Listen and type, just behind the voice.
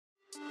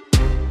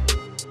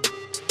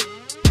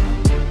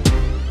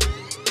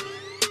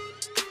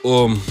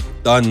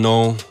Done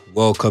now.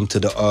 Welcome to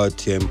the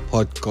RTM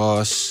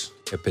podcast,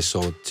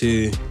 episode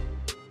 2.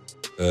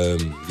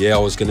 I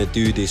was gonna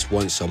do this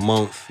once a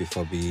month if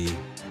I'll be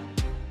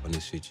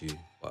honest with you.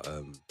 But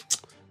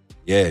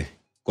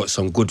got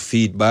some good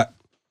feedback.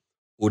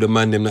 All the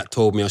man them that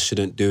told me I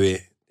shouldn't do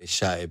it, they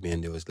shouted at me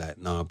and they was like,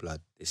 nah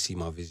blood, they see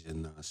my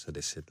vision now. So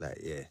they said like,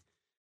 yeah,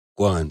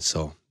 go on.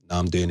 So now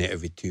I'm doing it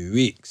every 2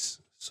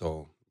 weeks.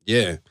 So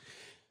yeah.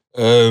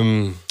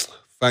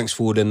 Thanks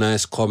for all the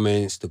nice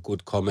comments, the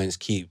good comments.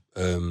 Keep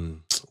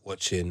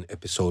watching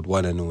episode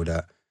 1 and all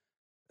that.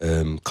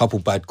 Couple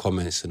bad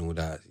comments and all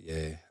that.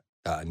 Yeah,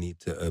 that I need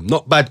to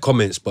not bad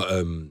comments, but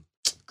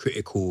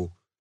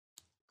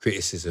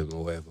criticism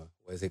or whatever.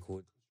 What is it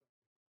called?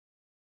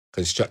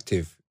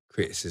 Constructive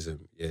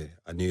criticism. Yeah,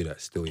 I knew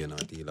that still,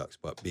 Deluxe,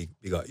 but big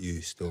up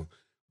you still.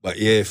 But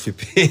yeah,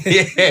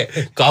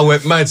 I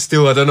went mad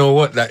still. I don't know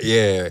what that.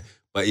 Yeah,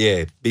 but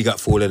yeah, big up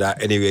for all of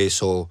that. Anyway,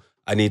 so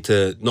I need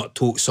to not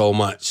talk so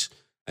much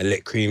and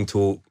let Cream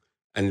talk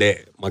and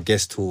let my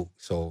guest talk.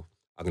 So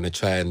I'm gonna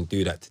try and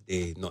do that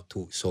today, not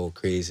talk so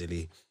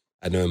crazily.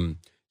 And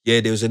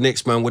there was the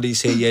next man. What did he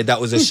say? Yeah, that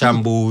was a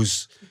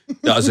shambles.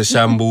 That was a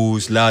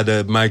shambles.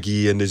 Ladder,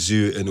 Maggie, and the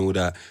zoo and all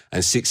that.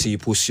 And 60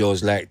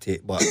 pussies liked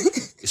it, but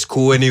it's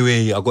cool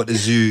anyway. I got the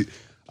zoo,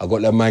 I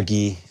got the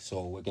Maggie.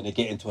 So we're gonna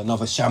get into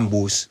another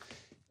shambles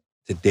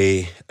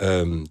today.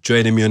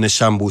 Joining me on the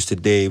shambles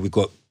today, we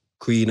got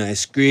Queen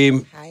Ice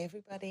Cream. Hi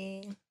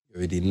everybody. You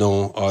already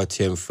know,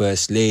 RTM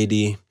First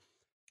Lady.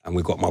 And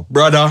we got my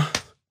brother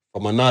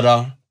from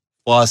another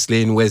fast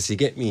lane. Wes, you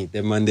get me?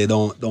 Them man, they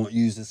don't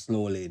use the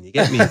slow lane. You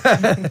get me?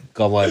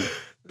 Come on.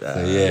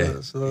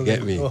 So you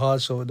get me? No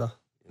hard shoulder.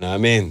 You know what I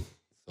mean?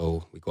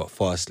 So we got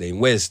fast lane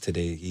Wes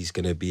today. He's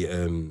gonna be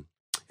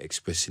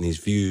expressing his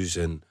views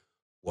and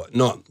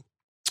whatnot.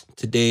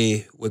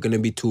 Today we're gonna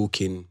be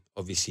talking.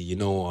 Obviously, you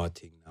know our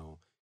thing now.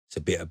 It's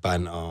a bit of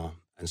banter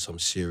and some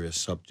serious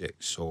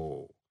subjects.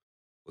 So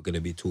we're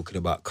gonna be talking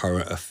about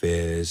current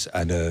affairs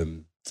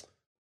and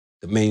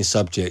the main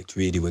subject,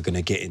 really, we're going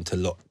to get into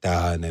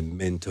lockdown and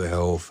mental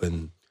health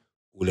and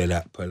all of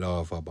that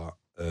palaver. But,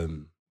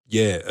 let's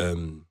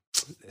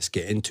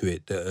get into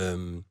it.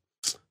 The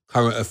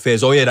current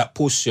affairs. Oh, yeah, that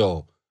push,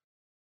 yo.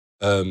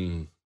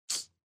 That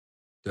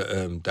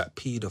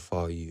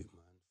paedophile you,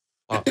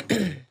 man. Fuck,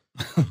 man.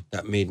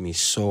 That made me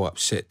so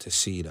upset to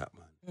see that,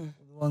 man.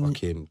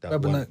 Fucking that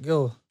grabbing one. that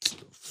girl.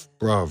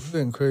 Bruv.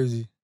 Going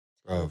crazy.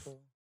 Bruv.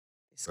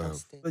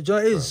 Disgusting. But you know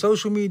what it is?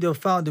 Social media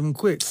found him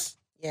quick.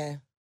 Yeah.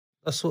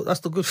 That's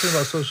the good thing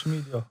about social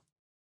media.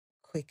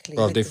 Quickly.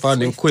 Bruv, with they the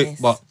found him quick,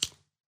 swiftness. but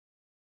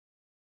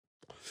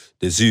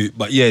the zoo.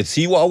 But yeah,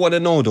 see what I want to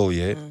know though,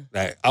 yeah?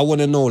 Like, I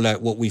want to know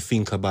like what we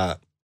think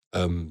about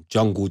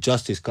jungle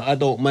justice, because I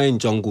don't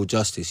mind jungle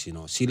justice, you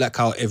know. See like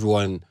how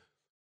everyone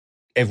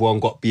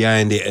got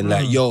behind it and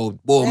like, yo,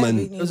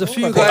 Bowman There's a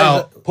few put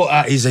guys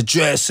out his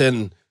address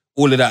and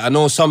all of that. I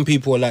know some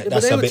people are like, but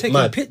that's they a were bit taking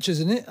mad. pictures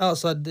in it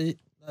outside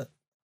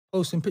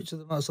posting pictures of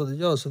them outside the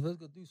yard. So they're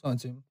gonna do something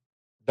to him.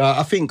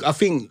 I think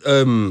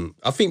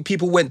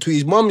people went to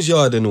his mum's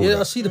yard and all Yeah,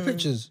 that. I see the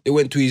pictures. They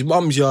went to his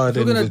mum's yard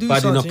If and you're was gonna do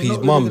badding up something, his you're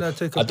not mum. really gonna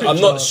take a I'm picture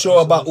not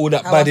sure about all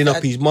that How badding often-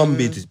 up his mum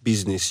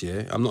business,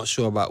 yeah. I'm not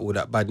sure about all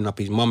that badding up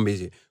his mum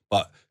business.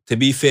 But to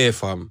be fair,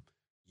 fam,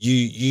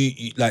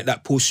 you like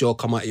that push your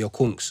come out of your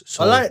kunks.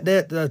 So, I like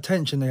the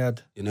attention they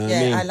had. you know what Yeah,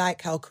 I mean? I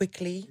like how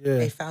quickly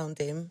they found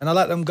him. And I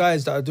like them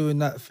guys that are doing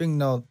that thing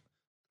now.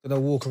 That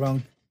walk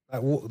around,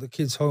 like walk the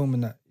kids home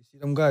and that. You see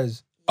them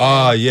guys?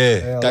 Yeah.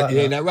 Yeah, I That, like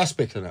yeah, that. that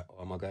Raspic and that.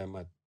 Oh, am I going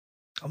mad?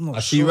 I'm not I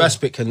sure. see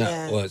Raspic and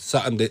that. Yeah. Or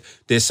something.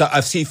 I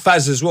see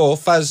Faz as well.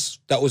 Faz,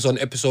 that was on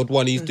episode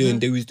 1. He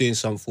was doing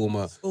some form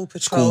of School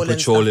patrol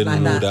patrolling and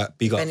and all stuff like that.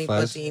 Big If up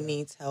anybody Faz.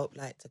 needs help,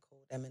 like to call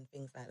them and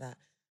things like that.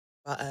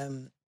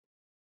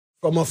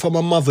 But From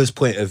a mother's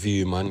point of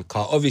view, man,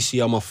 'cause obviously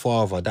I'm a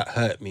father, that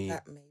hurt me.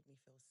 that made me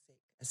feel sick,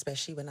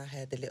 especially when I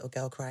heard the little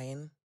girl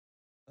crying.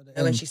 At the And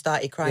when end. she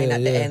started crying Yeah,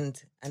 at the yeah.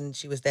 end, and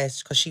she was there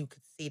because she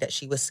could see that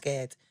she was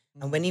scared.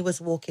 And when he was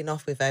walking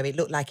off with her, it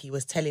looked like he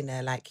was telling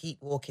her, like, keep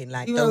walking,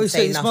 like, You know, don't he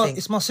say said, nothing.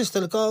 it's my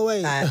sister, go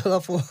away. Like- I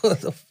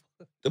thought,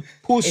 The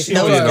push, If you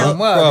those know, girls-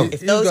 bruv. If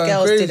He's those going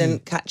girls crazy.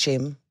 didn't catch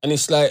him, And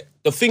it's like,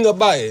 the thing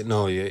about it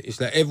now, yeah,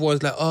 it's like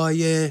everyone's like, oh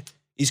yeah,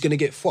 he's gonna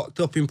get fucked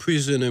up in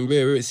prison and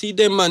rare. See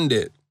them man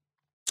there.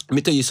 Let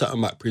me tell you something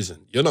about prison.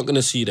 You're not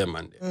gonna see them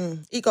man there.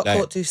 he got Like-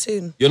 caught too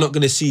soon. You're not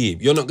gonna see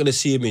him. You're not gonna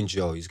see him in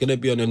jail. He's gonna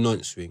be on a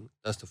nonce ring.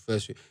 That's the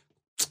first thing.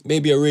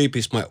 Maybe a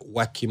rapist might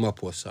whack him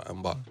up or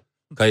something, but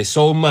because it's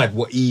so mad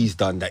what he's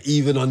done that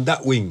even on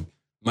that wing,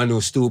 man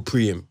will still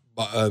pre him.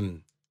 But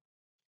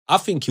I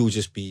think he'll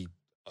just be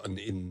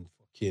in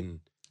fucking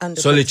Under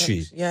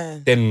solitary. protection. Yeah.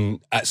 Then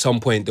at some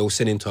point they'll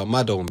send him to a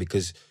mad home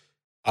because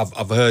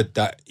I've heard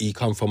that he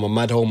come from a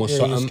mad home or yeah, he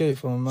something. escaped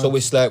from a man. So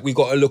it's like we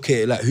got to look at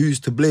it like who's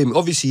to blame.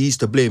 Obviously he's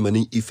to blame, and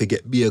he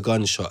forget be a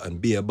gunshot and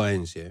be a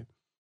binds, yeah.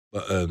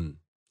 But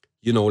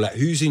you know, like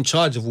who's in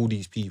charge of all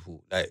these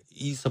people? Like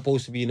he's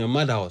supposed to be in a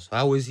madhouse.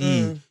 How is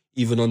he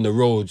even on the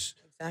roads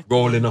Exactly.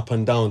 rolling up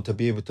and down to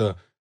be able to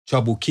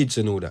trouble kids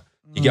and all that?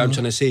 You get what I'm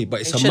trying to say?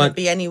 But it's They a shouldn't mad.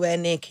 be anywhere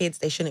near kids.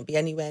 They shouldn't be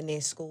anywhere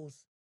near schools.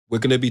 We're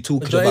gonna be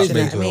talking But about you know what I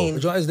mental mean? health.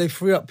 The joy is they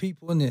free up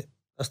people, innit?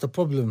 That's the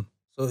problem.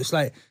 So it's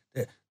like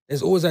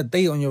there's always that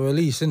date on your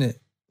release, innit?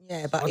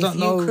 Yeah, but I if don't you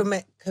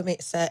know.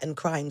 commit certain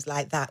crimes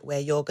like that, where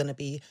you're going to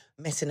be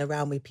messing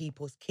around with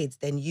people's kids,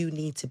 then you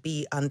need to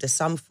be under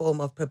some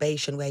form of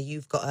probation where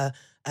you've got to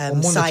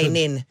Or sign monitored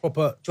in.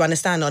 proper. Do you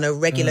understand? On a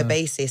regular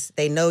basis,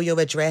 they know your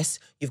address.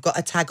 You've got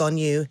a tag on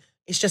you.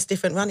 It's just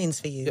different run-ins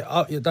for you.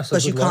 Yeah, that's a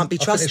Because good you can't one. be I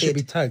think trusted. they should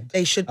be tagged.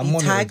 They should and be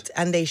monitored. tagged,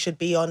 and they should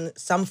be on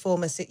some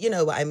form of, you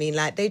know what I mean?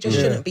 Like, they just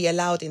shouldn't be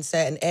allowed in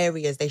certain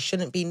areas. They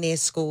shouldn't be near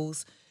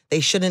schools. They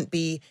shouldn't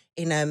be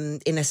in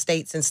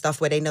estates and stuff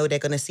where they know they're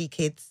going to see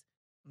kids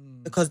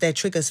because they're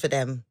triggers for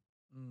them.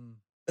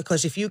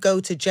 Because if you go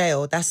to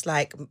jail, that's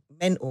like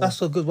mental.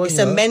 That's a good one. It's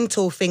you a know?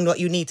 mental thing that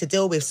you need to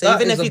deal with. So That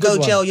even is if a you good go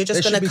one. jail, you're just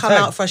They going should to be come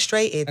out tagged.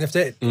 frustrated. And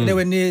if they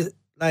were near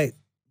like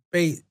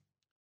bait,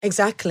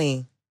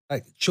 Exactly.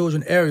 like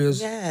children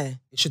areas, Yeah.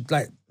 it should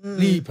like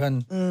bleep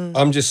and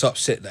I'm just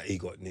upset that he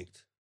got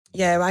nicked.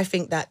 Yeah, I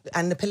think that.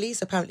 And the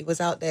police apparently was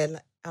out there,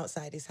 like,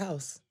 outside his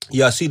house.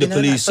 Yeah, I see the You know,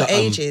 police. like, for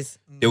ages.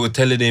 They were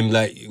telling him,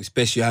 like,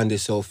 especially hand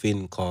yourself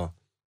in car.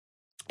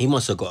 He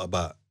must have got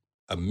about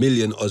 1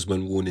 million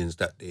Osman warnings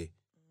that day.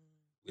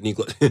 When he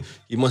got,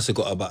 he must have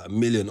got about 1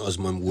 million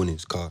Osman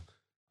warnings, car.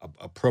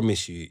 I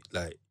promise you,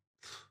 like,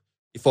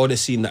 if I would have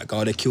seen that guy,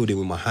 I'd have killed him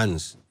with my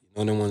hands.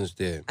 No one's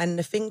there. And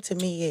the thing to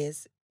me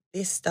is,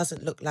 this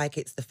doesn't look like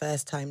it's the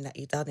first time that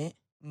he done it.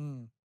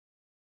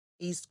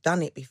 He's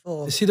done it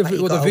before. you see the but he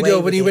video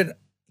got when away he with went it.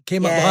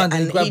 came up behind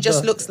and and grabbed he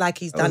just her. looks like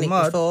he's That done was it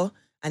mad. before,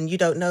 and you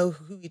don't know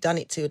who you done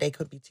it to. They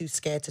could be too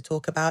scared to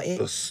talk about it.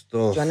 Do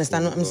you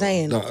understand what I'm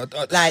saying? No,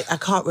 Like, I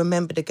can't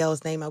remember the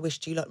girl's name. I wish,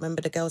 do you lot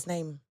remember the girl's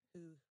name who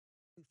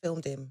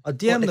filmed him? I Or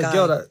DM'd the guy?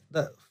 girl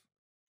that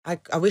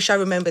I wish I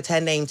remembered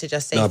her name to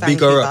just say No, thank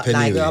big her you. up But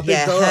like, anyway. Yeah, big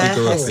yeah, her up. her, Big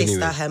her her up sister,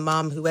 anyway. her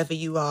mum, whoever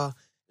you are,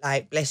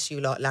 like, bless you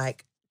lot.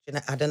 Like, you know,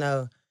 I don't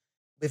know.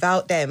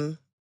 Without them,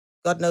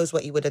 God knows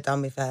what he would have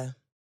done with her.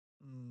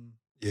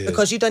 yeah.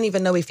 Because you don't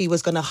even know if he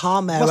was going to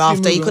harm her Must be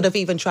after. He moving. could have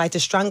even tried to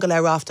strangle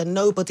her after.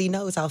 Nobody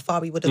knows how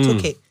far he would have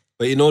took it.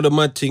 But you know the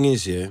mad thing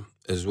is, yeah,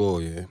 as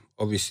well, yeah.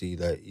 Obviously,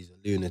 like, he's a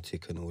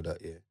lunatic and all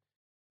that, yeah.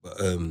 But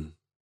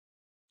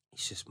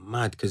it's just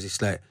mad because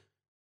it's like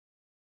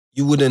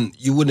you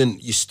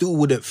still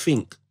wouldn't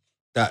think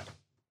that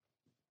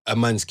a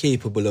man's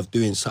capable of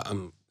doing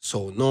something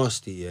so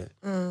nasty,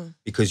 yeah,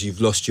 because you've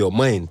lost your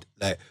mind.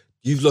 Like,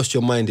 you've lost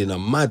your mind in a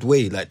mad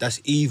way. Like, that's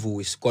evil.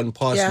 It's gone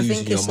past Yeah, I losing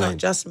think your it's mind. not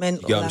just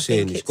mental. You get what I'm I saying?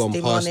 think It's it's gone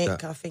past demonic.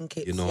 that, I think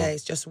it's you know?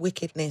 it's just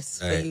wickedness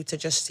for Right. you to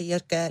just see a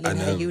girl in And,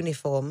 her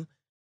uniform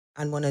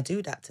and want to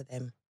do that to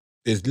them.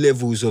 There's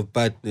levels of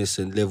badness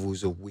and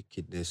levels of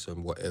wickedness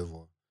and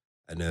whatever.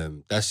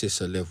 And that's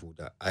just a level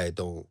that I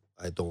don't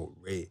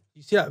rate.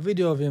 you see that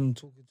video of him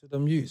talking to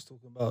them youths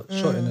talking about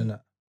shotting and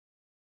that.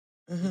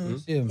 You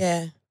see him?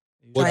 Yeah,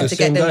 What, trying the to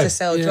get same them guy? to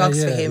sell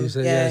drugs for him. He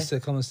said, Yeah, he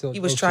said, come and sell he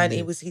was drugs trying. for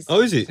He me. was. He's,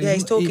 Oh, is it? yeah,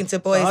 he's talking to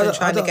boys and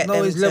trying to get I don't know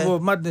them his to. level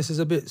of madness is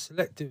a bit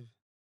selective.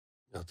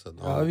 I don't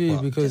know. You know what I mean?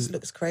 but- Because Just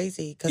looks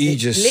crazy because He it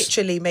just-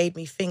 literally made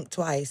me think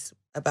twice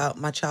about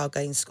my child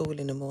going to school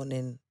in the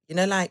morning. You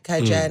know, like her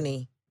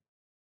journey.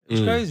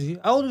 it's crazy.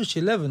 How old was she?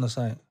 11 or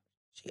something?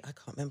 I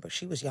can't remember.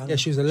 She was young. Yeah,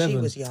 she was 11. She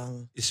was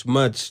young. It's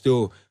mad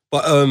still.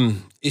 But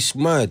it's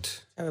mad.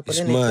 Terrible, It's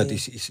innit, mad. G?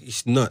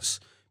 It's nuts.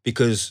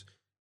 Because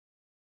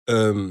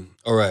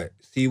all right,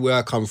 see where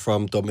I come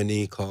from,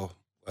 Dominica.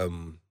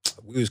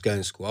 We was going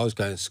to school. I was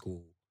going to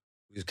school.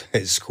 We was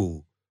going to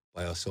school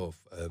by ourselves.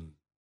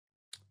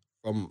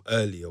 From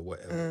early or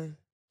whatever.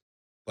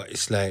 But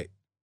it's like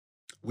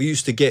we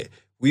used to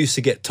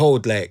get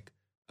told, like,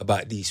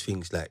 about these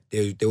things. Like,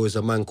 there was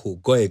a man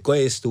called Goy. Goy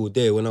is still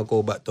there. When I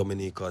go back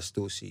Dominica, I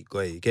still see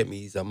Goy. You get me?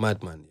 He's a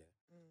madman.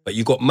 Yeah. But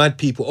you got mad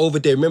people over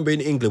there. Remember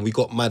in England, we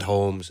got mad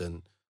homes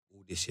and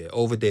all this. Yeah.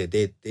 Over there,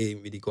 they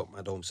ain't really got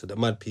mad homes. So the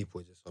mad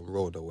people are just on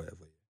road or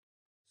whatever.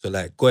 So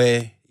like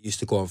Goy used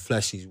to go on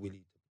flashes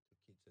Willie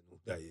and all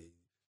that.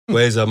 Yeah.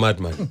 Goy's a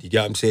madman. You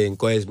get what I'm saying?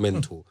 Goy's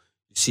mental.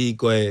 You see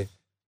Goy.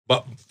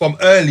 But from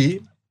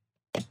early,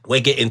 we're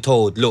getting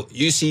told, look,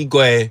 you see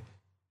Goy,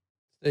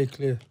 Stay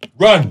clear.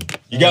 run.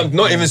 You get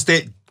not even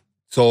stay.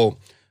 So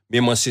me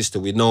and my sister,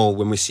 we know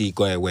when we see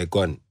Goy, we're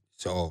gone.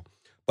 So,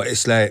 but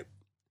it's like,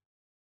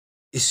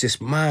 it's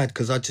just mad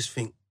because I just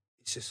think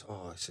it's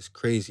just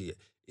crazy.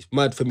 It's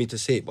mad for me to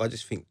say it, but I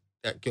just think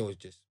that girl is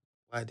just,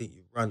 why didn't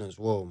you run as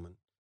well, man?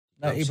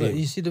 You know what I'm But saying?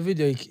 you see the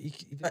video.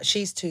 But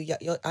she's too young.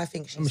 I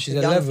think she's, she's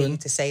too young for 11. you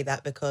to say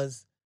that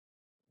because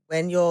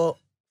when you're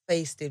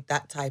faced with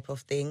that type of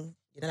thing,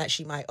 you know, like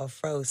she might have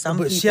froze. Some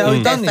but people, see how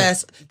he done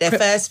it? their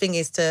first thing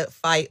is to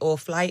fight or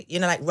flight. You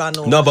know, like run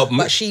or. No,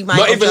 but she might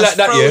not have even just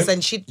like that, froze yeah.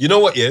 and she. You know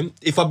what, yeah?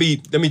 If I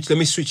be, let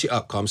me switch it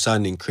up because I'm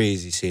sounding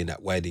crazy saying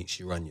that. Why didn't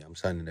she run? Yeah, I'm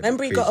sounding a bit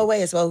Remember, he crazy. got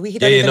away as well. He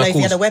don't even know if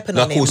he had a weapon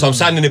on him. Cool. So I'm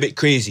sounding a bit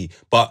crazy,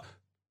 but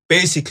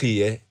basically,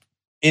 yeah,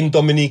 in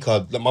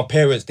Dominica, like my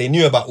parents, they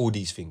knew about all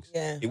these things.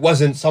 Yeah. It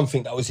wasn't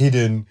something that was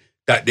hidden.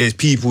 That there's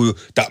people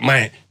that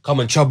might come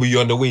and trouble you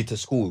on the way to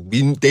school.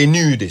 They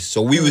knew this,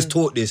 so we was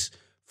taught this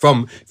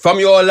From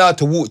you're allowed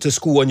to walk to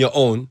school on your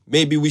own,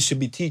 maybe we should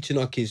be teaching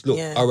our kids, look,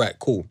 all right,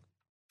 cool.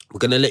 We're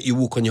going to let you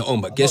walk on your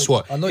own. But guess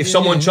what? If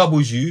someone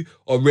troubles you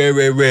or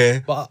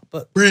rare,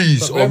 but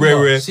breeze or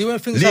rare, see when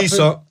things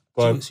Lisa,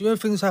 happen, see when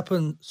things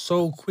happen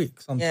so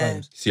quick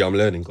sometimes. Yeah. See, I'm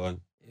learning, go on.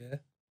 Yeah.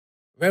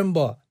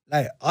 Remember,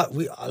 like,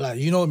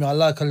 you know me, I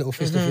like a little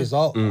fist to fist.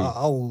 I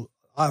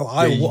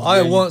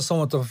want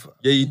someone to...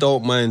 Yeah, you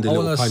don't mind a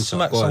little punch. I want to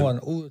smack someone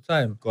all the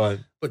time. Go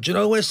on. But do you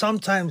know where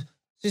sometimes...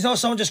 It's not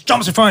someone just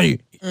jumps in front of you.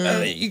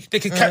 They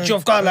can catch you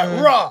off guard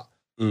like, rah!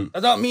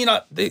 I don't mean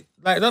that.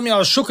 I don't mean I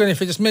was shook or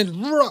anything. Just meant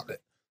rah.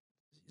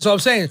 So I'm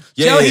saying,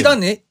 see how he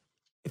done it?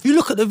 If you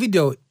look at the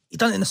video, he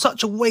done it in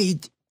such a way.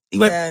 He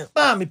went,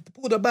 bam, he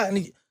pulled her back and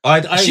he... I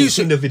ain't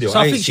seen the video. So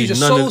I think she's just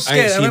so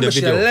scared. I remember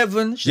she's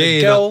 11, she's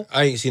a girl.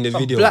 I ain't seen the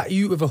video. Black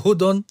youth with a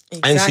hood on.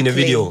 Exactly. I ain't seen the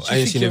video. I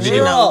ain't seen the video. She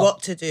didn't know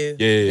what to do.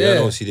 Yeah. I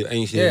don't see I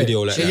ain't seen the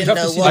video like she that. Didn't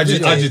know what to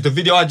do. The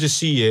video I just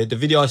see, the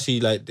video I see,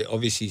 like,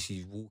 obviously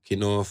she's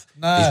walking off.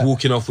 He's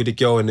walking off with the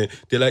girl and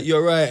they're like,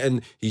 you're right.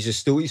 And he's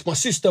just still, it's my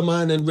sister,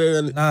 man. And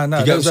we're... You get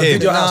what I'm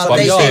saying? But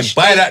I'm saying,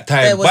 by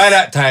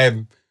that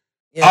time,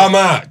 I'm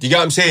out. Do you get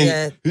what I'm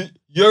saying?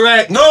 You're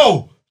right.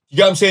 No. You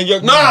get what I'm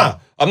saying? Nah,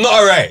 I'm not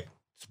all right.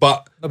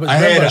 But I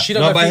heard that.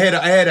 I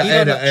heard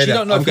that.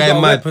 I'm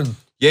going mad.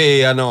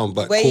 Yeah, I know.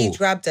 But the way he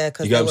grabbed her,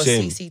 because there was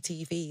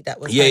CCTV that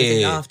was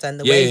hanging after, and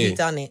the way he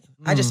done it,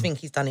 I just think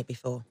he's done it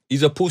before.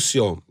 He's a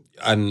pussy,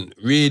 and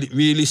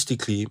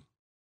realistically,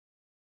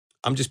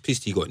 I'm just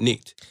pissed he got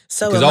nicked.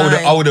 So because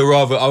I would have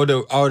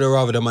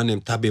rather the man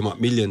them tab him up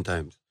a million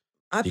times.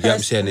 You get what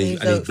I'm saying?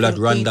 And his blood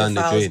run down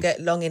the drain.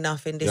 Get long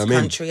enough in this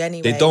country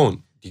anyway. They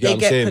don't. You get what I'm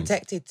saying? They get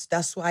protected.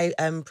 That's why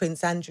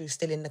Prince Andrew's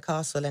still in the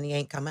castle and he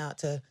ain't come out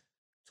to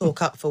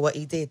talk up for what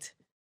he did. Do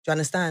you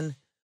understand?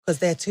 Because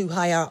they're too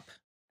high up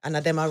and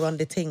them are on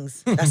the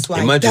things. That's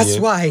why. Why. Do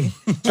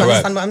you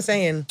understand what I'm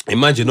saying?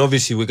 Imagine,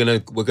 obviously, we're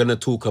gonna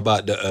talk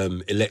about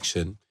the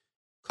election.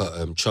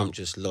 Trump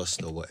just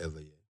lost or whatever.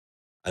 Yeah.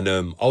 And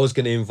I was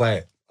gonna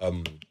invite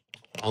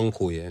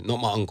uncle, not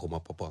my uncle, my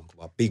papa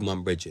uncle, my big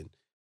man brethren,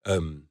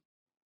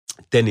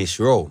 Dennis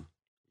Rowe,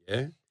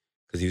 yeah,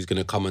 because he was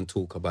gonna come and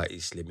talk about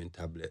his slimming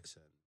tablets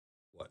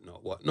and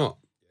whatnot,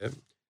 yeah.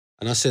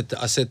 And I said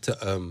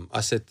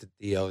to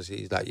D,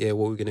 he's like, yeah,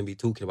 what are we going to be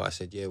talking about? I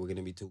said, yeah, we're going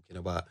to be talking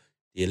about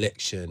the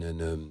election and,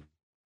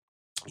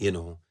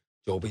 Joe.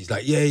 But he's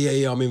like,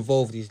 yeah, I'm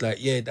involved. He's like,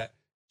 yeah, that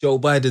Joe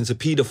Biden's a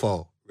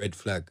paedophile. Red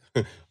flag.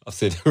 I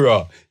said,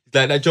 rah. He's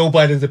like, that Joe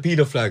Biden's a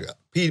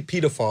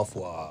paedophile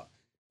for,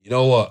 you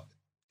know what,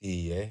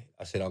 D, yeah?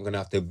 I said, I'm going to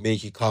have to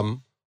make you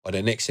come on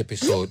the next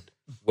episode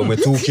when we're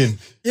talking,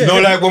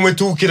 like when we're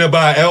talking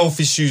about health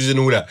issues and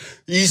all that.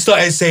 He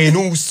started saying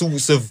all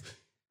sorts of,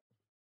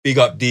 big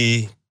up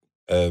the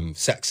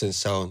Saxon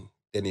sound,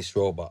 Dennis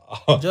Rowe, but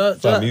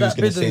he was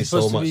going to say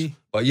so much.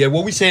 But yeah,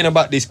 what we saying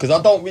about this? Because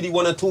I don't really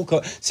want to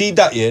talk. See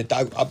that, yeah,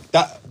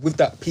 that with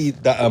that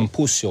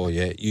pussy,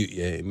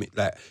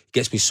 like it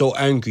gets me so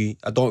angry.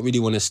 I don't really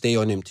want to stay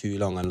on him too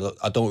long, and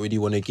I don't really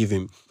want to give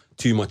him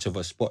too much of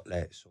a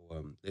spotlight. So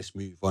let's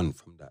move on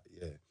from that.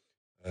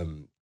 Yeah,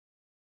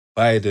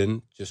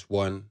 Biden just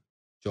won.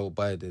 Joe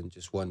Biden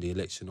just won the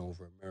election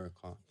over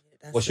America.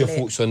 What's your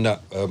thoughts on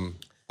that,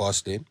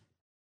 Fastlane?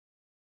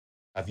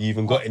 Have you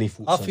even got any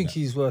thoughts on that? I think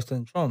he's worse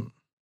than Trump.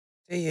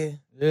 Do you?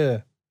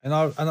 Yeah. And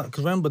I cause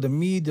remember, the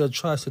media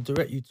tries to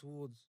direct you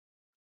towards...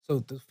 So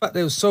the fact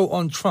they were so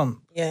on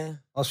Trump, I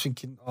was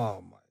thinking,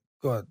 oh my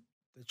God,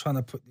 they're trying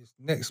to put this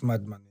next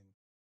madman in.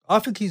 I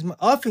think it's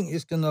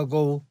going to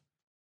go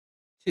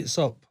tits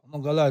up. I'm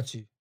not going to lie to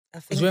you.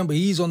 Because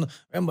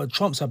remember,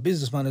 Trump's a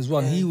businessman as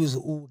well. And he was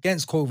all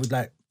against COVID,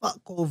 like, fuck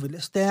COVID,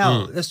 let's stay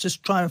out. Let's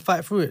just try and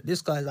fight through it.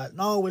 This guy's like,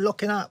 no, we're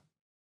locking up.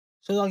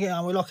 So I get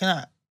out, we're locking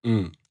up.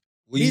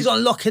 He's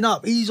on locking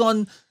up. He's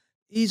on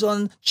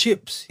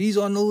chips. He's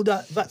on all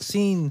that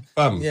vaccine.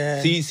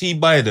 See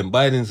Biden.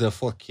 Biden's a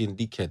fucking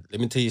dickhead.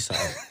 Let me tell you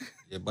something.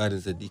 Yeah,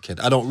 Biden's a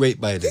dickhead. I don't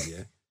rate Biden,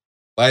 yeah.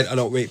 I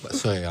don't rate, but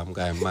sorry, I'm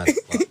going mad.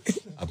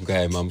 I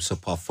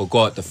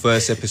forgot the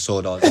first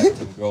episode I was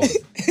acting grown.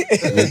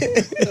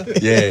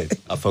 Yeah,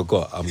 I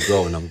forgot. I'm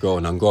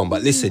grown.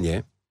 But listen,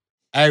 yeah,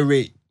 I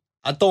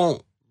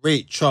don't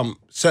rate Trump.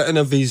 Certain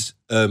of his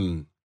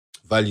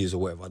values or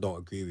whatever I don't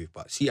agree with.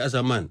 But see, as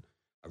a man,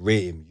 I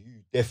rate him.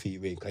 You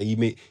definitely rate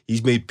him.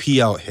 He's made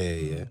P out here,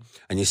 yeah.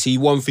 And you see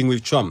one thing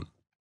with Trump,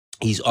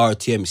 he's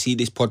RTM. See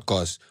this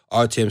podcast,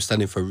 RTM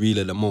standing for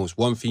realer the most.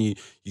 One thing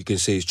you can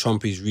say is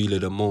Trump is realer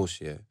the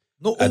most, yeah.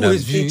 Not all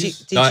his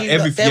views. I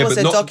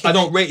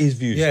don't rate his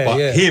views, but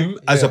him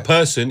as a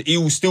person, he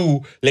will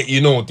still let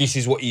you know this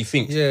is what he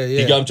thinks. Yeah. You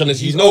get what I'm trying to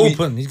say? He's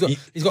open. He's got you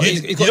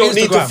don't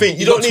need to think.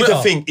 You don't need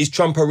to think. Is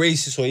Trump a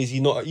racist or is he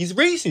not? He's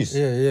racist.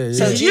 Yeah.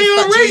 So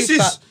you're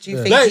racist. Do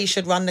you think he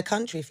should run the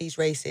country if he's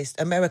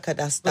racist? America,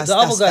 that's the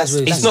other guy's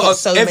racist. It's not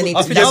so many.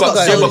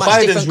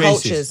 Biden's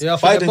racist.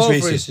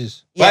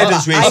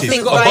 Biden's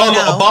racist.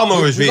 Obama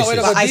was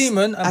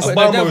racist.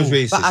 Obama was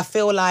racist. But I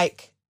feel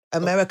like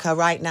America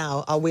right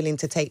now are willing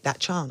to take that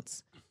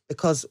chance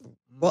because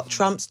What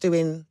Trump's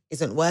doing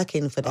isn't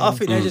working for them. I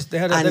think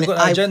they've got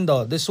an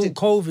agenda. This all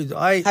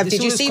COVID.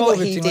 Did you see what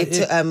he did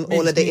to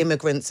all of the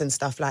immigrants and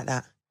stuff like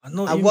that?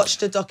 I watched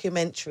the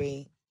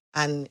documentary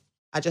and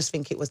I just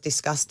think it was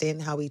disgusting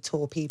how he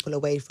tore people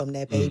away from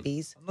their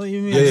babies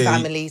and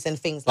families and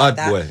things like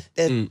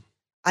that.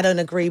 I don't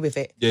agree with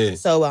it. Yeah.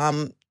 So,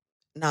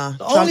 nah.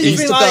 The only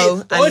thing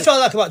I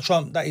like about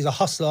Trump that he's a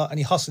hustler and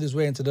he hustled his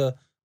way into the.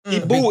 He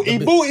bought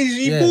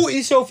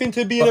himself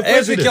into being a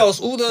president. Everything else,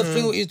 all the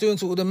thing he's doing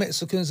to all the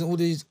Mexicans and all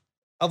these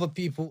other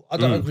people, I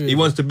don't agree with. He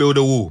wants to build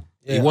a wall.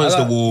 Yeah, he wants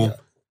the wall. Yeah.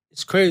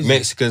 It's crazy.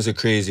 Mexicans are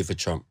crazy for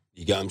Trump.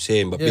 You get what I'm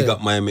saying? But big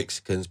up my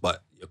Mexicans,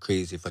 but you're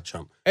crazy for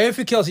Trump.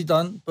 Everything else he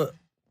done, but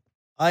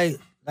I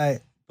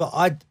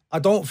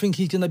don't think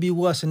he's gonna be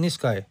worse than this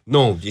guy.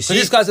 No, you see,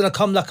 this guy's gonna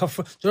come like a.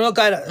 Do you know a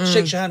guy that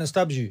shakes your hand and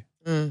stabs you?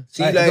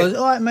 See, he goes,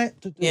 all right, mate.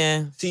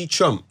 Yeah. See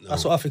Trump. No.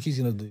 That's what I think he's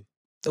gonna do.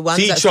 The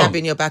ones that stab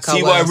in your back are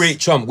worse. See why I rate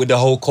Trump with the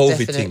whole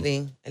COVID Definitely.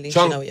 thing. At least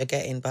Trump, you know what you're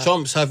getting. But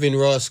Trump's having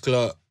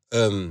rascal,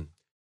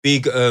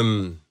 big,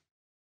 you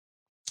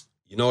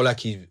know, like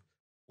he's,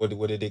 what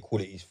did they call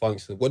it? His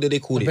function. What did they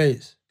call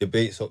it?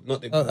 Debates.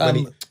 Not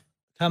the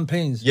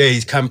campaigns. Yeah,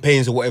 his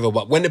campaigns or whatever.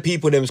 But when the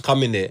people them's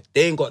coming there,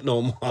 they ain't got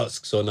no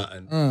masks or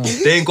nothing.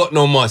 They ain't got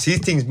no masks. His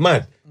thing's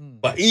mad.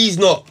 But he's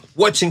not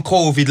watching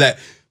COVID like,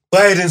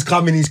 Biden's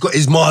coming, he's got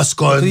his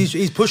mask on.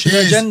 He's pushing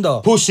the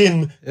agenda.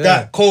 Pushing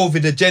that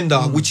COVID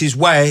agenda, which is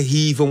why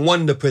he even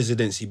won the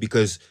presidency,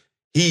 because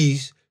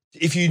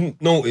if you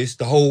notice,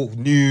 the whole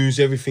news,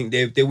 everything,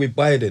 they're with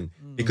Biden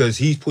because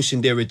he's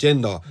pushing their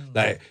agenda.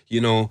 Like,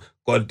 you know,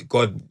 God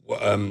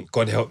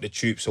help the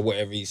troops or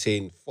whatever he's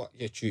saying. Fuck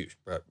your troops,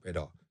 brother.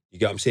 You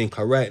get what I'm saying?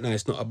 Because right now,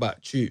 it's not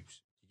about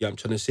troops. You get what I'm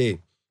trying to say?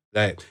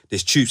 Like,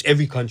 there's troops.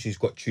 Every country's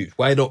got troops.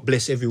 Why not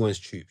bless everyone's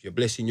troops? You're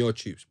blessing your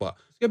troops, but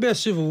it's gonna be a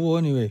civil war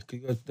anyway.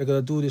 They're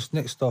gonna do this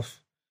next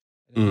stuff.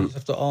 You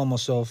have to arm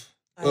ourselves.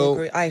 I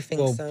agree. I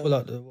think so. Pull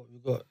out what we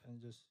got and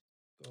just.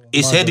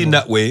 It's heading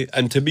that way.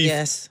 And to be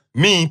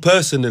me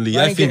personally,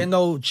 I think getting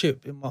no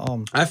chip in my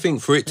arm. I think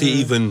for it to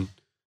even,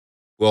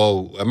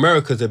 well,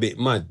 America's a bit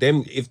mad.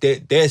 Them if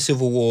their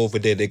civil war over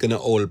there, they're gonna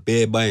all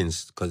bear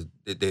binds because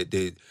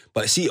they.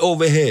 But see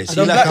over here,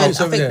 see like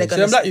how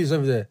black youths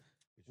over there.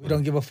 We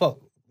don't give a fuck.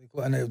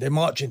 And they're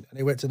marching and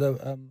they went to the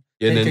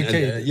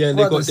KKK. And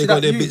they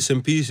got their bits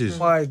and pieces.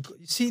 My God.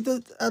 You see,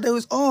 they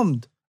was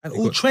armed and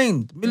all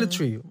trained,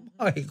 military.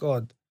 My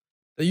God.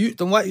 The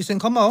white youths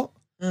didn't come out.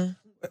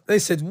 They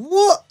said,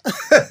 what?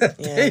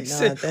 They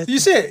said, you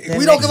see it?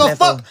 We don't give a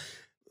fuck.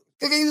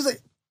 He was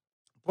like,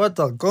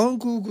 brother, go and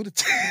Google the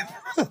tape.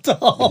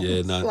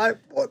 Yeah, nah. Like,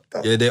 what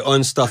the? Yeah, they're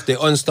on stuff. They're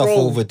on stuff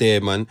over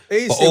there, man.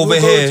 But over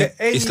here,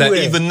 it's like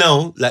even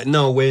now,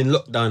 we're in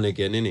lockdown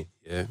again, innit?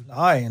 Yeah.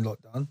 I ain't in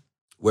lockdown.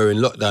 We're in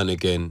lockdown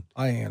again.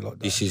 I ain't in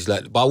lockdown. This is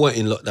like, but I weren't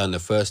in lockdown the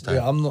first time.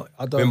 Yeah, I'm not.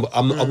 I don't. Remember,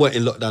 I weren't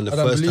in lockdown the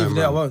first time.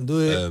 I won't do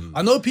it.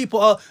 I know people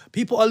are.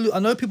 I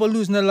know people are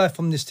losing their life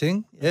from this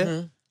thing.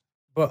 Yeah,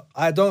 but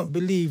I don't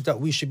believe that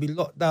we should be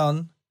locked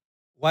down.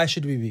 Why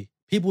should we be?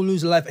 People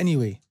lose their life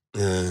anyway.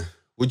 Yeah.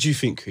 What do you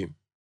think, Cream?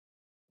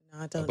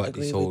 No, I don't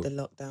agree with the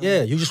lockdown.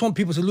 Yeah, you just want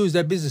people to lose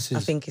their businesses.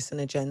 I think it's an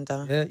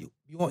agenda. Yeah,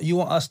 you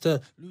want us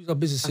to lose our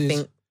businesses. I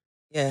think.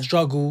 Yeah,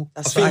 struggle.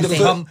 That's I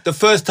think the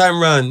first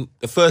time round,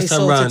 it's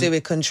all to do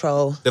with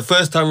control. The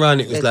first time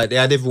round, it was like they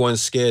had everyone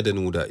scared and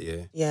all that.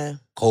 Yeah.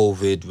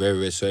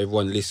 COVID, so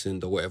everyone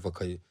listened or whatever.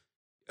 Cause,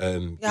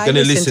 you're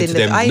gonna listen to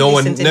them. No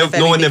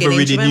one ever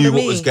really knew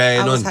what was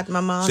going on. Had my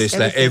mask, so it's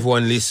like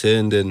everyone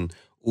listened and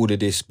all of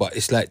this. But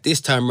it's like this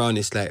time round,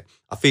 it's like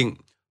I think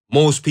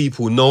most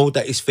people know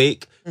that it's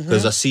fake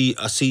because I see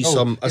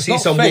some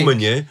woman.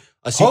 Yeah.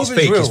 I see it's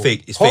fake, it's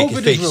fake. It's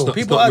fake.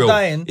 People are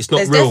dying. It's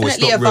not real.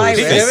 It's not real.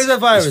 There is a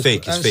virus. It's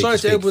fake. It's fake. Sorry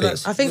to everyone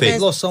that's I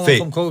think lost someone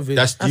from COVID.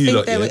 That's you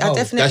lot. I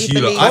definitely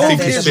believe I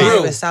think there's it's a fake.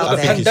 virus out there.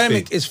 The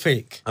pandemic is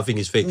fake. I think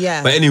it's fake.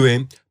 Yeah. But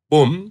anyway,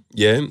 boom.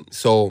 Yeah.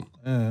 So.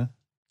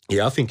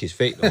 Yeah, I think it's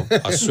fake though.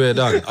 I swear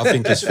down. I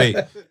think it's fake.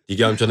 You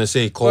get what I'm trying to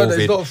say? COVID.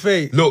 It's not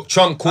fake. Look,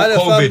 Trump called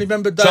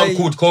COVID. Trump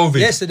called COVID.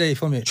 Yesterday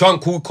from it.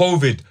 Trump called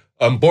COVID.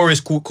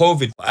 Boris called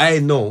COVID. I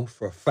know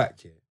for a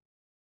fact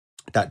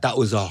that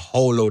was a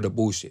whole load of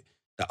bullshit.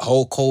 That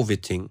whole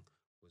COVID thing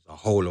was a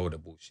whole load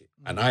of bullshit.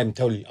 And I'm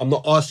telling you, I'm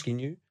not asking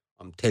you,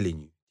 I'm telling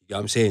you. You know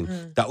what I'm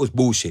saying? That was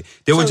bullshit.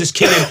 They were just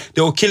killing,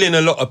 they were killing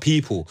a lot of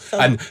people.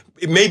 And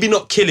maybe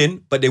not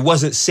killing, but they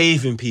wasn't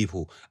saving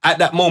people. At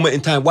that moment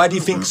in time, why do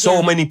you think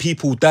so many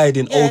people died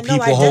in old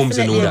people homes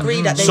and all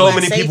that? So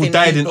many people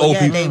died in old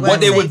people.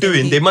 What they were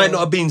doing, they might not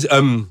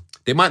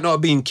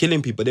have been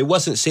killing people. They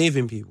wasn't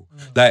saving people.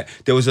 Like,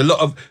 there was a lot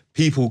of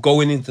people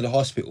going into the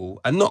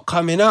hospital and not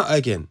coming out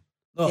again.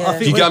 You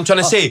get what I'm trying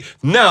to say?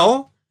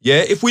 Now,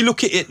 if we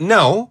look at it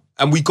now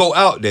and we go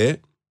out there,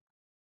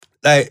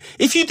 like,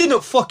 if you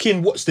didn't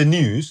fucking watch the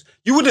news,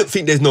 you wouldn't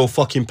think there's no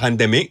fucking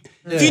pandemic.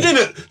 Yeah. If you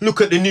didn't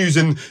look at the news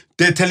and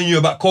they're telling you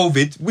about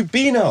COVID, we've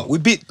been out.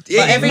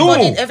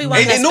 Everyone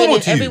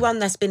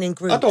that's been in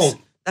groups, it's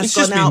that's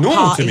just gone out been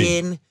normal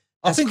partying,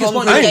 I think it's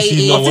I ain't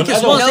seen no one. once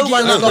No they get you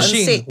on that one's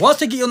machine. sick. Once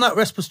they get you on that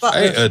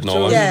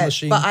respiratory Yeah,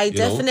 machine. but I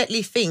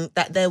definitely think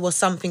that there was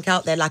something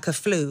out there like a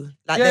flu.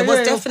 Like there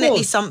was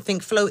definitely something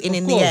floating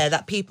in the air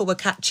that people were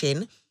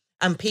catching,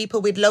 and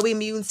people with low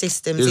immune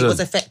systems, it was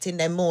affecting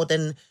them more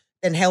than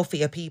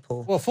healthier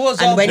people. Well, for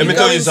example, and when you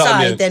go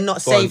inside, they're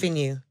not saving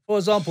you. For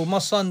example, my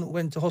son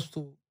went to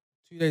hospital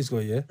 2 days ago,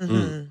 yeah?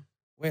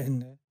 Went in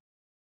there,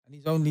 and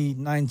he's only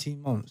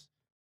 19 months.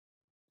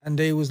 And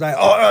they was like,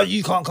 oh,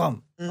 you can't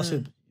come. I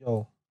said,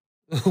 yo,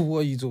 what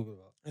are you talking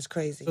about? That's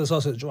crazy. So I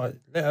said, right,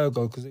 let her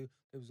go, because they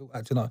was all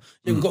acting up.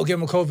 Yeah, we've got to give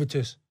him a COVID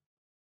test.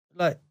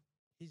 Like,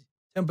 his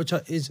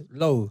temperature is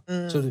low.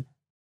 So the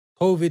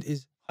COVID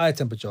is high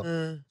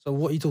temperature. So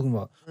what are you talking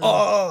about?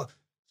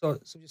 So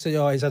you say,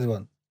 oh, he's had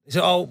one. He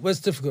said, oh, where's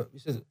the certificate? He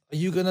said, are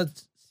you going to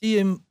see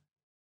him,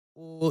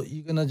 or are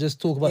you going to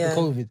just talk about the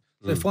COVID?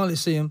 So they finally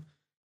see him,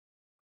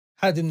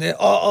 had him there.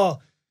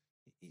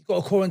 He's got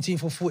a quarantine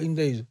for 14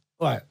 days.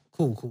 All right,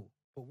 cool.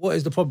 But what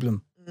is the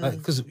problem? Like,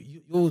 because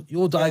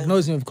you're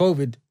diagnosing with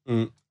COVID.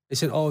 They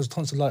said, oh, it's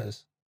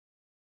tonsillitis.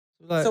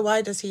 Like, so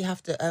why does he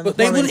have to? But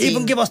they wouldn't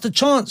even give us the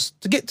chance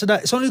to get to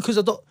that. It's only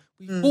because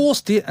we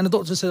forced it, and the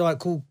doctor said, all right,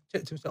 cool.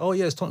 Checked him. Said, oh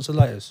yeah, it's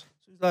tonsillitis.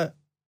 So it's like,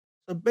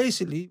 so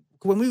basically,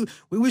 when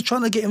we were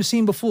trying to get him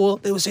seen before,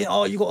 they were saying,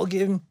 oh, you got to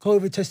get him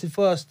COVID tested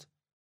first.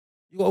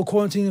 You got to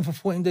quarantine him for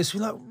 14 days. So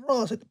we're like,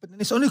 raw. But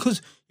then it's only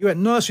because you're at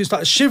nursery,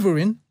 started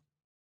shivering.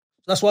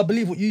 That's why I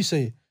believe what you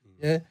say.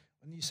 Yeah.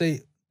 When you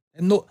say,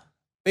 and not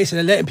basically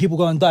they're letting people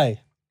go and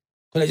die.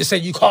 Because they just say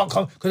you can't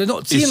come, because they're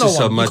not seeing no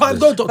one. You can't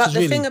go, doctors, but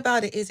the thing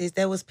about it is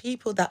there was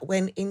people that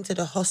went into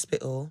the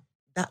hospital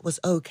that was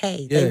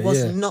okay. Yeah, they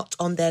was not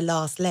on their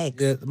last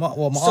legs. Yeah, my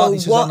so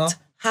auntie what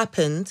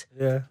happened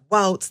Yeah.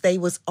 whilst they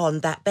was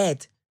on that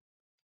bed?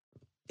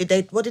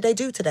 What did they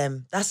do to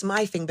them? That's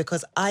my thing,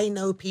 because I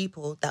know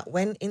people that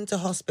went into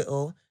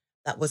hospital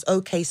that was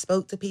okay,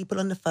 spoke to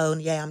people on the phone.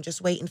 Yeah, I'm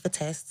just waiting for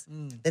tests.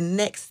 The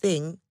next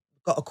thing,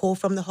 got a call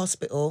from the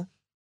hospital.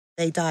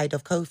 They died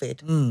of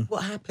COVID.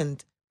 What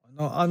happened?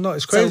 I know,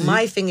 it's crazy. So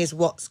my thing is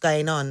what's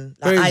going on.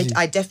 Like,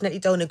 I definitely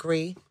don't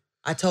agree.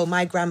 I told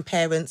my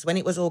grandparents when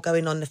it was all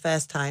going on the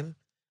first time,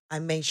 I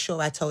made sure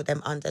I told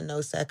them under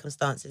no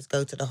circumstances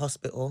go to the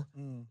hospital.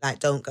 Like,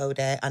 don't go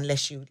there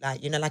unless you,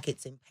 like, like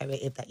it's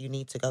imperative that you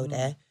need to go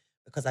there,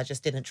 because I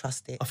just didn't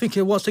trust it. I think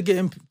it wants to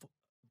get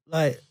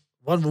like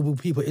vulnerable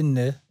people in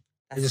there.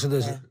 I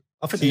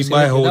think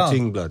my whole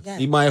thing, blood.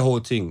 Yeah. My whole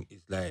thing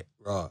is like,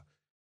 right,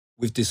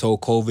 with this whole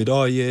COVID,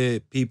 oh yeah,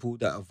 people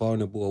that are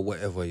vulnerable or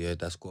whatever, yeah,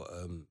 that's got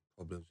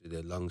problems with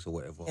their lungs or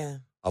whatever,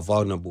 are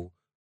vulnerable.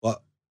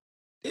 But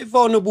they're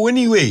vulnerable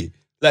anyway.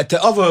 Like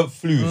to other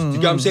flus. You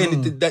get what I'm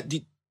saying?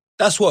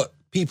 That's what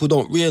people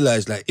don't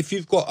realise. Like, if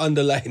you've got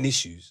underlying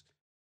issues,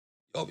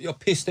 you're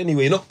pissed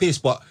anyway. You're not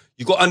pissed, but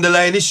you got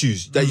underlying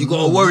issues that you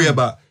got to worry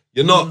about.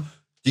 You're not,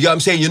 you get what I'm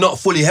saying? You're not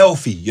fully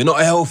healthy. You're not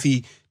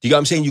healthy. You get what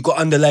I'm saying? You got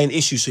underlying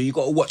issues, so you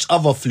got to watch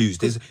other flus.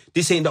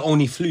 This ain't the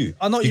only flu.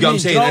 I know what you get what I'm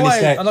saying? And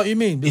it's like, I know what you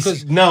mean.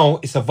 Because now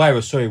it's a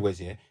virus. Sorry,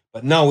 Wes, yeah?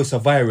 But now it's a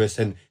virus,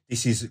 and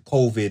this is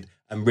COVID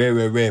and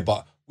rare.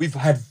 But we've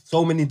had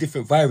so many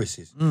different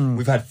viruses.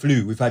 We've had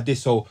flu. We've had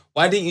this. So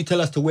why didn't you tell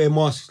us to wear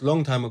masks a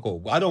long time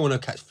ago? I don't want to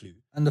catch flu.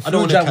 And the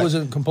flu jab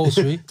wasn't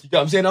compulsory. You know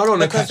what I'm saying? I don't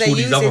want to catch all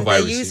these other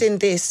viruses. They're using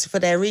this for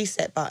their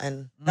reset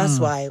button. That's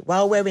why.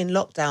 While we're in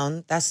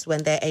lockdown, that's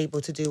when they're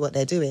able to do what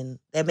they're doing.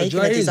 They're making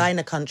a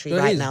designer country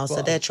right now.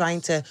 So they're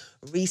trying to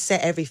reset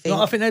everything.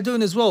 No, I think they're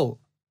doing as well.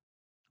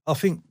 I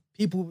think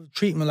people with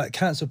treatment like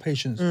cancer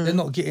patients, they're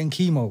not getting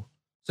chemo.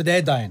 So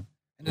they're dying.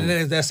 And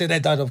then they say they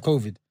died of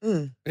COVID.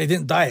 But they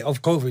didn't die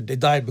of COVID. They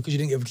died because you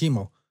didn't give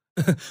chemo.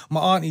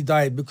 My auntie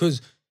died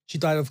because she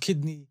died of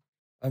kidney.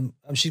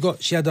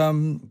 She had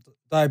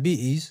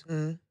diabetes,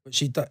 but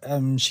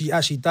she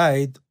actually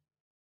died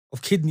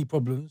of kidney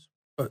problems.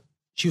 But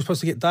she was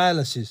supposed to get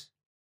dialysis.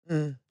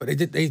 But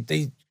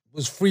they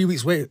was 3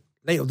 weeks late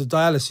of the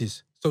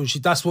dialysis. So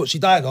that's what she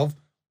died of.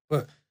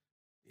 But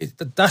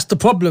that's the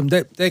problem.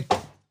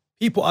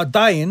 People are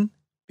dying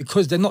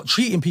because they're not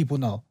treating people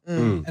now.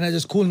 And they're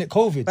just calling it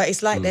COVID. But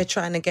it's like they're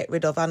trying to get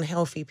rid of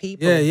unhealthy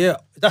people. Yeah.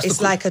 It's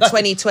like a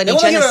 2020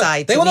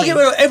 genocide. They want to get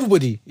rid of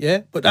everybody,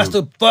 yeah? But that's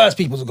the first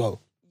people to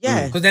go.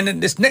 Yeah. Because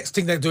then this next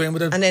thing they're doing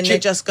with and then they're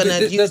just going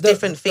to use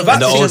different things. The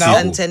vaccine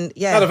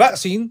now, now the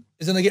vaccine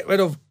is going to get rid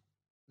of,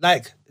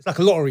 like, it's like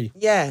a lottery.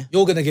 Yeah.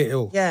 You're going to get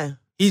ill. Yeah.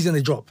 He's going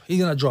to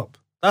drop.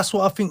 That's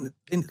what I think.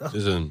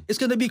 It's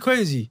going to be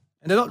crazy.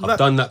 And they're not. I've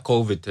done that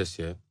COVID test,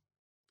 yeah,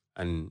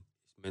 and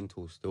it's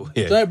mental still.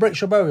 Yeah. So it breaks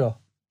your barrier.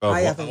 Bro,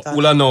 I haven't done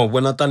all I know,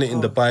 when I done it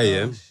in Dubai,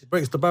 yeah, it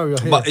breaks the barrier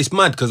here. But it's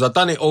mad because I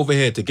done it over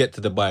here to get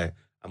to Dubai,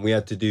 and we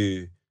had to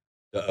do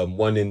the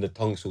one in the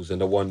tonsils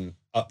and the one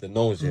up the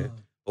nose, yeah.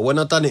 But when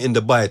I done it in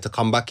Dubai to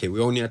come back here, we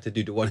only had to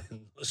do the one in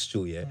the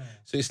nostril, yeah.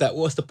 So it's like,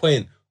 what's the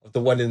point of the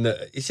one in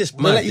the? It's just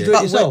mad. They let you do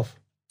it yourself.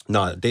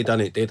 No, they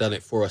done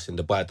it for us in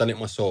Dubai. I done it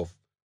myself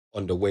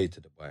on the way to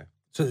Dubai.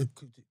 So did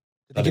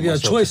they give you a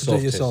choice to do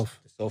it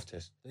yourself? The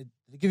self-test. They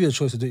give you a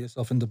choice to do it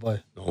yourself in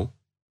Dubai? No.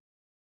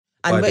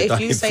 And but if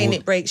you're saying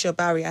it breaks your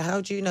barrier,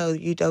 how do you know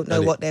you don't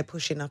know what they're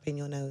pushing up in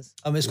your nose?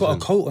 It's got a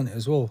coat on it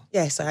as well.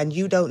 Yes, and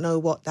you don't know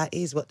what that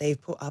is, what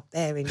they've put up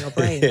there in your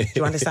brain. Do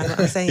you understand what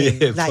I'm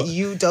saying? Like,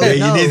 you don't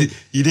know.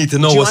 You need to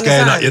know what's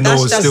going on your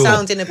nose. That's just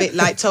sounding a bit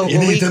like Total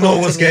Recall. You need to know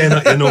what's going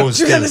on your nose.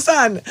 Do you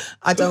understand?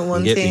 I don't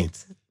want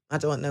it. I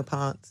don't want no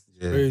parts.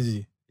 Yeah.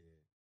 Crazy.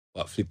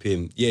 But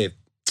flipping,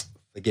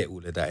 forget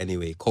all of that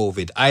anyway.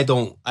 COVID. I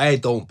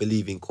don't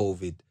believe in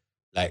COVID,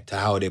 like, to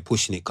how they're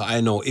pushing it. 'Cause I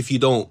know if you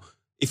don't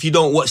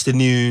watch the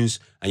news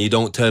and you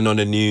don't turn on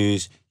the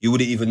news, you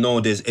wouldn't even know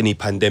there's any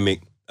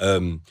pandemic.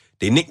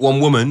 They nicked one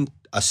woman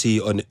I see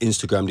on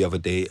Instagram the other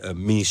day,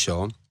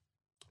 Misha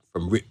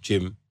from Rip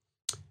Gym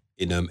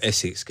in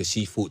Essex, because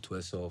she thought to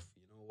herself,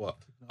 you know what,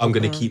 I'm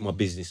gonna keep my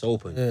business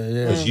open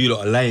because you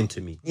lot are lying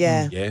to me.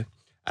 Yeah.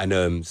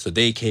 And so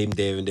they came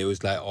there and they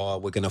was like, oh,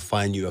 we're gonna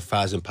fine you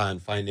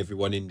 £1,000, fine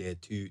everyone in there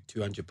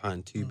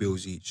 £200, 2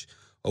 bills each,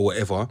 or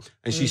whatever.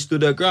 And she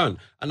stood her ground.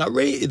 And I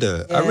rated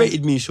her. I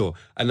rated Misha.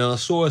 And then I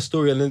saw her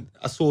story and then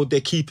I saw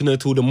they're keeping her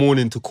till the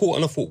morning to court.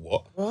 And I thought,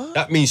 what?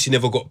 That means she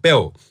never got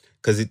bail.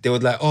 Because they were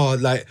like, oh,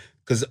 like,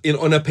 because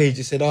on her page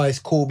it said, oh, it's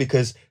cool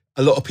because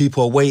a lot of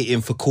people are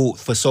waiting for court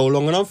for so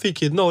long. And I'm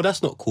thinking, no,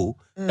 that's not cool.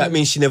 That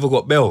means she never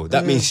got bail.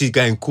 That means she's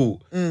going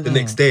court the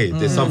next day.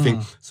 There's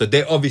something. So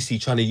they're obviously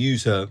trying to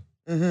use her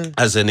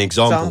as an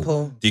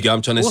example. Do you get what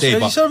I'm trying to say?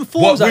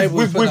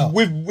 But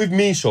with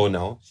Misha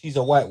now, she's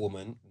a white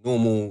woman,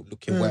 normal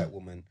looking white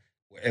woman,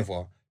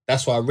 whatever.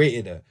 That's why I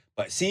rated her.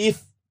 But see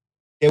if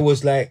there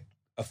was like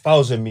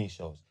 1,000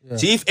 Mishas.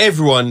 See if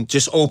everyone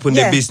just opened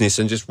their business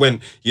and just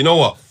went, you know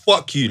what,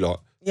 fuck you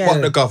lot,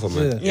 fuck the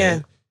government.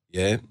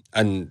 Yeah.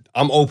 And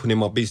I'm opening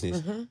my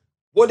business.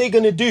 What are they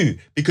gonna do?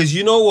 Because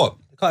you know what?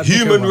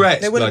 Human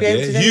rights, blood,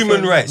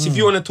 human rights. If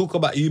you want to talk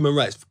about human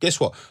rights, guess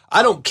what?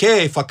 I don't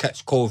care if I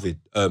catch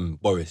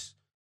COVID, Boris.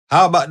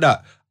 How about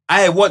that?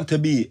 I want to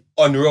be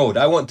on the road.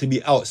 I want to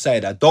be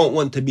outside. I don't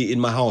want to be in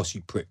my house,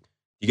 you prick.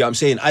 You get what I'm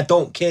saying? I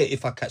don't care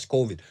if I catch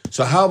COVID.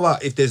 So how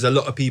about if there's a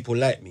lot of people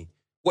like me?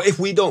 What if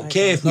we don't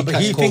care if we catch COVID?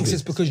 But he thinks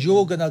it's because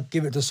you're going to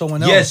give it to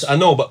someone else. Yes, I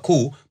know, but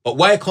cool. But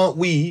why can't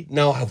we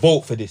now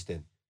vote for this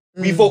then?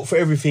 We vote for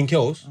everything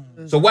else.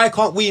 So why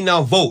can't we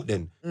now vote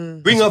then?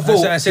 Bring a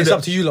vote. And say it's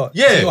up to you lot.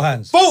 Yeah. It's in your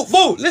hands.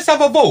 Vote. Let's have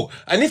a vote.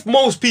 And if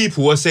most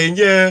people are saying,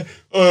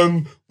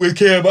 we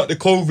care about the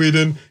COVID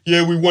and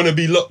we want to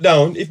be locked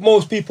down. If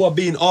most people are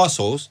being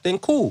arseholes, then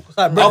cool.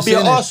 Like I'll be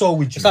an arsehole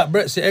with you. It's like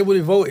Brexit.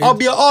 Everybody voted. I'll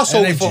be an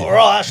arsehole with you. And they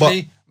thought,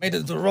 actually, made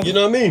it the wrong. You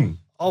know what I mean?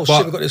 Oh,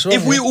 shit, we got this wrong.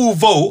 If we all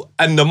vote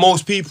and the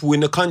most people in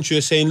the country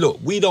are saying, look,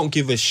 we don't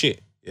give a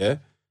shit,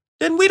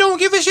 then we don't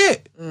give a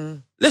shit.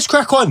 Let's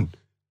crack on.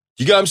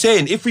 You get what I'm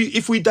saying?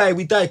 If we die,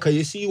 we die. Cause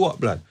you see what,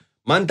 blood?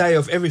 Man die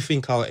of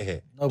everything out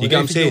here. No, you get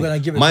what I'm saying?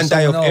 Man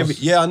die of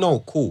everything. Yeah, I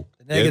know. Cool.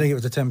 They're gonna give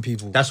it to 10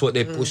 people. That's what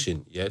they're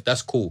pushing. Yeah,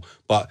 that's cool.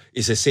 But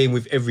it's the same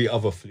with every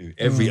other flu,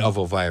 every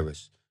other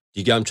virus.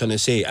 You get what I'm trying to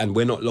say? And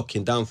we're not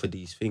locking down for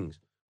these things.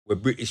 We're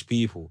British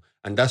people,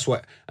 and that's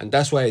why.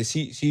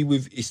 See,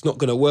 with it's not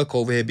gonna work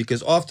over here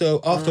because after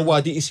a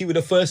while, didn't you see with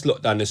the first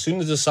lockdown? As soon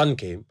as the sun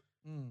came,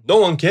 no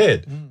one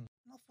cared.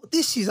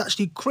 This is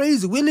actually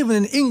crazy. We're living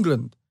in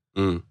England.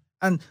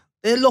 And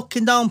they're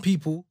locking down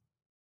people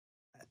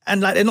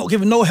and like they're not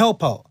giving no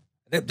help out.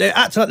 They're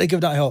acting like they're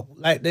giving out help.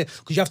 Like because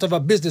you have to have a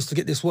business to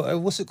get this,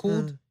 what's it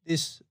called?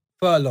 This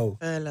furlough.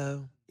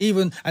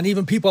 Even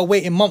people are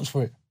waiting months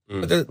for it.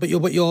 But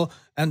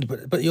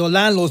your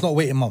landlord's not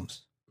waiting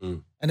months.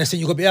 And they're saying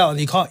you've got to be out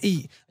and you can't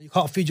eat and you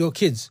can't feed your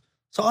kids.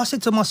 So I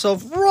said to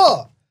myself,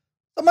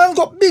 the man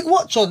got big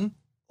watch on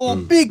or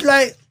big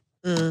like.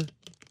 So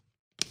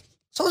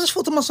I just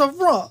thought to myself,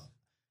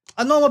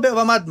 I know I'm a bit of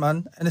a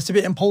madman and it's a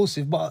bit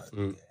impulsive, but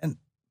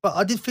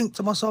I did think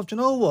to myself, do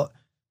you know what?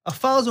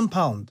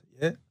 £1,000,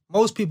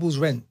 most people's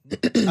rent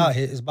out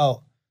here is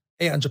about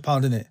 £800,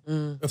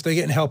 innit? If they're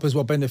getting help as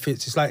well,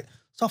 benefits, it's like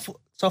so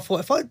I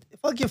thought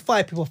if I give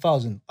 5 people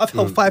 1,000, I've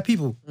helped 5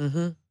 people.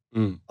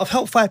 I've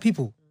helped 5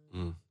 people.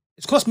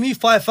 It's cost me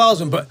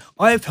 5,000, but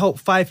I've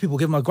helped 5 people,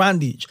 give them a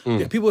grand each.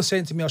 People are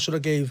saying to me I should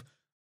have gave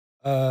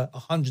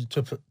 100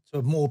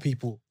 to more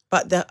people.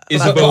 But it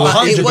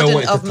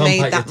wouldn't have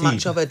made that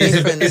much of a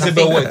difference.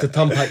 Isabel wanted to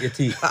thump out your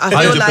teeth. I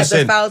feel like the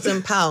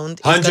 £1,000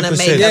 is going to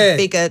make a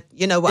bigger,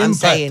 you know what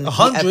impact. I'm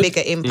saying, a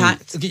bigger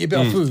impact. To get you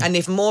better food. And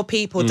if more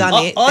people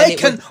done it,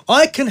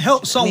 I can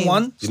help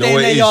someone stay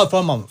in their yard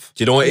for a month.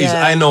 Do you know what it is?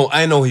 I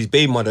know his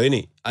baby mother,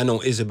 innit? I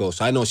know Isabel,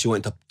 so I know she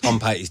went to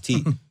pump out his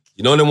teeth.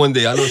 You know, then one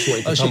day I know she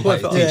wanted to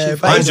pump out his teeth.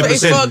 100%.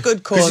 It's for a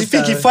good cause. Because you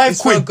think you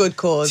 £5 for a good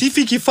cause. See,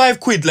 think you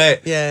 £5,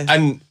 like,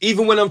 and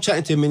even when I'm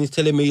chatting to him and he's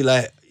telling me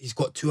like, he's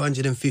got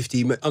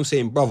 250. I'm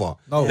saying, brother,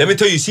 let me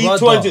tell you, see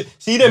 200,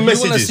 see them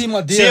messages.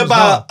 See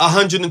about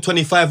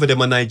 125 of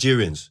them are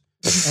Nigerians.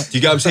 Do you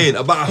get what I'm saying?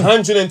 About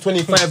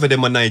 125 of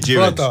them are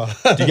Nigerians. Brother.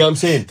 Do you get what I'm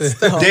saying?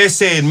 They're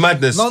saying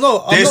madness. No,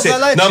 I'm they're not gonna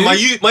lie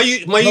to you.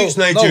 my youth's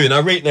Nigerian. I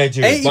rate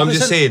Nigerians. But I'm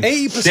just saying,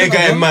 they're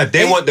going mad.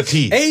 They want the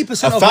P.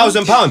 80%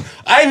 £1,000.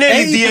 I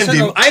nearly DM'd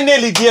him. I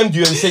nearly DM'd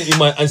you and sent you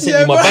my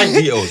bank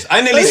details.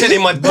 I nearly sent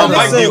him my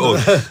bank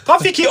details.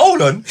 Can't think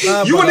hold on.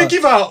 You want to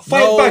give out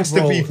 5 bags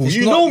to people?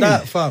 You know me.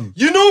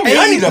 You know me.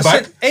 I need a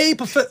bag.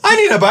 80%. I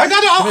need a bag.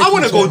 I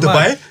want to go to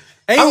Dubai.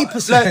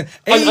 80%.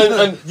 And you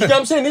know what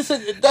I'm saying?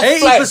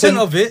 That's 80%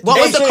 of it.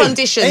 What was the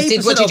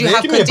conditions? What did you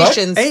have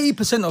conditions?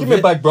 80% of it. Give me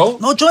a bag, bro.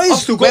 No, Joyce. I've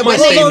still got my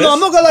No, stainless. I'm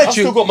not gonna lie to you. I've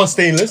still got my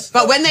stainless.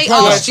 But when they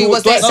asked you,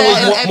 was there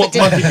certain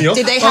evidence?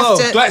 Did they have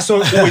to? Dwight's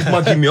always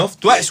mugging me off.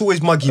 Dwight's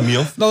always mugging me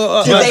off.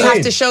 Did they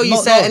have to show you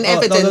certain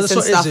evidence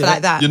and stuff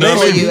like that? You know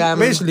what I mean?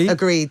 Basically,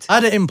 agreed. I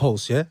had an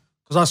impulse, yeah,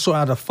 because I saw I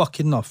had a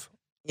fucking enough.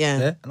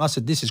 Yeah. And I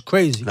said, this is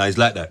crazy. Nah, he's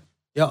like that.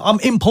 Yeah, I'm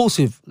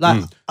impulsive.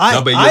 Like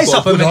I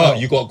suffer mental health.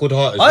 You got a good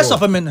heart as I well.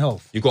 suffer mental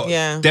health. You got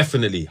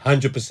definitely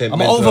 100%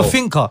 I'm an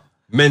overthinker.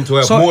 Mental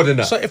health, more than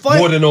that. So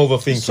more than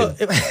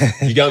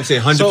overthinking. You get what I'm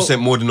saying? 100%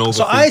 more than overthinking.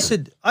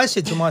 So I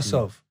said to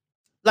myself,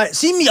 like,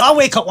 see me, I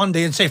wake up one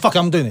day and say, fuck it,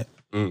 I'm doing it.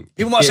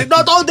 People might say,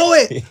 no, don't do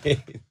it.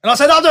 And I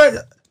said, I'll do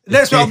it.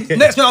 Next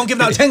minute, I'm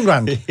giving out 10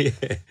 grand.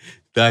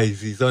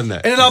 Guys, he's on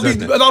that. And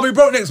then I'll be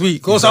broke next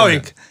week or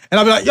something. And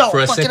I'll be like, yo,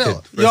 for a fucking second.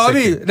 hell. You know what I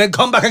mean? Then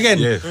come back again.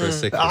 Yeah, for a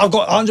second. I've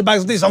got 100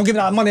 bags of this, I'm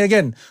giving out money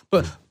again.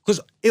 But because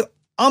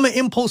I'm an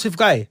impulsive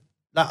guy.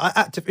 Like, I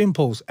active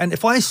impulse. And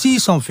if I see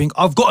something,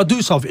 I've got to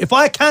do something. If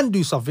I can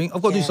do something,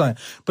 I've got to do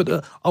something. But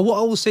what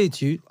I will say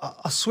to you,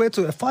 I swear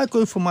to you, if I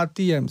go through my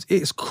DMs,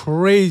 it's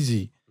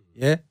crazy.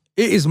 Yeah?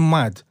 It is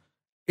mad.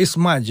 It's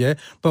mad, yeah?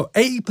 But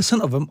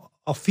 80% of them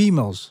are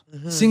females.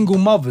 Single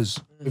mothers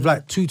with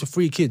like 2 to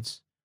 3 kids.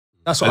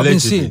 That's what I've been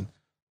seeing.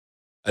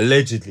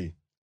 Allegedly.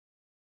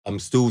 I'm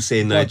still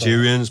saying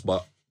Nigerians,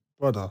 but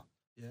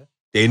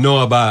they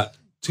know about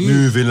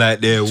moving like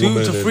they're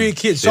 2 to 3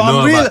 kids. So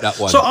I'm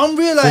realizing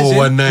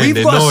 419,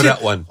 they know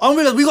that one. I'm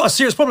realizing we got a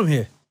serious problem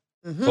here.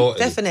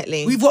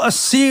 Definitely. We've got a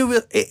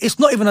serious, it's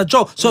not even a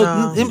joke.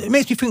 So it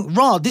makes me think,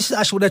 this is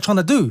actually what they're trying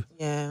to do.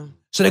 Yeah.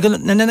 So they're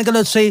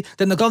gonna say,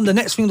 then the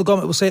next thing the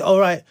government will say, all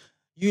right,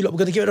 you lot, we're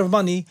gonna get rid of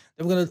money,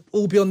 then we're gonna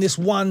all be on this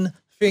one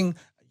thing,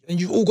 and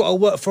you've all got to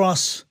work for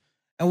us.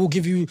 And we'll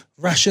give you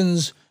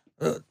rations.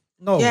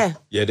 No. Yeah.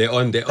 Yeah, they're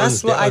on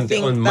madness.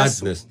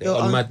 They're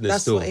on madness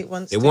that's still. what it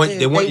wants they to want do.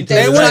 They want you to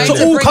They want it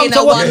to all come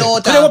to one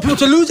order. Because they want people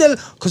to lose their...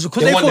 Because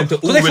they want them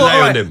to all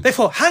rely on them. They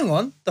thought, hang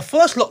on, the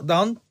first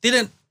lockdown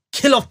didn't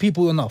kill off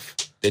people enough.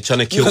 They're trying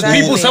to kill because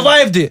people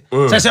survived it.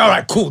 So they say, all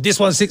right, cool, this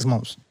one's 6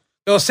 months.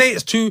 They'll say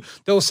it's to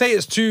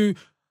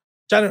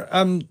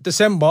January,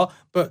 December,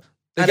 but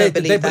they're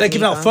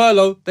giving out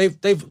furlough. They've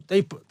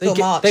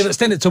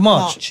extended it to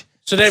March.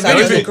 So they're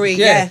ready for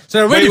it. So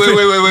they're ready for it.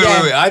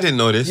 Wait. I didn't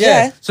know this.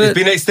 Yeah. So it's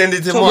been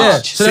extended to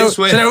March. So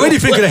they're already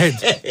thinking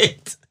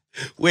ahead.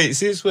 Wait,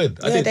 since when?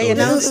 I Yeah, didn't they know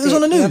that. announced It was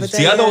on the news.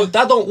 See, I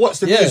don't watch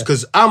the news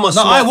because I'm a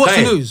smart guy. I watch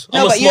the news.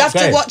 No, but you have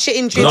to watch it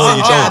in dribs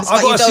and jabs,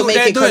 but you don't make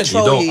it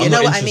control you. You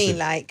know what I mean?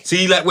 Like,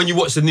 see, like when you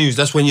watch the news,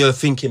 that's when you're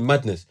thinking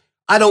madness.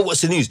 I don't watch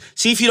the news.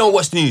 See, if you don't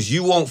watch the news,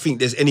 you won't think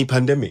there's any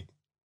pandemic.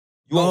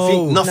 You won't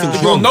think nothing's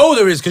wrong. You'll know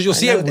there is because you'll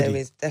see everybody.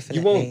 There is, definitely.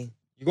 You won't.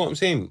 You know what I'm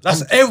saying?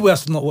 That's everybody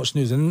has to not watch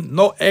news, and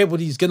not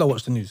everybody's gonna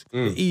watch the news.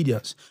 They're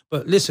idiots.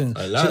 But listen,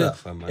 I like that,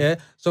 fam, man. Yeah.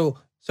 So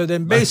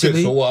then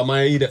basically, so what am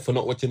I an idiot for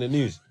not watching the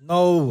news?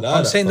 No,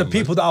 I'm saying the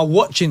people that are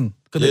watching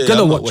because they're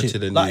gonna watch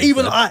it. Like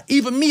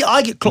even me,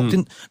 I get clocked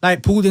in,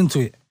 like pulled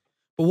into it.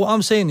 But what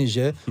I'm saying is,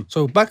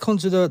 so back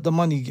onto the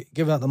money,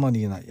 giving out the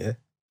money and that,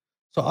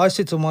 So I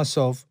said to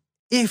myself,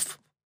 if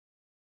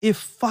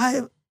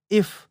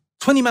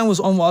 20 man was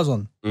on what I was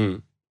on,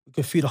 we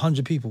could feed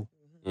 100 people.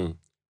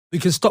 We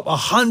can stop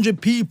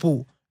 100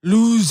 people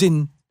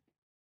losing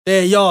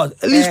their yard,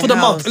 at least for the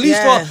month, at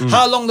least for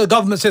how long the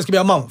government says can be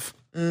a month.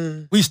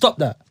 We stop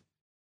that.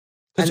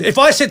 Because if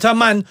I said to a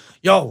man,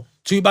 yo,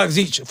 2 bags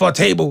each for a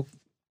table,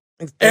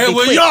 quick.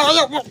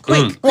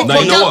 Now,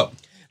 you know what?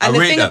 And the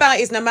thing about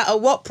it is, no matter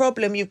what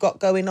problem you've got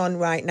going on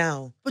right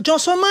now, but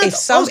just so mad,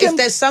 if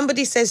there's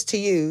somebody says to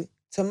you,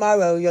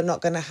 tomorrow you're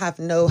not going to have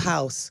no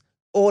house,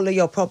 all of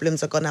your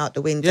problems are gone out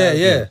the window.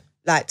 Yeah.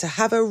 Like, to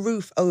have a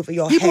roof over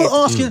your people head. People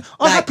are asking,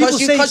 I have people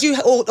say...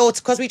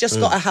 Because we just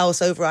got a house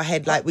over our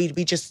head, like we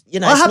just, you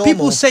know, I it's have normal.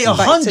 People say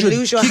 100, to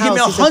lose your give me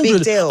house is a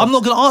big deal. I'm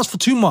not going to ask for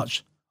too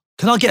much.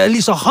 Can I get at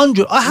least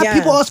 100? I have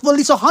people ask for at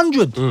least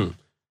 100.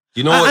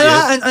 You know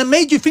what, and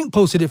Made You Think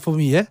posted it for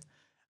me,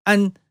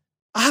 And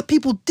I had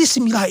people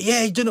dissing me like,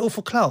 you're doing it all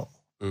for clout.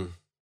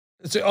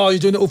 Say, you're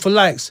doing it all for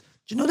likes.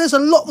 Do you know there's a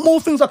lot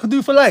more things I could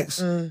do for likes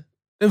than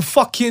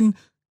fucking...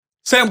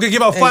 Say I'm gonna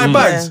give out 5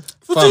 bags.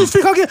 What do you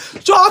think I get?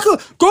 So I could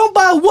go and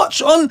buy a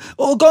watch or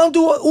go and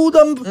do what all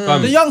them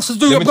the youngsters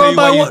do. Let me tell you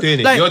why you're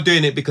doing it. You're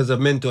doing it because of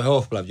mental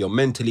health, bruv. You're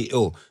mentally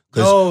ill.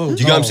 Because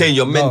do you get what I'm saying?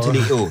 You're mentally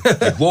ill.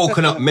 You've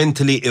woken up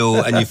mentally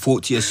ill and you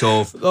thought to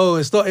yourself. No,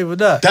 it's not even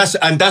that.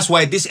 That's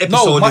why this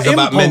episode is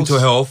about mental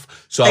health.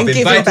 So I've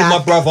invited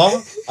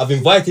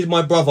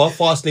my brother.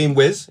 Fastlane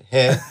Wiz,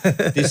 here.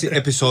 This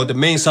episode, the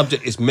main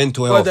subject is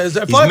mental health. He's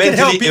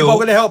mentally ill. I'm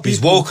gonna help people.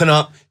 He's woken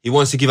up. He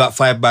wants to give out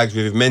 5 bags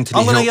with his mentally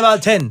I'm gonna give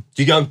out 10.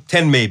 Do you get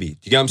 10 maybe? Do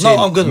you get what I'm saying?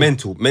 No, I'm gonna.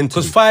 Mental.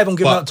 Because 5 I'm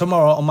giving out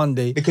tomorrow on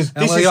Monday. Because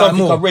this is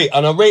something I rate,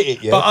 and I rate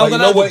it, yeah. But I'm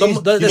gonna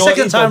the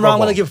second time round, I'm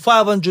gonna give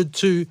 500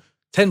 to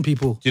 10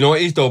 people. Do you know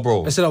what it is though,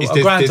 bro? Instead of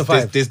a grand to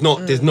 5. There's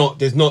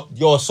not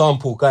your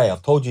sample guy.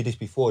 I've told you this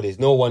before. There's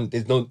no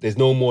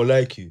more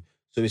like you.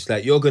 So it's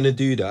like you're gonna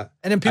do that,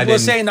 and then people are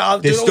saying that I'll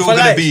do it still for gonna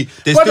life.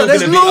 There's still gonna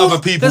be other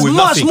people there's with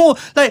much nothing. more.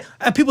 Like,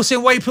 and people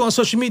saying, why you put it on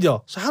social media?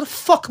 So how the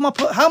fuck am I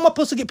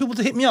supposed to get people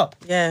to hit me up?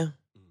 Yeah.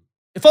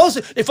 If I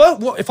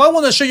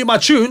want to show you my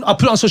tune, I'll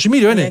put it on social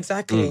media, innit? Yeah,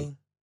 exactly.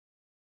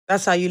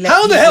 That's how you let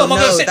how people know. How the hell am I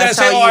going to sit there and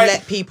say, all right,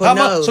 let people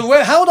know.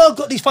 So how do I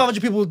got these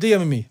 500 people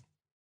DMing me?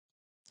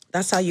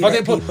 That's how you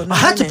let people know. I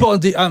had to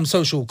put on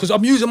social because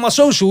I'm using my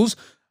socials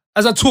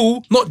as a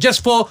tool, not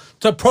just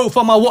to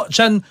profile my watch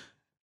and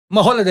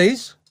my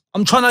holidays.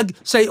 I'm trying to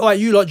say, all right,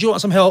 you lot, do you want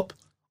some help?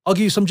 I'll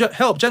give you some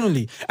help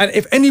generally. And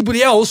if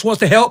anybody else wants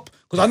to help,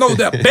 because I know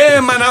that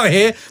bare man out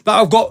here that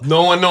I've got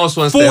no one else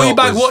wants 40 to help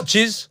 40 bag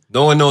watches.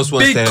 No one else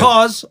wants to help. Big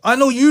cars. I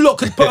know you lot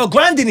could put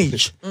 $1,000 in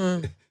each.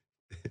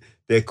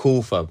 They're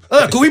cool, fam.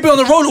 Because we've been on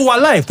the road all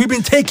our life. We've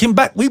been taking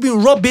back. We've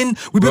been robbing.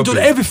 We've been doing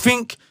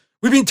everything.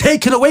 We've been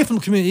taken away from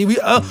the community.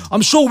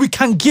 I'm sure we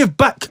can give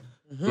back.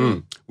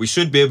 We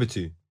should be able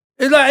to.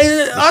 It's like,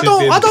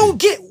 I don't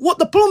get what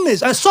the problem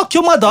is. I suck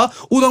your mother.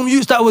 All them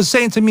youths that was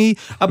saying to me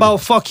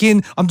about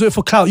fucking, I'm doing it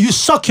for clout. You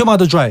suck your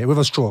mother dry with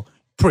a straw,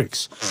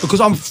 pricks.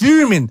 Because I'm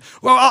fuming.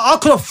 Well, I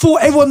could have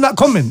fought everyone in that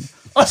comment.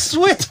 I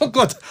swear to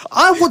God,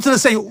 I wanted to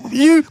say,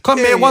 you come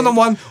here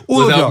one-on-one,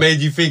 all of you. That made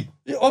you think.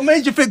 What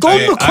made you think? Go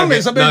in the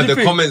comments.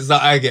 The comments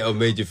that I get have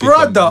made you think.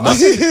 Brother.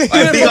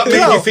 Big up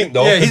made you think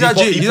though. Yeah, he's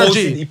a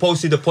G. He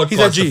posted the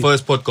podcast, the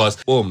first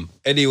podcast. Boom.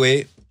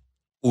 Anyway,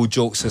 all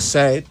jokes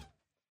aside,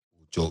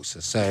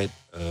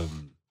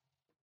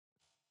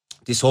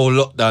 this whole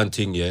lockdown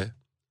thing, yeah,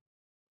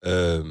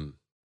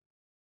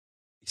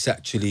 it's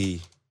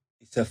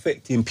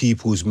affecting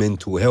people's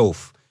mental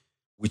health,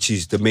 which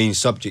is the main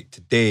subject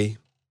today.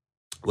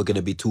 We're going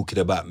to be talking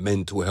about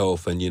mental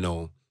health and, you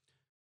know,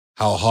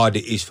 how hard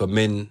it is for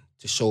men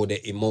to show their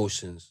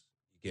emotions,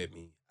 you get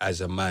me, as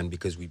a man,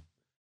 because we've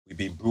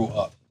been brought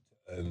up,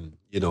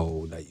 you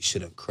know, like you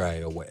shouldn't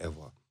cry or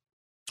whatnot.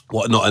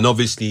 And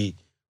obviously,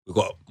 we've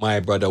got my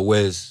brother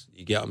Wes,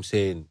 you get what I'm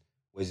saying?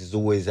 Wes is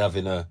always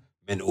having a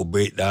mental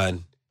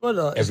breakdown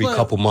every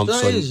couple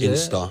months on Insta. Yeah?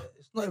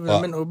 It's not even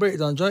a mental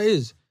breakdown, Joe, it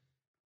is.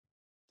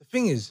 The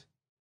thing is,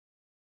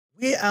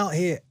 we're out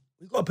here,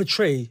 we've got to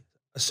portray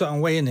a certain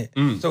way,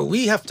 innit? So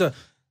we have to,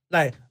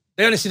 like,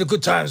 they only see the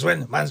good times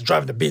when man's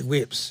driving the big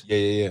whips.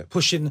 Yeah.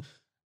 Pushing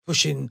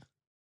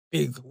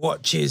big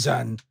watches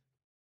and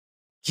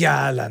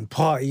gal and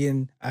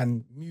partying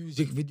and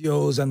music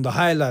videos and the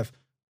high life.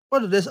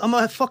 Brother, I'm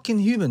a fucking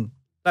human.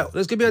 Like,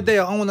 there's gonna be a day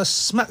I want to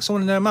smack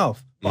someone in their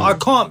mouth. But I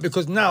can't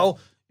because now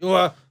you're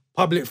a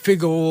public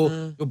figure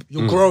or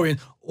you're growing,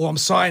 or I'm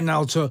signed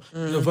now to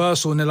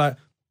Universal and they're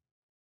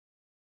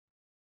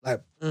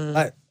like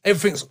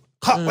everything's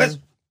cut. Where's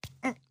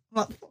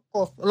like,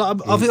 off. Like,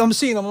 I'm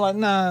seeing, I'm like,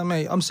 nah,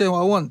 mate, I'm saying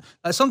what I want.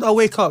 Like, sometimes I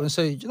wake up and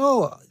say, you know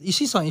what? You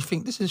see something, you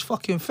think, this is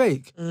fucking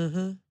fake.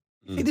 You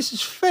think this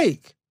is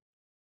fake.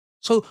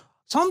 So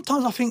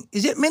sometimes I think,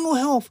 is it mental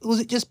health? Or is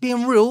it just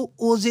being real?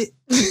 Or is it,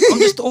 I'm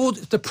just all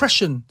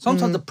depression.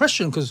 Sometimes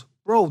depression, because,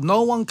 bro,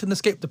 no one can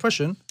escape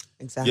depression.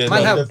 Exactly. Yeah,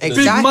 Man have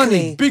big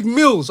money, big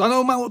meals. I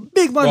know man with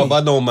big money. Bro,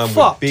 I know man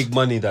with big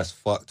money that's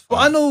fucked. But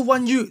I know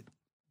one you,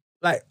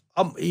 like,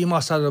 he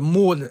must have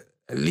more than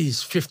at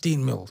least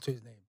 15 mil to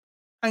his name.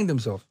 Hanged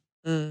himself.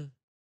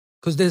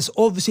 Because there's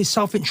obviously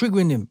something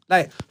triggering him.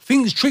 Like,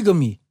 things trigger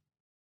me.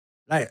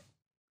 Like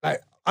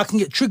I can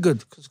get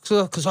triggered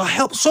because I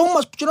help so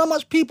much. Do you know how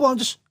much people I'm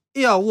just,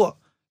 yeah, what?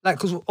 Like,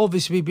 because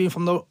obviously being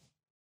from the,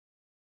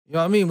 you know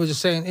what I mean? We're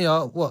just saying,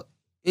 yeah, what?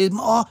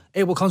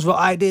 Everyone comes with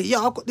an idea.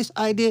 Yeah, I've got this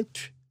idea.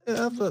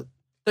 Yeah,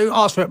 they don't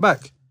ask for it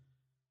back.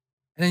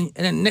 And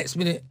then next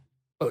minute,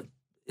 but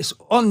it's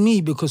on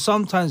me because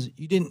sometimes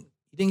you didn't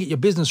get your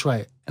business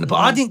right. But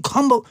I didn't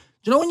come up.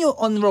 Do you know when you're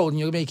on the road and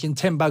you're making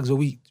 10 bags a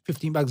week,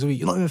 15 bags a week,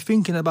 you're not even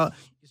thinking about,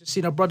 you're just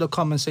seeing a brother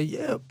come and say,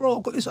 yeah, bro,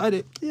 I've got this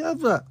idea. Yeah,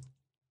 have that.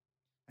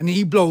 And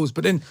he blows.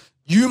 But then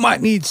you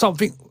might need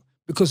something,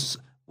 because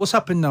what's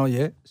happened now,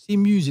 yeah? See,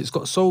 music's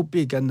got so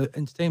big and the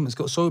entertainment's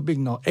got so big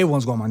now,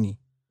 everyone's got money.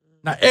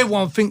 Now,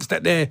 everyone thinks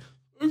that they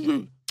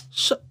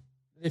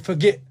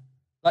forget.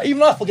 Like,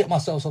 even I forget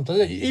myself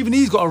sometimes. Even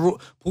he's got to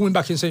pull me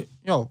back and say,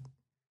 yo,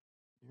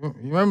 you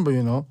remember,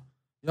 you know?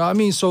 You know what I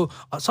mean? So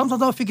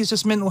sometimes I don't think it's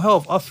just mental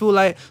health. I feel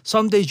like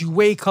some days you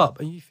wake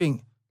up and you think,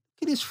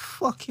 look at this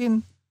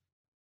fucking,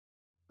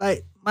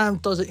 like, man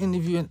does an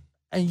interview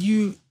and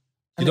you...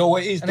 You know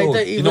what it is though?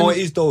 You know what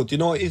it is though? Do you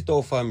know what it is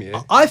though, fam?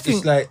 Yeah? I think...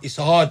 It's like, it's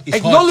hard.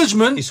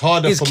 Acknowledgement it's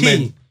harder is for key.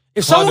 men.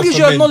 If someone gives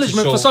you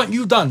acknowledgement for something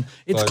you've done,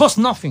 it costs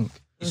nothing.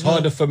 It's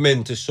harder for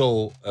men to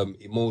show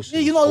emotion.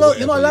 Yeah, you're not allowed.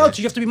 You're not allowed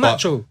to. You have to be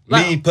macho.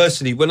 Me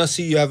personally, when I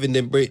see you having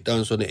them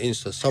breakdowns on the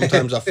Insta,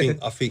 sometimes I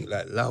think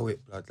like, allow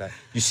it, blood. Like,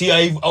 you see,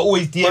 I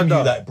always DM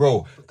you like,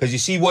 bro, because you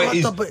see what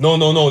it is. No.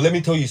 Let me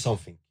tell you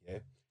something. Yeah,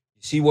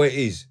 you see what it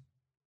is.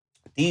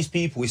 These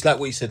people, it's like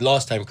what you said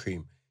last time,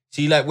 Cream.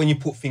 See, like when you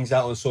put things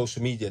out on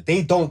social media,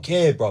 they don't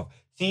care, bro.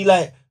 See,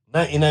 like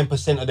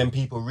 99% of them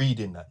people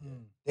reading that,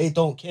 they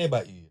don't care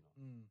about you. You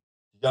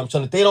know what I'm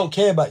saying? They don't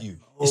care about you.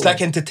 It's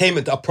like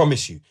entertainment, I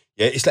promise you.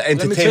 Yeah, it's like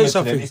entertainment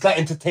to them. It's like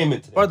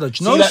entertainment to them. Brother,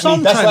 do you know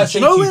sometimes,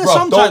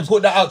 don't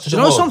put that out to the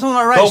world. Sometimes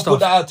I write stuff. Don't put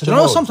that out to the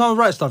world. Sometimes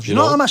I write stuff. You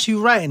know I'm actually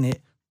writing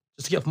it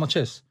just to get off my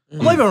chest.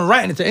 I'm not even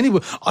writing it to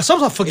anyone.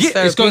 Sometimes I forget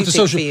it's going to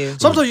social.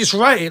 Sometimes you just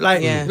write it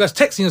like that's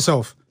texting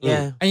yourself.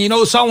 Yeah. And you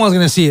know someone's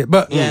going to see it.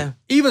 But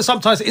even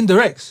sometimes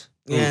indirects.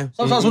 Yeah.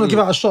 Sometimes I want to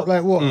give out a shot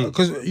like what?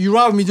 Because you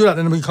rather me do that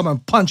than me come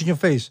and punch in your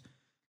face.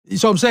 You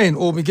see what I'm saying?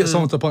 Or me get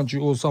someone to punch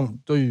you or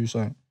someone do you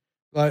something.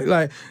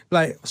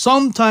 Like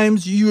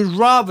sometimes you would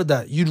rather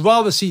that. You'd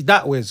rather see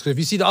that ways. Because if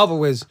you see the other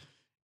ways,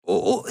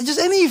 or just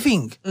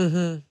anything.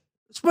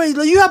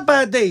 Like, you have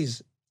bad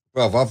days.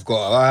 Bro,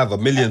 I have a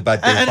million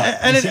bad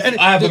days.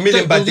 I have a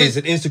million bad days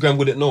and Instagram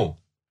wouldn't know.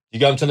 You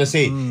get what I'm trying to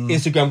say?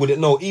 Instagram wouldn't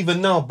know.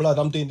 Even now, blood,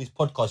 I'm doing this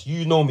podcast.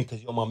 You know me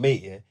because you're my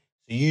mate, yeah?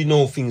 So you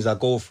know things I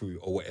go through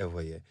or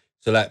whatever, yeah?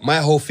 So like my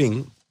whole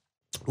thing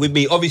with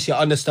me, obviously I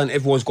understand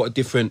everyone's got a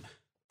different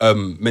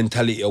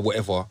mentality or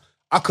whatever.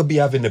 I could be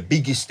having the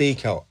biggest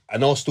stakeout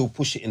and I'll still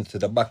push it into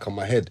the back of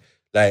my head.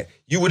 Like,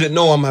 you wouldn't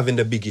know I'm having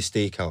the biggest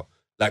stakeout.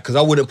 Like, because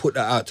I wouldn't put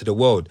that out to the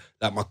world.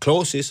 Like, my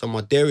closest and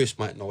my dearest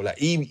might know. Like,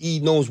 he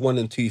knows 1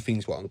 and 2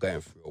 things what I'm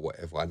going through or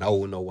whatever. And I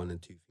will know 1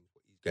 and 2 things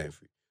what he's going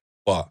through.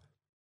 But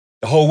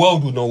the whole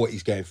world will know what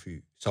he's going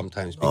through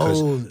sometimes.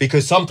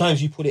 Because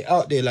sometimes you put it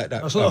out there like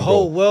that. That's not the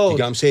whole world. You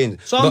get what I'm saying?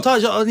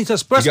 Sometimes I need to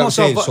express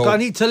myself, but I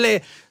need to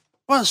let...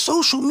 But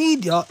social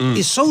media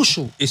is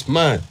social. It's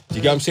mad. You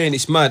get what I'm saying?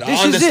 It's mad. I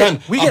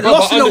understand. We get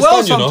lost in the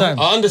world sometimes.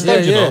 I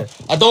understand, you know.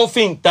 I don't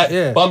think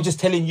that, but I'm just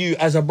telling you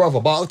as a brother.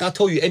 But I'll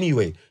tell you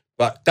anyway.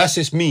 But that's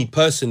just me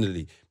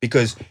personally.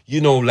 Because,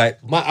 you know,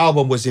 like, my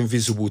album was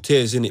Invisible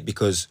Tears, innit?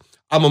 Because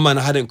I'm a man,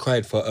 I hadn't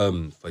cried for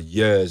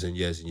years and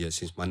years and years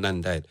since my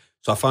nan died.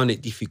 So I found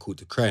it difficult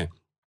to cry.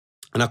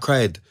 And I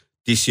cried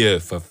this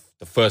year for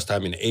the first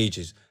time in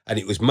ages. And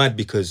it was mad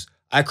because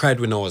I cried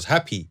when I was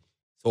happy.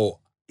 So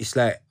it's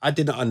like, I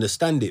didn't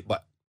understand it,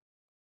 but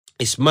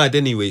it's mad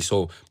anyway.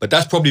 So, but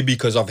that's probably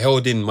because I've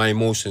held in my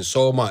emotions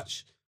so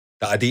much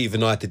that I didn't even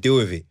know how to deal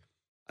with it.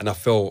 And I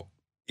felt,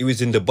 it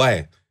was in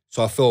Dubai.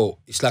 So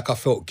it's like I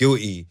felt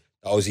guilty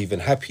that I was even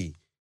happy.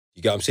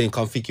 You get what I'm saying?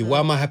 I'm thinking, why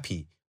am I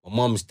happy? My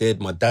mum's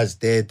dead, my dad's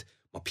dead,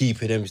 my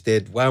people them's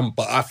dead.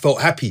 But I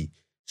felt happy.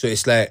 So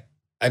it's like,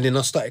 and then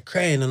I started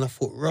crying and I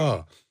thought,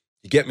 rah,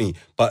 you get me?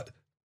 But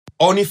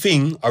only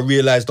thing I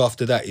realized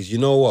after that is, you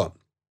know what?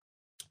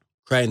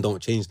 Crying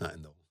don't change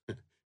nothing though.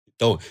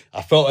 Don't.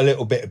 I felt a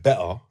little bit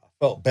better. I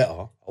felt better.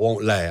 I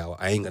won't lie.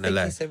 I ain't gonna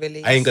lie. It's a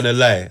release. I ain't gonna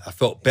lie. I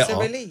felt better. It's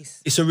a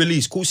release. It's a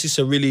release. Of course it's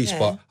a release,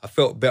 but I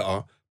felt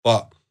better.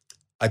 But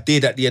I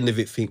did at the end of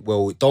it think,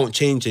 well, it don't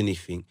change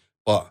anything.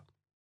 But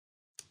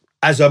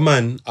as a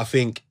man, I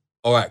think,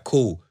 all right,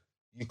 cool.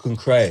 You can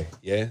cry,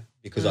 yeah?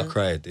 Because I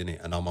cried,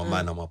 innit? And I'm a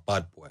man, I'm a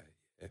bad boy.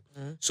 Yeah?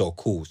 So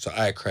cool. So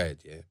I cried,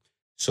 yeah?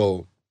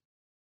 So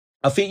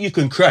I think you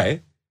can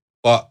cry,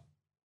 but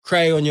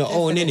cry on your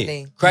own,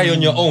 innit? Cry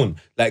on your own.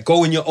 Like,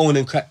 go on your own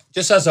and cry.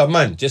 Just as a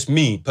man, just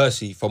me,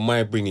 Percy, from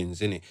my bringings,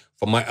 innit?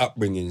 From my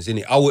upbringings,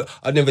 innit?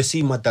 I'd never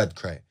seen my dad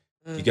cry.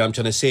 You get what I'm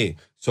trying to say?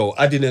 So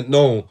I didn't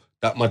know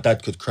that my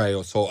dad could cry.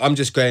 So I'm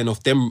just going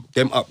off them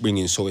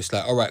upbringings. So it's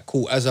like, all right,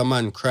 cool. As a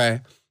man,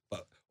 cry,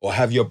 or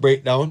have your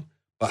breakdown,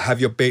 but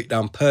have your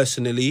breakdown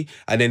personally.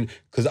 And then,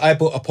 because I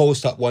put a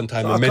post up one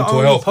time, a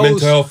mental health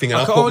thing,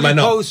 and I put man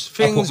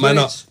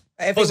up.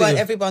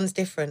 Everyone's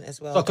different as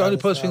well. So I can only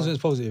post things when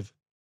it's positive.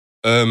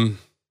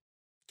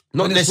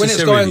 Not necessarily. When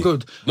it's going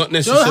good. Not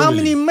necessarily. Do you know how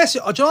many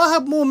messages? Do you know I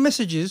have more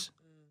messages?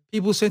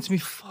 People say to me,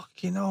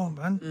 fucking hell,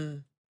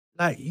 man.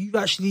 Like, you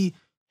actually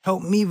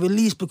helped me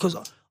release, because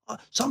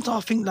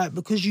sometimes I think, like,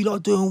 because you're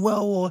not doing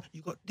well or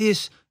you got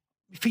this,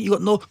 you think you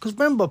got no... Because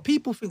remember,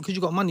 people think because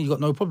you got money, you got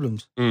no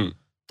problems.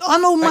 I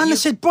know, man, that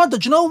said, brother,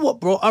 do you know what,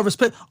 bro? I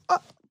respect...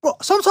 bro,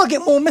 sometimes I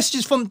get more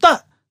messages from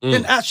that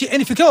than actually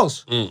anything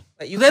else.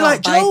 But you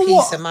can't buy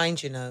peace of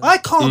mind, you know. I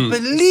can't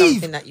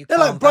believe... That you they're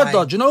can't like,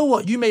 brother, do you know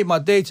what? You made my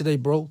day today,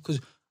 bro, because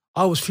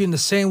I was feeling the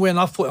same way and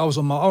I thought I was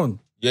on my own.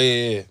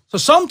 Yeah. So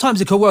sometimes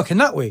it can work in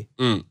that way.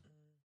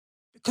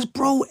 Because,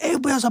 bro,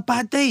 everybody has a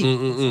bad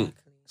day.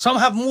 Some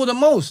have more than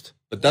most.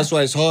 But that's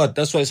why it's hard.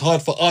 That's why it's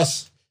hard for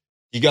us.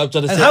 You get what I'm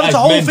trying to say? And having to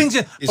hold things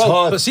in. It's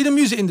hard. But see the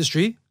music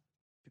industry,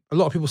 a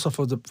lot of people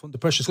suffer from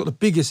depression. It's got the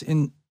biggest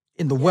in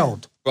the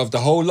world. Bruv, the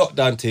whole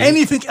lockdown thing.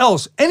 Anything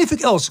else, and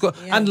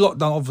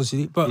lockdown,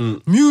 obviously, but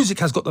music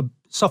has got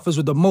suffers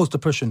with the most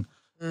depression.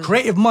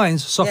 Creative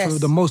minds suffer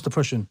the most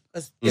depression.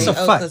 It's a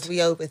fact. Because we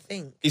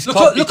overthink. It's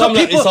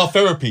our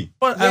therapy.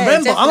 But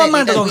remember, I'm a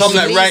man that don't come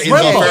like writing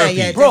our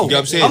therapy. Bro, you know what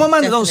I'm saying? I'm a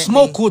man that don't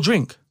smoke or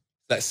drink.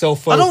 Like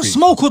self-therapy. I don't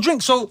smoke or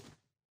drink, so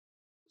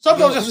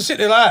sometimes I just sit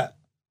there like that.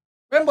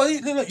 Remember,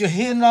 look, you're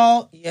here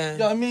now. Yeah. You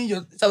know what I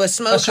mean? So a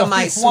smoker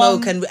might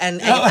smoke and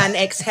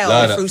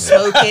exhale through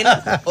smoking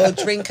or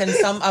drink, and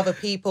some other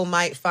people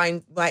might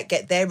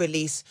get their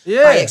release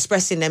by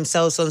expressing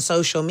themselves on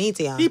social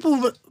media.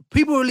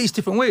 People release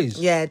different ways.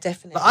 Yeah,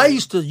 definitely. Like, I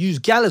used to use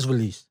gal as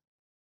release.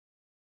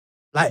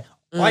 Like,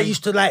 I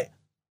used to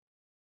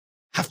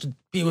have to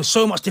be with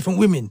so much different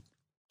women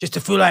just to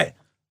feel like,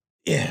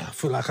 I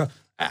feel like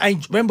I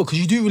remember, because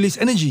you do release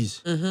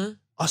energies. Mm-hmm.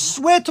 I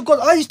swear to God,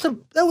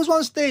 there was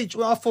one stage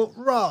where I thought,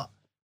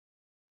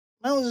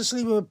 I was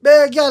asleep with a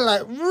bare girl,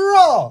 like,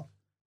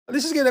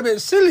 this is getting a bit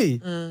silly.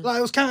 Like,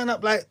 I was counting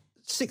up like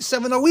 6,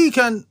 7 a week,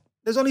 and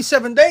there's only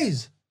 7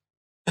 days.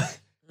 I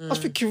was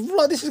thinking,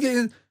 this is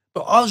getting...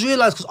 But I was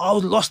realised because I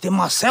was lost in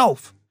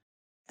myself.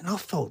 And I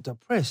felt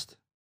depressed.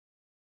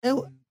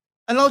 And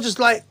I was just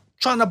like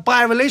trying to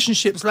buy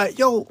relationships, like,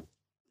 yo,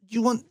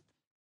 you want...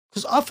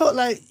 Because I felt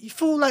like, you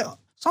feel like,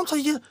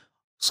 sometimes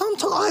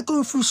I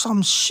go through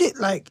some shit,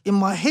 like, in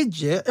my head,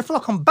 I feel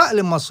like I'm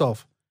battling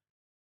myself.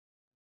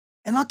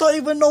 And I don't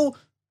even know...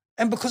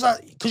 And because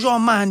you're a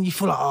man, you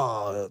feel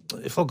like,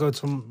 if I go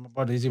to my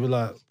buddies, he'll be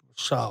like,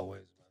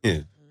 showers. Yeah.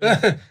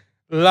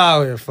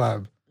 Allow it,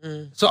 fam.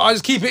 So I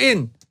just keep it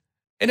in.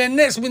 And then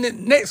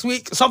next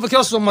week, something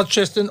else is on my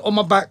chest and on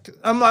my back.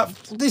 I'm like,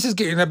 this is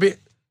getting a bit...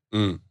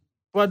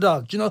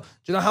 Brother, do you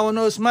know how I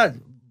know it's mad?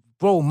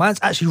 Bro, man's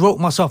actually wrote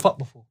myself up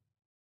before.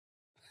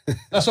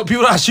 That's what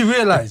people actually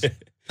realise.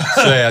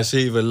 I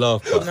should even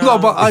laugh. No,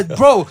 but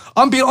bro,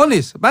 I'm being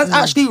honest. Man's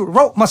actually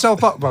wrote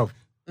myself up, bro.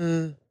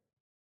 And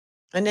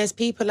there's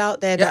people out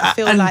there that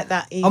feel like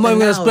that. Even I'm not even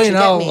going to explain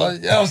how.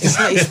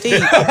 It's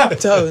deep.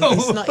 It's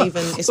not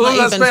even. It's not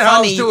even funny.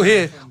 I'm still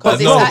here.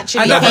 Because it's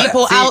actually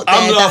people out there.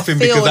 I'm laughing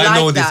that feel because I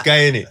know like this that.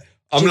 guy, innit?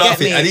 I'm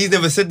laughing, and he's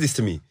never said this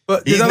to me.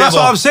 But that's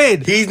what I'm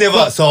saying. He's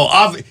never.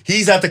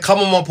 He's had to come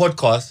on my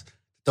podcast.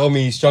 Tell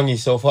me he strung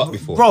himself up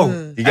before. Bro.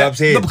 You get what I'm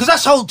saying? No, because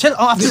that's how...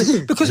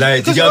 Because,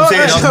 like, you get what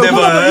I'm saying? I've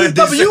never heard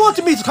this. But you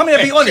wanted me to come here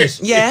and be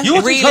honest. Yeah. You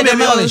wanted me to come here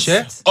and be honest,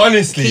 yeah?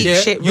 Honestly. Keep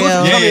shit real.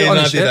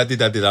 I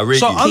did. I rate you.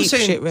 So I'm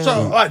saying... So,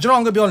 all right, do you know what,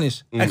 I'm going to be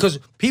honest? Because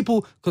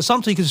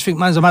sometimes you can just think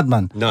man's a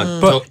madman.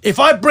 No. But if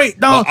I break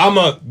down...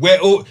 We're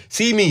all...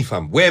 See me,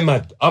 fam. We're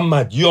mad. I'm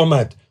mad. You're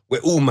mad.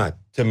 We're all mad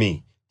to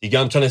me. You get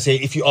what I'm trying to say?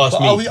 If you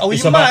ask me,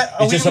 it's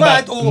just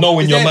about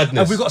knowing your madness.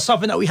 Have we got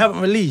something that we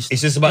haven't released?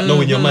 It's just about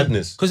knowing your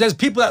madness. Because there's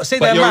people that say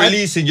they're mad.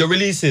 You're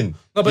releasing.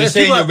 No, but you're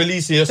saying you're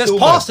releasing. You're still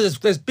pastors.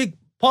 There's big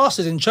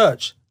pastors in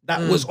church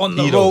that was on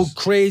the road,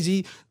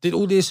 crazy, did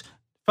all this,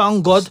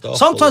 found God.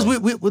 Sometimes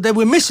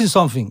we're missing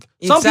something.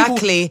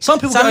 Exactly. Some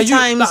people get a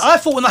youth. Like, I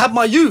thought when I had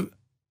my youth,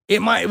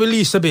 it might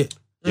release a bit.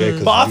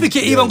 Yeah, but I think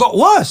it even got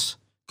worse.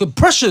 Good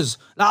pressures.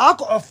 Like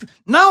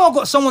now I've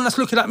got someone that's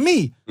looking at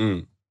me.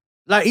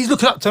 Like, he's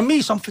looking up to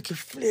me, so I'm thinking,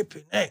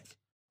 flipping heck,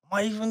 am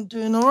I even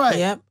doing all right?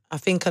 Yep. I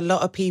think a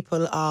lot of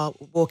people are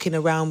walking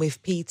around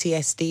with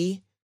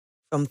PTSD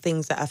from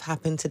things that have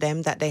happened to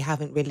them that they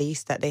haven't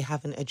released, that they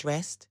haven't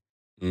addressed.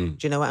 Do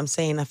you know what I'm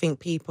saying? I think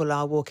people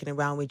are walking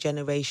around with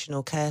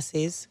generational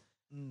curses.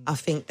 I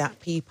think that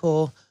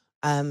people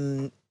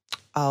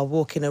are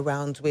walking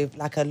around with,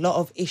 like, a lot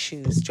of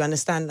issues. Do you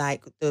understand?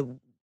 Like,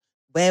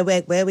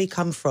 where we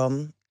come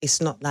from,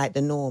 it's not like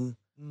the norm.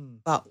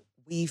 But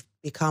we've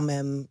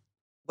become...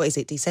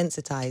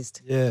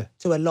 desensitized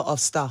to a lot of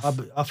stuff. I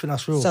think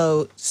that's real.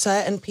 So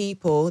certain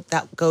people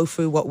that go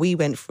through what we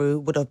went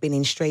through would have been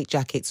in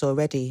straitjackets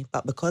already,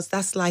 but because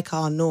that's like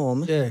our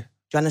norm, do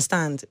you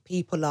understand?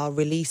 People are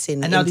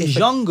releasing. And now these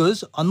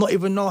youngers are not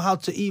even know how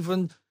to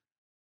even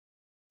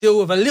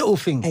deal with a little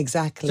thing.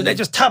 Exactly. So they're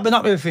just tapping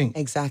up everything.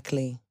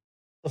 Exactly.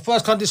 The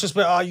first kind of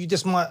disrespect, you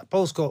just my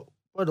postcode.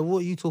 Brother, what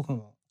are you talking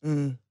about?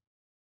 You're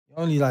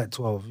only like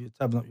 12. You're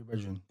tapping up your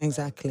bedroom.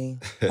 Exactly.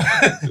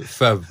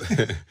 Fam.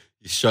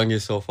 You strung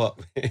yourself up.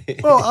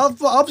 Bro,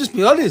 I'll just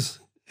be honest.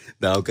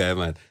 No, okay,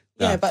 man.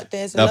 No. Yeah, but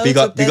there's big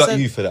up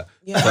you for that.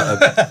 Yeah.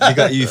 Big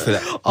up you for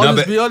that. I'll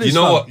just be honest,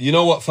 You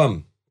know what,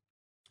 fam?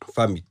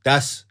 Fam,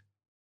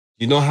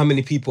 you know how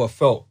many people have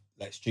felt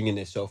like stringing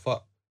themselves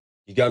up?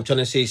 You get what I'm trying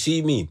to say?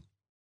 See me?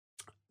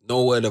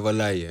 No word of a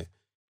lie, yeah.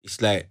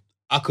 It's like,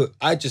 I couldn't,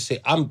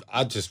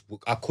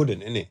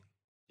 innit?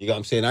 You get what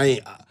I'm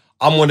saying?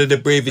 I'm one of the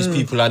bravest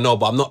people I know,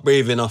 but I'm not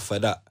brave enough for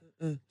that.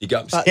 You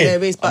get what I'm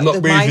saying? I'm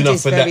not brave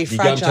enough for that. You get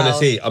what I'm trying to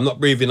say? I'm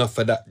not brave enough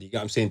for that. You get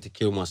what I'm saying? To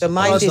kill myself.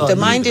 The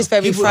mind is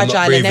very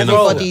fragile, and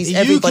everybody's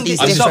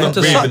different.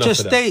 To such a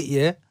state,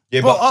 yeah.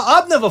 Yeah, but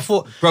I've never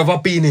thought, bro,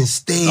 I've been in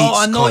states. Oh,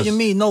 I know what you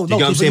mean. No, you get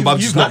what I'm saying? But I'm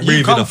just not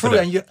brave enough for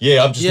that.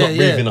 I'm just not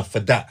brave enough for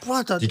that.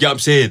 Brother, you get what I'm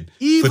saying?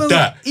 For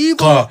that.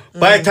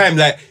 By the time,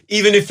 like,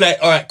 even if, like,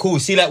 all right, cool.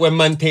 See, like, when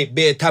man take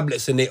bare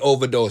tablets and they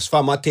overdose,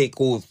 fam, I take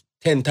all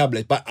 10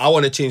 tablets, but I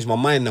want to change my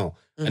mind now.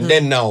 And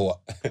then now what?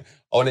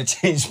 I want to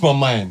change my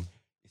mind.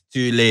 It's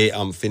too late.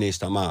 I'm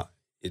finished. I'm out.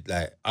 it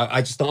like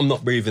I'm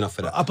not brave enough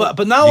for that.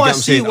 But now I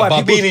see why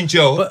I've people been in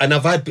jail and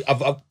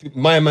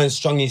my man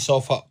strung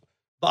himself up.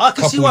 But I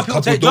can see why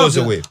people take drugs.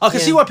 I can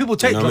see why people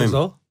take drugs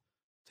though.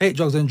 Take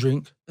drugs and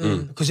drink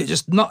because it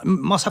just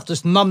must have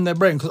to numb their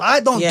brain. Because I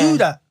don't do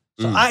that.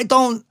 So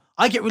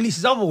I get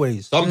releases other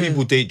ways. Some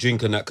people take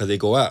drink and that because they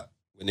go out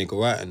when they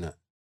go out and that.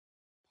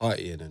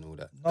 Partying and all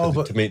that,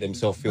 to make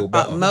themselves feel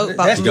better. But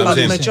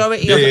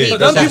majority of people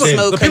that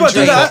smoke people and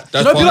do that.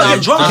 drink. People that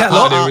get drunk at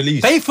lot,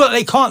 they feel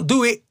they can't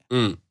do it.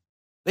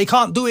 They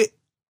can't do it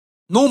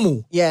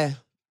normal. Yeah,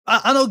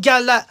 I know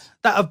gal that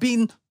have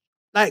been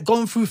like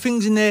going through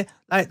things in there,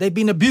 like they've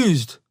been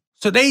abused,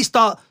 so they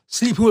start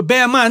sleeping with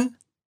bare man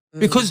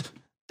because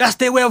that's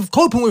their way of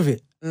coping with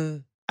it.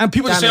 And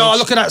people just say, "Oh,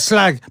 look at that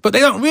slag," but they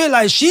don't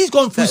realize she's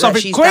gone through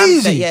something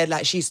crazy.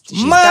 Like she's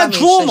mad damaged,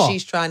 trauma. so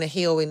she's trying to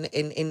heal in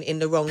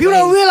the wrong way. People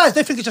don't realize.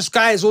 They think it's just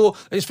guys or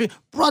they just think,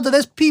 brother,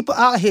 there's people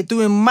out here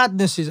doing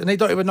madnesses and they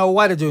don't even know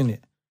why they're doing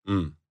it.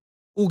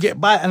 All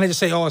get by and they just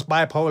say, "Oh, it's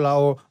bipolar,"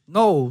 or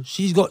no,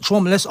 she's got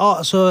trauma. Let's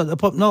ask her.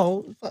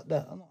 No, fuck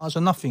that. I'm not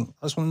asking nothing.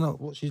 I just want to know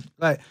what she's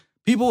like.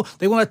 People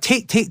they want to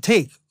take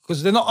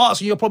because they're not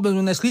asking your problems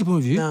when they're sleeping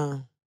with you.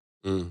 No,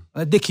 and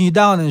they're dicking you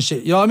down and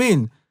shit. You know what I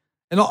mean?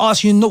 They're not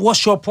asking you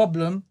what's your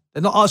problem.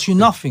 They're not asking you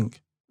nothing.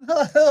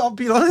 I'll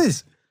be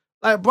honest.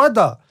 Like,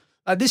 brother,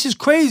 like this is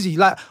crazy.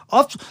 Like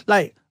I've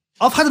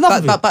had enough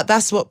of it. But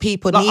that's what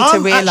people need to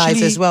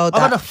realise as well. I've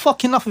had a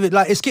fuck enough of it.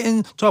 Like it's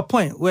getting to a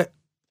point where.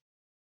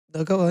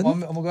 No, go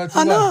on. I'm going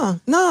to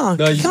no,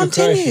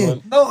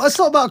 continue. No, it's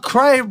not about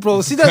crying,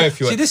 bro. See that?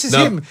 See, this is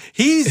him.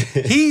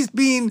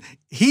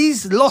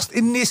 He's lost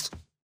in this.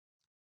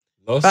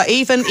 But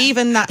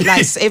even that,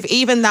 like,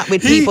 even that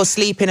with people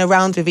sleeping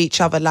around with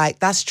each other, like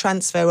that's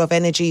transfer of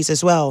energies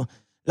as well.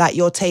 Like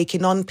you're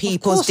taking on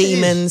people's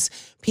demons,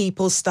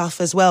 people's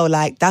stuff as well.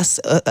 Like that's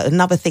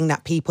another thing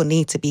that people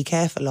need to be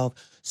careful of.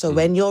 So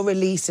when you're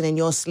releasing and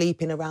you're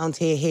sleeping around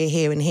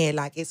here, and here,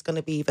 like it's going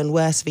to be even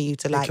worse for you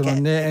to like get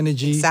on their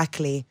energy.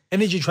 Exactly.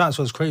 Energy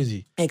transfer is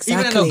crazy.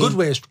 Exactly. Even in a good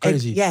way, it's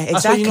crazy. Yeah, exactly.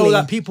 That's why you know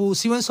that people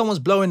see when someone's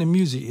blowing the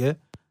music, yeah,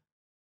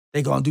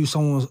 they go and do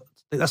someone's.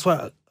 That's why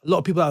a lot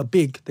of people that are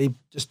big, they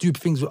just do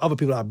things with other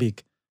people that are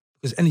big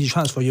because energy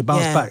transfer, you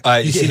bounce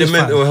back. You see the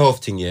mental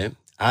health thing, yeah.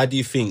 How do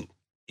you think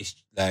it's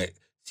like?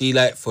 See,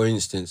 like for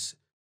instance,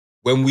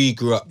 when we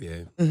grew up,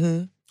 yeah,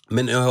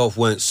 mental health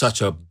weren't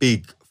such a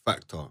big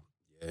factor.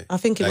 Yeah? I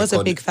think it was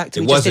a big factor.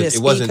 We just didn't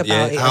speak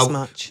about it as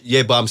much.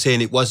 Yeah, but I'm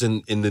saying it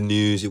wasn't in the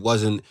news. It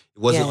wasn't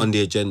on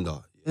the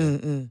agenda. Yeah.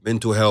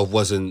 Mental health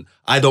wasn't.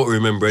 I don't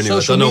remember anyway. I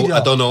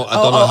don't know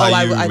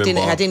how you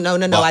remember. I didn't know.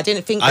 No, I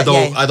didn't think. I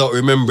don't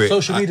remember it.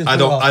 Social media.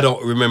 I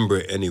don't remember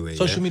it anyway.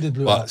 Social media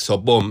blew up. So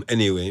boom.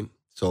 Anyway,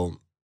 so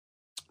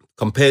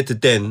compared to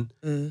then,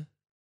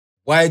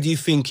 why do you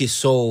think it's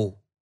so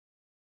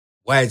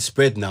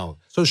widespread now?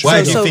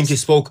 Why do you think it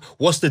spoke?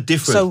 What's the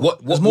difference? So,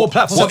 what more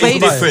platforms? What is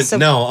different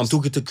now? I'm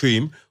talking to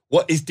Cream.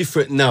 What is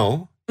different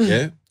now?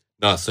 Yeah.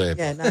 No, sorry.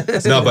 Yeah,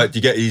 no, but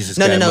you get easy.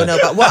 No.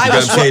 But what I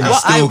was saying,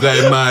 still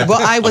going mad.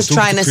 What I was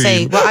trying to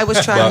say in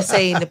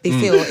the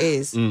before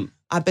is,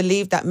 I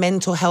believe that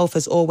mental health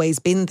has always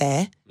been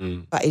there,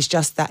 but it's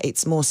just that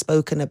it's more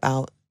spoken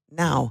about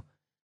now.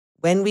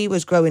 When we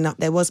was growing up,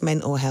 there was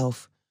mental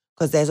health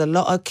because there's a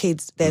lot of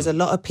kids, there's a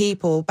lot of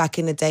people back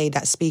in the day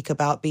that speak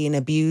about being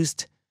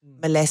abused,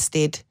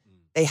 molested.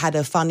 They had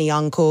a funny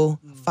uncle,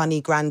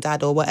 funny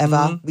granddad or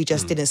whatever. We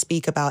just didn't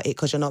speak about it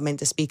because you're not meant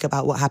to speak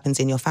about what happens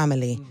in your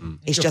family.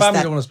 It's your just family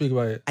that, don't want to speak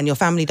about it. And your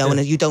family don't want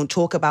to, you don't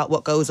talk about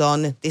what goes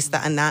on, this,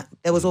 that and that.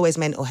 There was always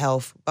mental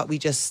health, but we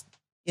just,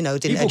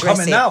 didn't people address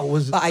coming it. out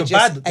was but the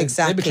bad.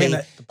 Exactly. They became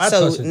the bad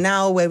so person.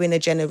 now we're in a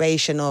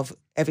generation of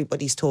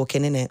everybody's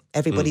talking, innit?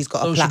 Everybody's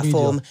got a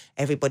platform,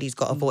 everybody's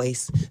got a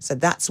voice. So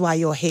that's why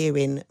you're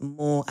hearing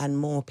more and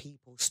more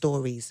people's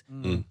stories.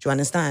 Do you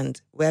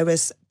understand?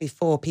 Whereas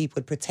before people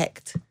would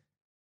protect.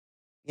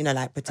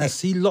 Protect. I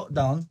see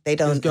lockdown. They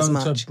don't is going as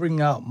much. to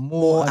bring out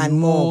more and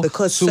more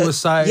because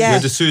suicide.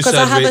 The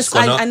suicide rate's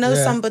gone up. I know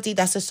somebody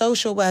that's a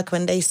social worker,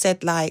 and they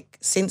said like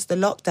since the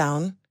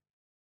lockdown,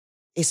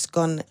 it's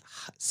gone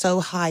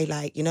so high.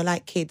 Like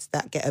like kids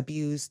that get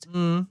abused,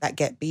 that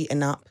get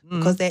beaten up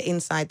because they're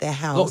inside their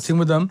house, locked in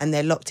with them, and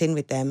they're locked in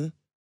with them.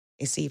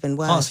 It's even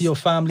worse. Can't see your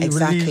family.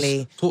 Exactly.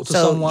 Release, talk to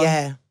someone.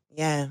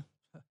 Yeah.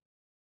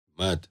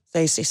 Mad. So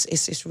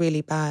it's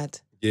really bad.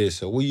 Yeah,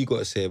 so what you got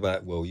to say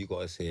about, you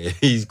got to say,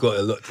 he's got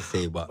a lot to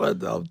say about.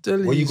 But I'm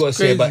telling what you got to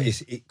say about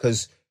is,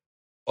 because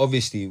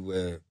obviously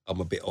I'm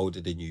a bit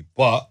older than you,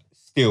 but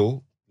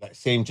still, like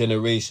same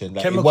generation.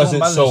 Like Chemical it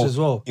wasn't so, as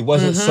well. It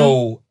wasn't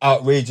so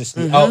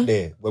outrageously out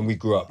there when we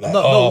grew up. Like,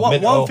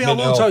 one thing I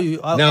want to tell you,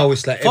 now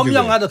it's like from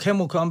everywhere. young I had a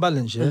chemical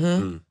imbalance,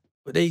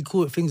 but they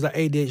call it things like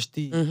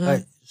ADHD.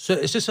 Like, so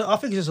it's just, I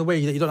think it's just a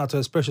way that you don't have to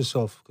express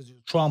yourself because of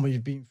the trauma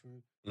you've been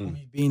through,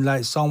 you've been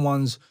like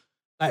someone's.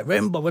 Like,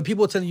 remember, when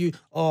people are telling you,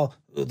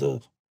 they're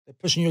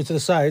pushing you to the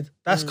side,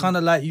 that's kind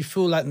of like, you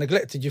feel like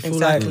neglected. You feel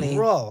like,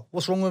 bro,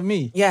 what's wrong with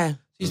me? Yeah.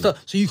 So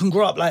you can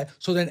grow up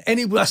so then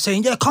anybody that's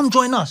saying, yeah, come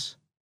join us.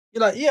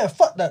 You're like, yeah,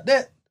 fuck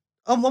that.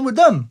 I'm with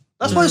them.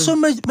 That's why so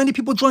many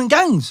people join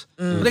gangs.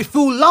 They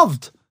feel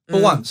loved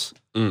for once.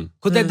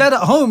 Because their dad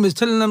at home is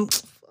telling them,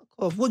 fuck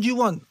off, what do you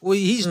want? Or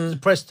he's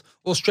depressed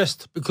or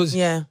stressed because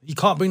he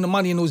can't bring the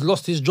money and he's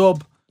lost his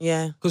job.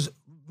 Yeah. Because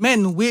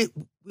men, we've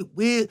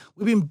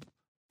been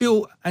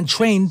built and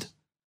trained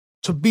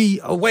to be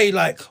away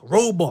like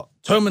robot,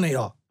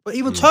 Terminator. But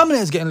even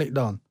Terminator's getting licked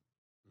down.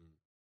 You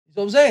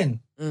know what I'm saying?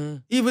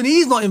 Even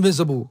he's not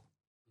invincible.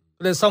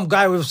 There's some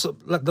guy with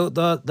like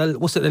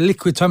the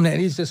liquid Terminator,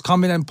 and he's just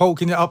coming and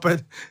poking it up,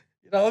 and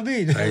you know what I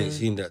mean? I ain't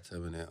seen that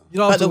Terminator. You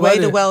know, but the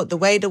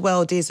way the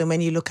world is, and when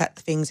you look at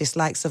things, it's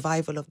like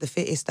survival of the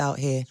fittest out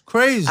here.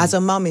 Crazy. As a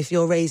mum, if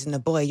you're raising a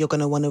boy, you're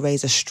gonna want to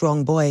raise a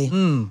strong boy,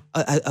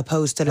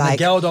 opposed to like.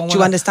 Do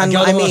you understand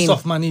what I mean?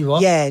 Soft man either.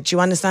 Yeah. Do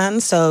you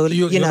understand? So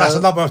you know that's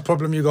another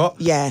problem you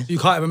got. Yeah. You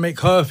can't even make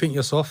her think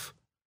you're soft.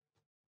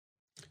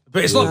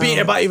 But it's not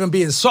about even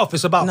being soft.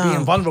 It's about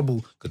being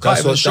vulnerable.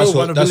 That's what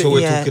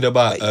we're talking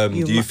about.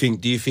 Do you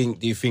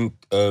think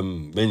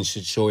men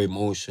should show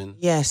emotion?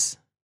 Yes.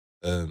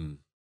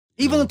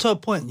 Even to a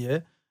point,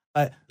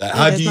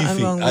 how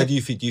do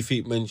you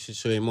think men should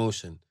show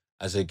emotion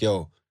as a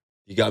girl?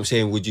 You get what I'm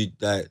saying? Would you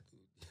like?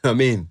 I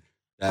mean,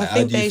 I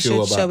think they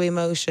should show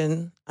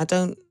emotion. I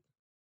don't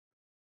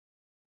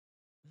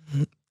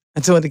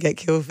want to get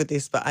killed for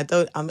this, but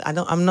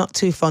I'm not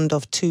too fond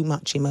of too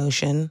much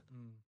emotion.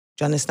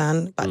 Do you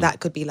understand? But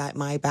that could be like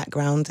my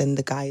background and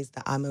the guys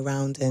that I'm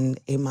around and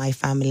in my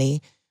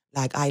family.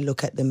 Like I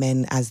look at the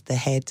men as the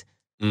head.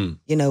 You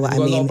know what I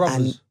mean?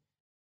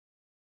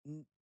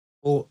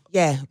 But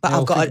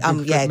I've got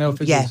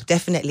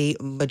definitely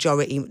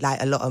majority,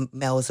 like a lot of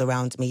males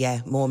around me.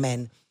 Yeah, more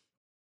men.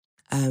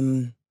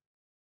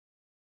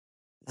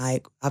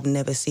 Like I've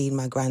never seen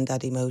my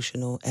granddad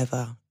emotional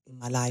ever in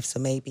my life. So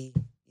maybe,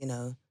 you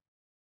know,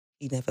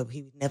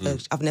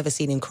 I've never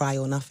seen him cry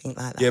or nothing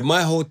like that. Yeah,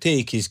 my whole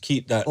take is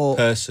keep that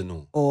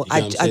personal. Or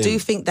I do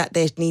think that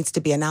there needs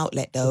to be an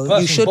outlet though.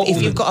 You should,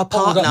 if you've got a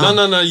partner.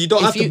 No, you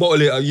don't have to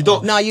bottle it. You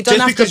don't. No, you don't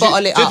have to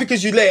bottle it up. Just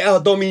because you let it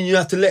out don't mean you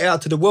have to let it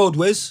out to the world,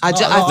 Wes. I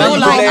feel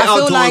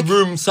like a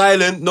room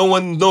silent, no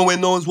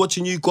one's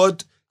watching you,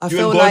 God. I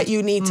feel like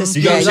you need to.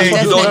 You get what I'm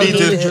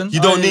saying?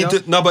 You don't need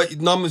to. No, but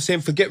I'm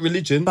saying forget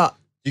religion. But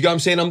you get what I'm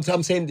saying?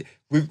 I'm saying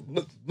we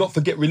not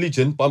forget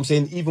religion, but I'm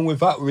saying even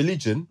without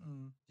religion.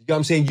 You get what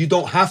I'm saying? You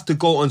don't have to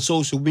go on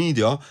social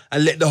media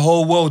and let the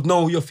whole world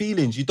know your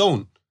feelings. You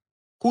don't.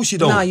 Of course you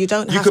don't. No, you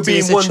don't have to.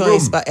 It's a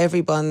choice, but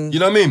everyone. You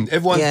know what I mean?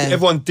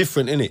 Everyone's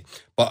different, innit?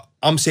 But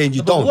I'm saying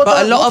you don't.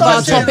 But a lot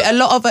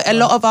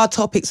of our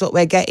topics, what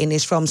we're getting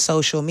is from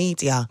social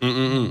media. Do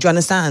you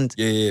understand?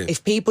 Yeah.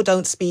 If people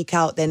don't speak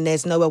out, then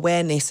there's no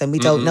awareness, and we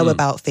don't know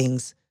about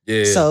things.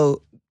 Yeah.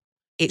 So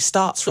it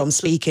starts from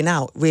speaking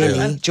out,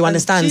 really. Do you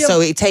understand? So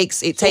it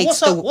takes.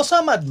 What's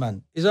a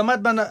madman? Is a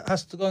madman that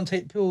has to go and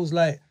take pills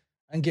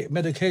and get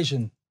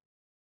medication?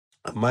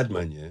 A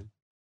madman, yeah,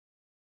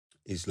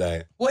 is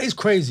like. What is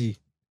crazy?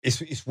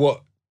 It's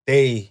what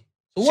they.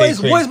 So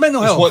what is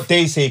mental health? It's what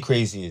they say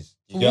crazy is.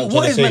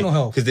 What is mental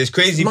health? Because there's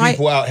crazy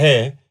people out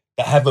here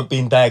that haven't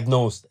been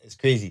diagnosed. It's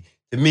crazy.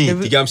 To me, you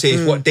get what I'm saying?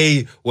 It's what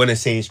they want to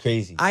say is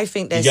crazy. I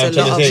think there's a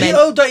lot of men.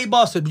 Oh, dirty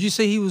bastard! Did you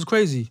say he was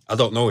crazy? I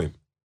don't know him.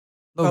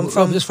 From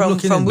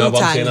Wu-Tang. No,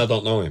 but I'm saying I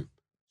don't know him.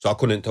 So I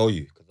couldn't tell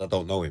you because I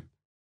don't know him.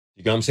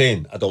 You get what I'm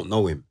saying? I don't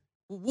know him.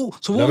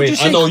 So what would you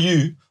say? I know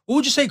you. What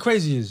would you say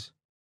crazy is?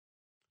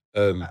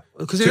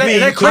 Because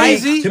they're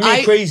crazy. To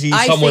me, crazy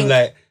is someone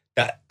like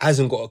that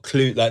hasn't got a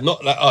clue. Like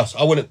not like us.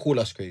 I wouldn't call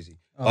us crazy.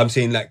 Oh. I'm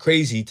saying like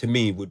crazy to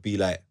me would be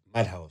like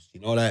madhouse.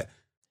 You know, like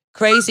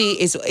crazy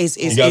is. You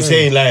know what I'm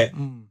saying? Like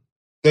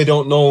they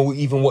don't know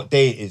even what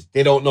day it is.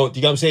 They don't know. Do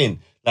you get what I'm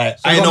saying? Like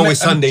so I know it's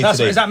Sunday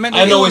today. Is that mental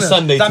illness? It's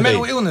Sunday today.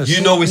 Mental illness?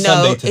 You know it's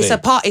Sunday today. It's a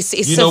part. It's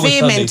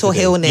severe mental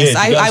illness. Yeah,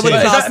 I would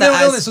class that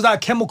as. Illness is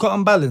that chemical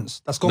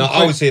imbalance. That's gone. No,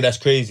 I would say that's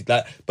crazy.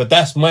 Like, but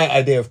that's my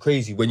idea of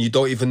crazy. When you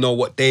don't even know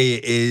what day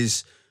it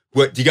is.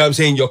 What do you get? What I'm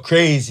saying? You're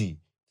crazy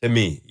to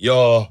me.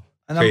 You're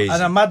crazy.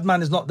 And a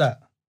madman is not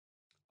that.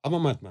 I'm a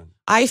madman.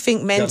 I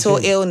think mental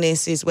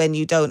illness is when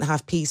you don't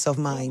have peace of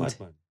mind.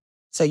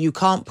 So you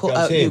can't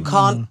put. You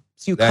can't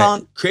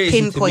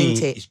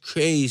pinpoint it. It's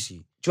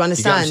crazy. Do you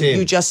understand?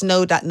 You just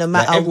know that no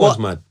matter everyone's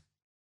what.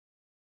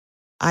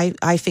 Mad.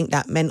 I think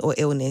that mental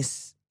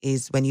illness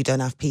is when you don't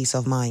have peace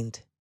of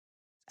mind,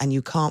 and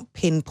you can't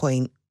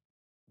pinpoint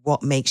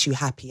what makes you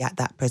happy at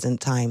that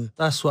present time.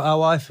 That's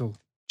how I feel.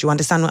 Do you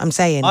understand what I'm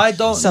saying? I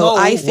don't know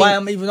why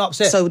I'm even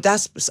upset. So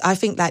I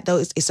think like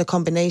it's a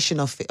combination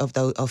of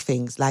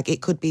things. Like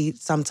it could be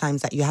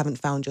sometimes that you haven't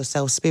found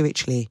yourself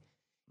spiritually.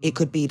 It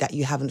could be that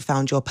you haven't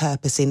found your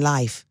purpose in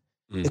life.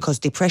 Because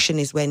depression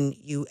is when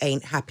you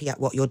ain't happy at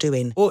what you're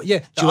doing. Well,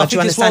 yeah. Do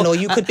you understand? Or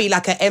you could be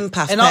like an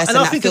empath person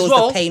that feels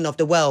the pain of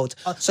the world.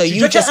 So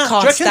you just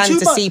can't stand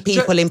to see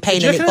people in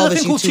pain and it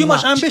bothers you too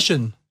much.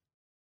 Ambition?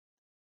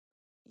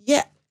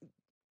 Yeah.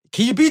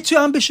 Can you be too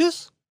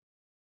ambitious?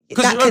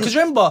 Because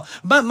remember,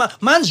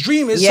 man's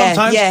dream is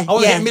sometimes, I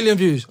want to get a million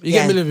views. You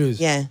get a million views.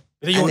 Yeah.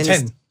 Then you want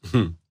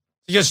 10.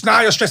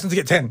 Now you're stressing to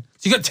get 10.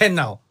 So you got 10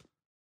 now.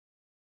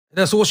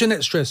 So what's your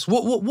next stress?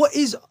 What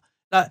is...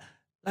 Like,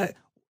 Like,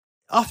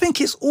 I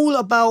think it's all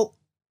about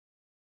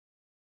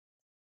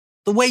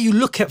the way you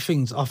look at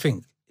things. I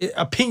think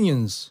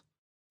opinions,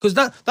 because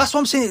that's what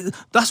I'm saying.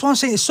 That's what I'm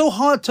saying. It's so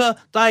hard to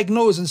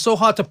diagnose and so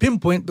hard to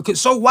pinpoint because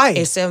it's so wide.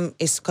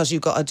 It's because you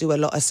got to do a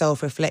lot of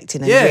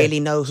self-reflecting and really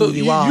know who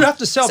you are. You have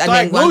to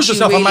self-diagnose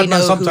yourself, really a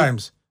madman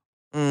sometimes.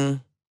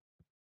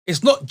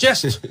 It's not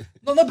just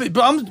but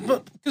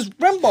because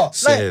remember,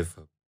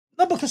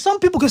 like, because some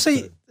people can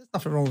say there's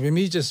nothing wrong with him.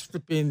 He just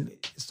flipping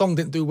his song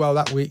didn't do well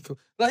that week.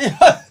 Like,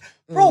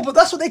 bro, but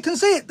that's what they can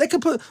say. They can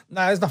put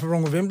there's nothing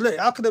wrong with him. Look,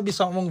 how could there be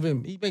something wrong with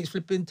him? He makes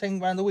flipping 10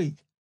 grand a week.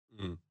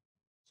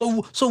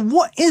 So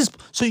what is?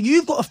 So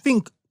you've got to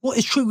think what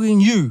is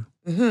triggering you.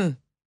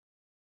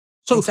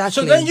 So exactly.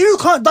 So then you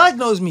can't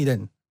diagnose me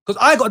then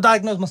because I got to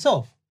diagnose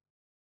myself.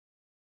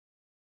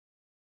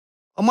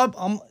 Am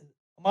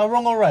I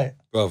wrong or right?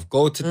 Bruv,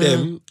 go to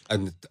them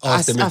and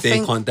ask them if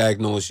they can't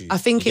diagnose you. I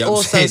think it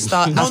also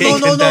starts... No,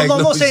 I'm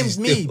not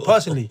saying me,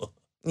 personally.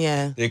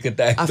 Yeah. They could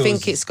diagnose I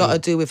think it's got to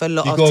do with a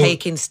lot of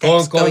taking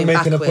steps, going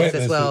backwards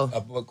as well.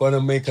 I'm going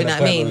to make an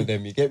appointment with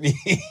them. You get me?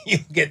 You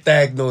get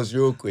diagnosed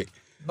real quick.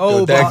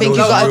 No, but I think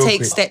you've got to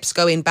take steps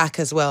going back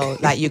as well.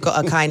 Like, you've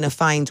got to kind of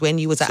find when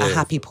you was at a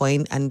happy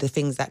point and the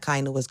things that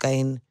kind of was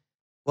going,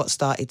 what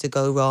started to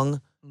go wrong.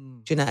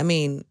 Do you know what I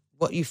mean?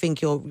 What you think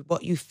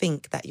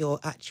that your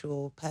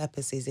actual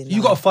purpose is in life.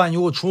 You got to find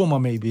your trauma,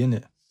 maybe,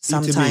 innit?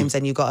 Sometimes,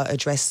 and you got to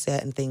address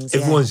certain things.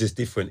 Everyone's just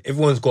different.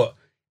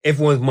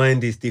 Everyone's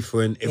mind is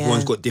different.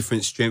 Everyone's got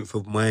different strength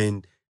of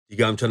mind. You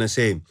get what I'm trying to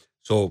say?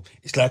 So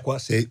it's like what I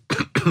say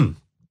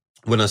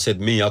when I said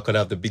me, I could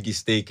have the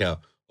biggest stakeout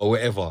or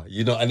whatever,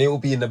 you know, and it will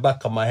be in the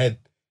back of my head.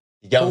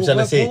 You get what I'm trying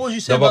to say? What was you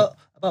saying about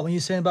when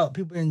you're saying about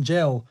people in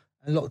jail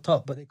and locked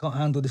up, but they can't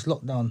handle this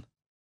lockdown?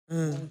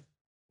 What?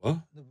 What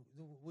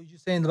were you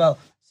saying about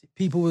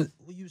people? Were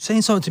you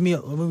saying something to me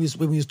when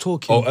we was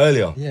talking? Oh,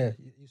 earlier? Yeah,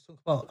 you talked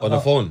about on the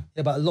phone.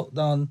 Yeah, about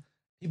lockdown.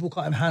 People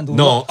can't handle.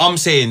 No, I'm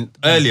saying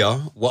earlier.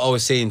 What I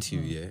was saying to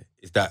you,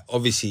 is that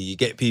obviously you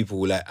get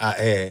people like out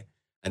here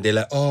and they're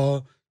like,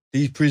 oh,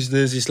 these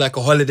prisoners, it's like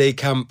a holiday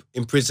camp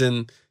in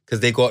prison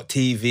because they got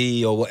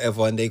TV or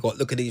whatever, and they got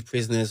look at these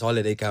prisoners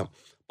holiday camp.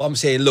 But I'm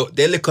saying, look,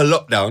 they look a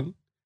lockdown.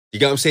 You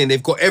get what I'm saying?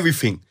 They've got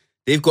everything.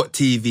 They've got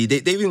TV.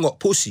 They even got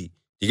pussy.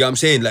 You get what I'm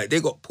saying? Like, they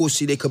got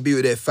pussy, they could be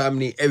with their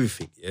family,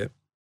 everything, yeah?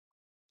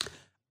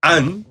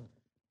 And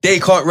they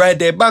can't ride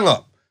their bang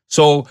up.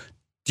 So,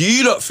 do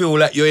you not feel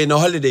like you're in a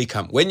holiday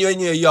camp? When you're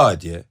in your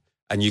yard, yeah,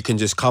 and you can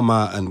just come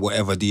out and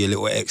whatever, do your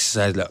little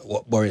exercise, like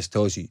what Boris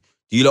tells you,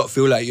 do you not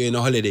feel like you're in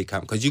a holiday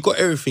camp? Because you got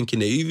everything in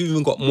there. You've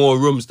even got more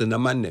rooms than the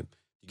man them.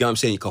 You get what I'm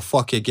saying? You can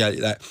fuck your girl,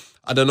 like,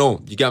 I don't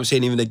know. You get what I'm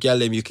saying? Even the girl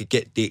them, you could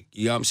get dick.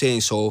 You get what I'm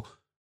saying? So,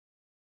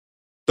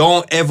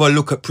 don't ever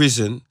look at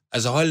prison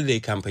as a holiday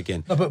camp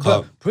again. No,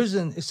 but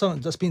prison is something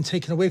that's been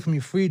taken away from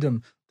your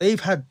freedom. They've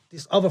had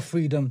this other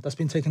freedom that's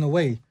been taken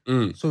away.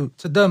 So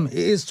to them, it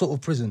is sort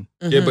of prison.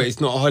 Yeah, but it's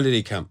not a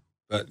holiday camp.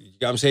 But you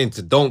get what I'm saying?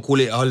 So don't call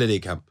it a holiday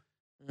camp.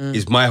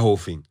 Is my whole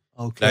thing.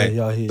 Okay,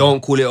 like,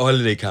 don't call it a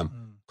holiday camp.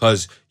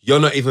 Because you're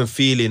not even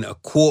feeling a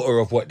quarter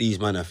of what these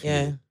men are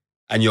feeling. Yeah.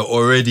 And you're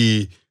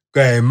already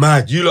going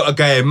mad. You lot are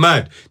going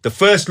mad. The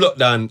first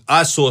lockdown,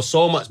 I saw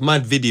so much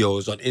mad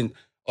videos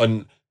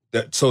on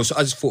that, so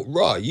I just thought,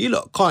 raw, you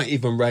lot can't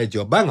even ride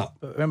your bang up.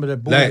 But remember, they're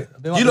bored.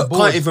 Like, you lot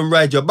can't even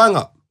ride your bang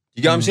up.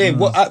 You get what I'm saying?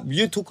 What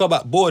you talk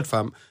about bored,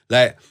 fam.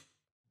 Like,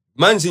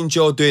 man's in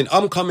jail doing,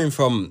 I'm coming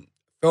from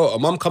the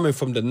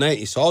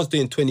 90s, so I was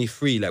doing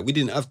 23. Like, we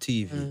didn't have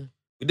TV.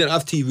 We didn't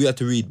have TV, we had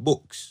to read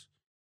books.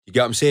 You get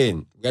what I'm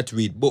saying? We had to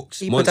read books.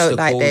 People Monster, don't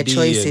like their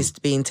choices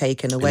being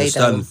taken away,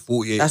 though.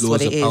 48 that's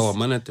what it is. Power,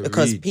 man had to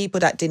because read.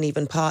 People that didn't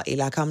even party,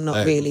 like, I'm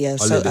not really a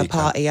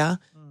partier.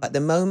 But the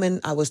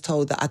moment I was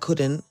told that I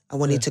couldn't, I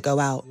wanted to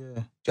go out. Yeah.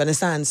 Do you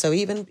understand? So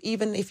even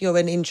if you're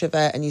an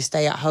introvert and you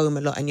stay at home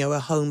a lot and you're a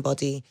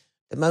homebody,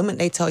 the moment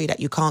they tell you that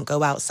you can't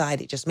go outside,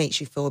 it just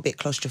makes you feel a bit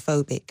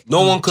claustrophobic.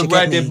 No one could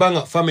ride their bang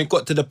up, fam. It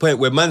got to the point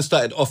where man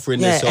started offering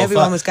themselves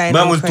everyone was going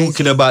man was crazy.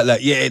 Talking about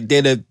like,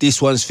 this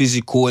one's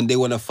physical and they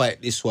want to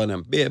fight this one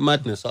and bit of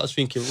madness. I was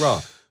thinking,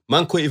 raw,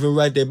 man couldn't even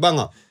ride their bang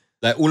up.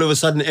 Like, all of a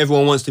sudden,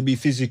 everyone wants to be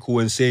physical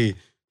and say,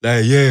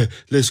 like, yeah,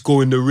 let's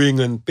go in the ring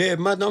and bit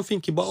mad. I'm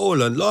thinking, but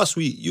hold on, last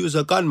week you was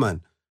a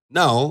gunman.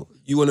 Now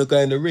you want to go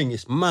in the ring.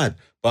 It's mad.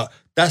 But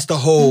that's the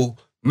whole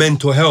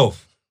mental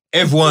health.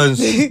 Everyone's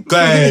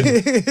going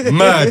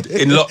mad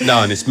in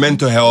lockdown. It's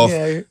mental health.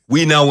 Yeah.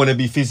 We now want to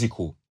be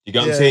physical. You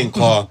get what I'm saying,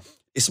 Car?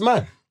 It's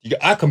mad.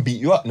 I can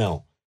beat you up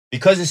now.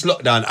 Because it's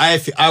lockdown,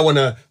 I want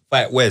to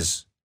fight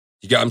Wes.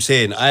 You get what I'm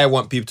saying? I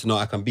want people to know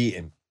I can beat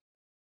him.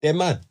 They're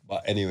mad.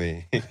 But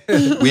anyway,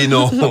 we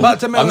know. I'm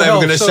not even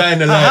going to shine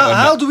the light on that.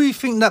 How do we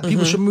think that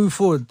people should move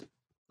forward?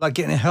 Like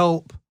getting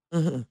help?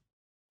 I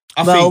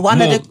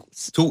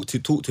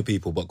think talk to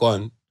people, but go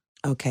on.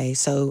 Okay,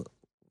 so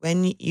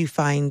when you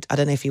find, I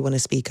don't know if you want to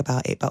speak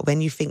about it, but when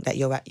you think that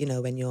you're at,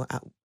 when you're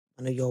at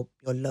one of your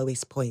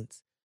lowest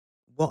points,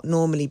 what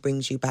normally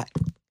brings you back?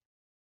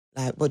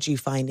 Like, what do you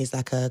find is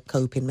like a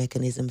coping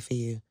mechanism for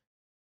you?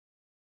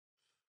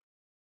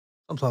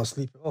 Sometimes I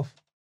sleep it off.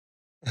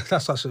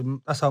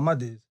 That's how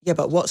mad it is. Yeah,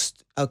 but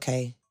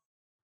okay?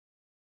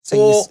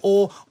 So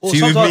or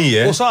see with me,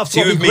 yeah. Or sometimes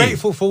I've got to be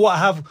grateful for what I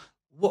have.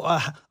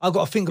 I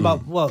got to think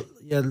about what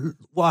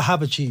I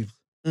have achieved.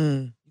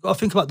 You got to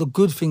think about the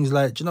good things.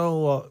 Like, do you know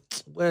what?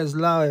 Where's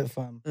Lau,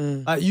 fam?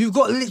 Like, you've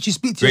got to literally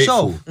speak to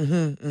yourself.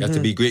 You have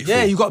to be grateful.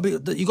 Yeah, you got to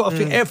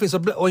think everything's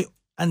a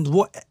and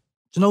what?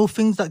 Do you know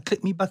things that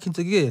click me back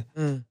into gear?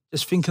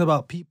 Just thinking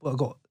about people that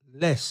got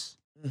less.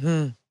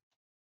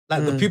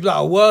 Like the people that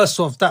are worse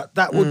off,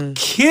 that would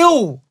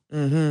kill.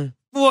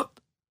 What?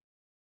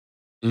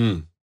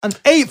 An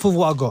eighth of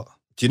what I got.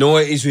 Do you know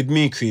what it is with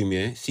me, Cream?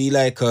 Yeah, see,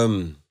 like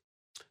you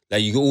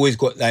always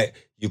got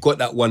you got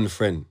that one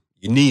friend.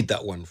 You need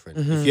that one friend.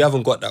 If you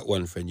haven't got that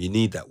one friend, you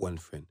need that one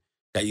friend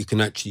that you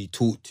can actually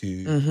talk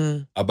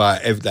to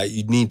about everything.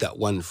 You need that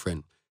one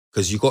friend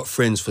because you got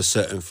friends for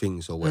certain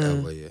things or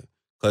whatever. Yeah,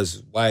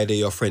 because why are they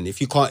your friend?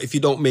 If you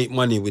don't make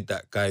money with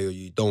that guy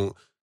or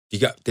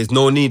there's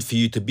no need for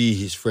you to be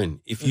his friend.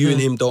 If you and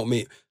him don't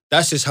make,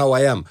 that's just how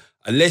I am.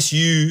 Unless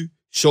you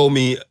show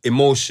me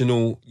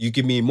you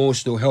give me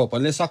emotional help.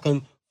 Unless I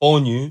can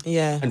phone you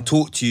and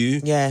talk to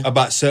you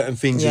about certain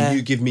things and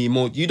you give me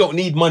more. You don't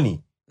need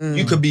money.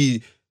 You could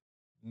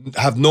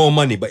have no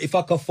money, but if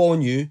I can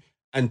phone you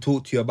and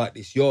talk to you about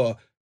this, you're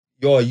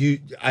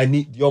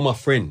my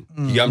friend.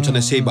 You get what I'm trying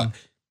to say? But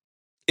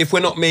if we're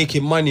not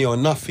making money or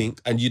nothing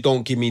and you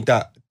don't give me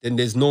that, then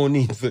there's no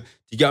need for,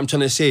 you get what I'm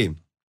trying to say?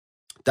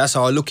 That's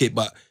how I look at it,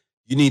 but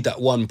you need that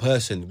one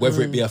person,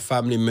 whether it be a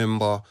family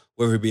member,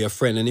 whether it be a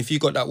friend. And if you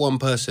got that one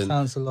person...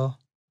 Counselor.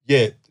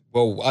 Yeah,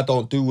 well, I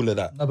don't do all of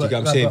that. No, but, you get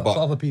what I'm saying? But for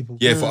other people.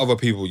 Yeah, for other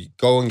people.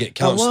 Go and get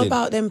counselling. But what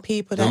about them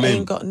people that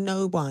ain't got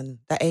no one,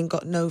 that ain't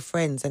got no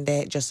friends and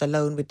they're just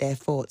alone with their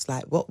thoughts?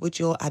 Like, what would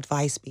your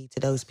advice be to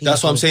those people?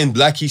 That's what I'm saying.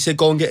 Like he said,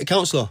 go and get a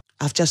counsellor.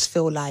 I just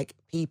feel like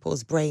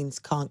people's brains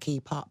can't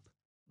keep up.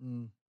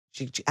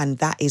 And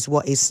that is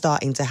what is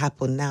starting to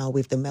happen now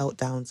with the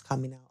meltdowns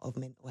coming out of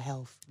mental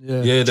health.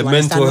 Yeah, the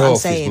mental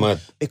health is mad.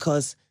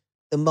 Because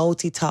the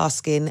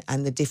multitasking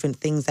and the different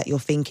things that you're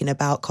thinking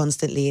about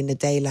constantly in the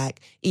day, like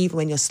even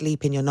when you're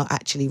sleeping, you're not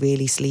actually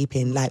really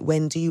sleeping. Like,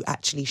 when do you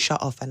actually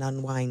shut off and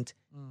unwind?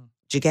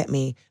 Do you get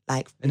me?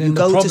 Like, you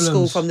go to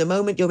school, from the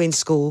moment you're in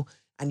school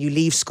and you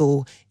leave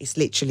school, it's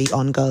literally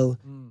on go.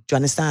 Do you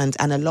understand?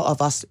 And a lot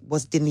of us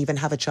didn't even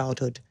have a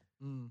childhood.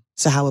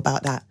 So how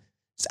about that?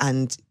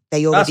 And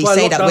they already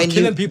say that when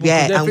you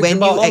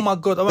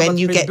when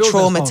you get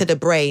trauma to the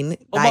brain,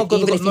 like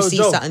even if you see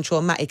something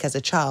traumatic as a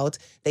child,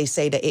 they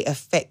say that it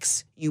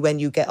affects you when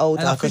you get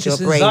older because your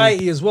brain.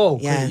 Anxiety as well.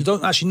 Yeah. You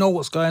don't actually know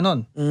what's going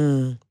on.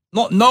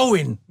 Not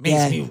knowing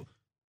makes me.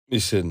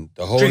 Listen,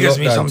 the whole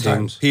lockdown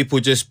thing, people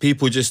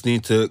just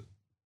need to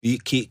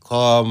keep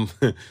calm.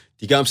 You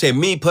get what I'm saying?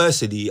 Me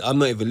personally, I'm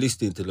not even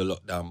listening to the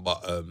lockdown,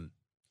 but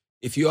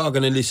if you are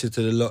gonna listen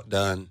to the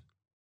lockdown,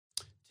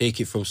 take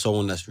it from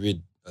someone that's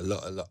read a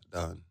lot of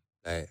lockdown.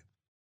 Like,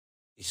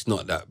 it's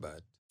not that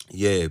bad.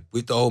 Yeah,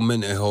 with the whole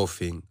mental health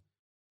thing,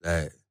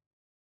 like,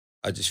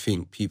 I just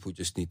think people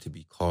just need to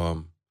be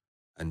calm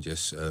and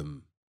just,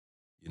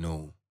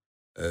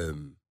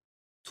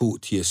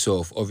 talk to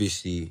yourself.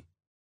 Obviously,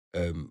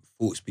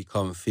 thoughts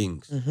become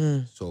things.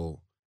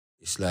 So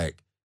it's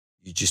like,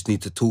 you just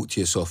need to talk to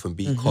yourself and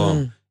be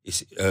calm.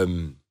 It's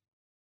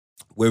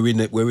we're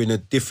in a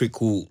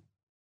difficult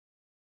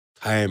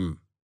time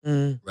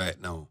right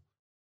now.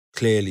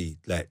 Clearly,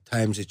 like,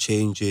 times are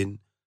changing,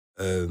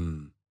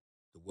 the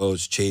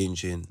world's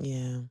changing.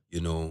 Yeah,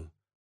 you know,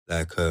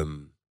 like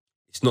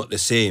it's not the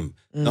same.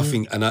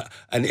 Nothing, and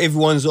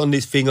everyone's on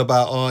this thing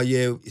about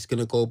it's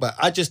gonna go back.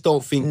 I just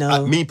don't think.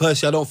 Me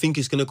personally, I don't think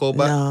it's gonna go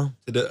back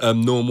to the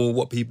normal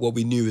what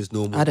we knew as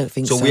normal. I don't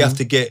think so. So we have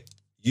to get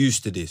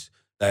used to this.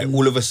 Like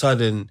all of a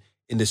sudden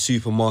in the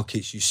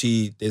supermarkets, you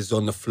see there's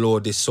on the floor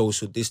this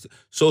social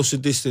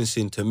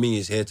distancing. To me,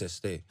 is here to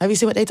stay. Have you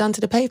seen what they've done to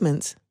the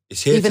pavements?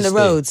 It's here even to the stay.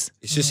 Roads.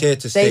 It's just here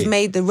to stay. They've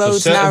made the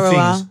roads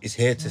narrower. It's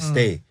here to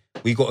stay.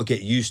 We got to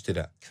get used to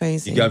that.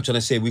 Crazy. You get what I'm trying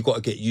to say? We got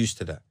to get used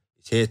to that.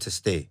 It's here to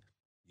stay.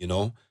 You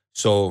know?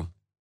 So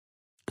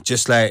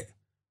just like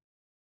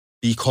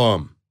be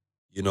calm,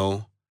 you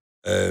know?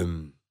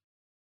 Kind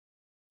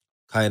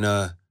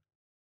of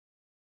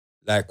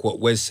like what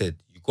Wes said,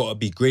 you got to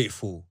be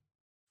grateful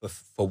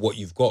for what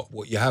you've got,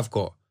 what you have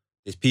got.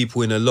 There's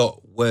people in a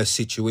lot worse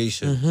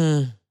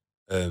situations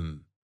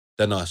than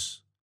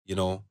us, you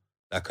know?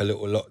 Like a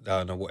little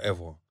lockdown or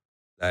whatever.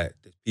 Like,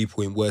 there's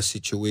people in worse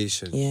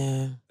situations.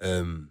 Yeah.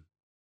 You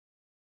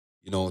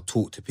know,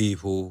 talk to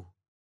people.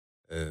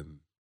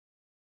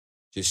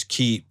 Just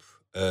keep,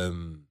 I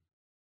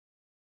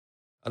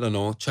don't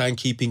know, try and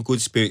keep in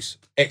good spirits.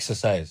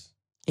 Exercise.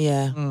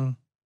 Yeah.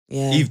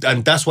 Yeah.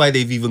 And that's why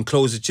they've even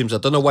closed the gyms. I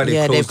don't know why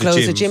they've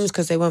closed the gyms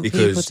because they want people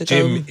to go. Because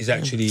gym is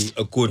actually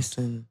a good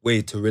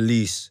way to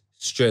release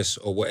stress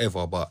or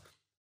whatever, but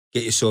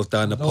get yourself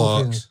down the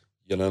parks.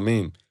 You know what I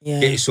mean? Yeah.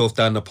 Get yourself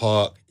down the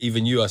park.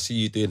 Even you, I see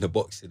you doing the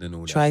boxing and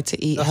all that. Try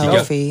to eat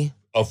healthy.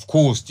 Of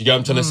course. Do you get what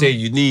I'm trying to say?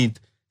 You need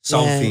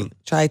something. Yeah.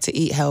 Try to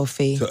eat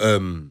healthy.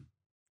 To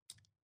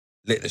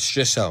let the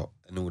stress out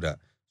and all that.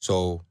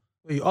 So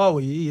You are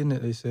what you eat,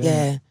 innit, they say.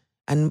 Yeah.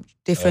 And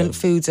different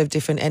foods of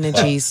different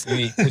energies. You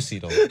eat pussy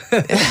though.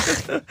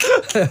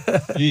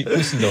 You eat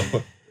pussy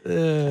though.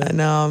 And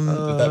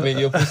Does that make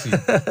you a pussy?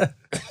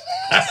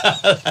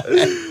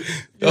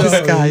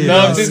 This guy, no,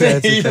 I'm just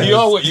saying, you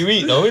are what you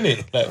eat though,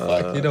 innit? Like,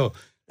 fuck, you know.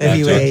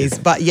 Anyways,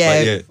 but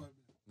yeah.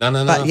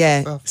 No. But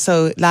yeah,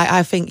 so like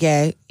I think,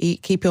 yeah,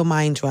 keep your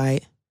mind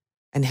right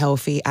and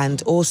healthy,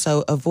 and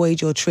also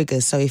avoid your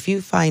triggers. So if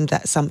you find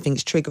that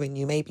something's triggering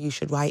you, maybe you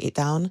should write it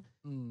down.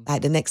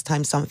 Like the next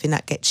time something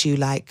that gets you,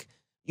 like,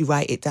 you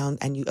write it down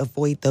and you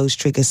avoid those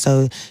triggers.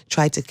 So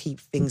try to keep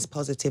things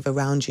positive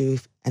around you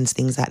and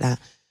things like that.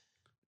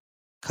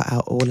 Cut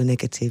out all the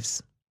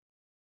negatives.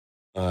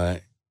 All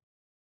right.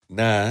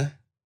 Nah,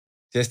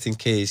 just in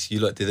case you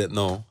lot didn't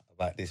know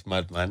about this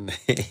madman.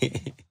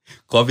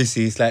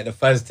 Obviously, it's like the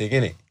first thing,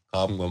 innit?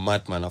 I'm a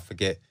madman, I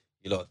forget.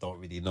 You lot don't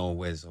really know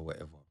Wes or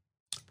whatever.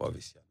 But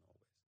obviously, I know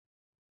Wes.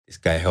 This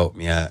guy helped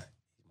me out.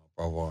 My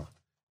brother.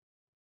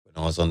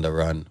 When I was on the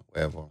run,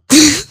 whatever.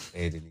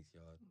 Stayed in his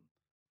yard.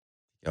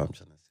 You know what I'm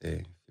trying to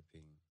say?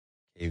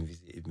 Came,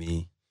 visited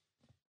me.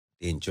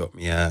 Didn't drop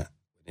me out.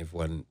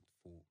 When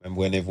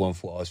everyone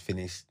thought I was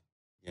finished.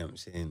 You know what I'm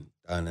saying?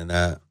 Down and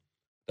out.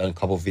 Done a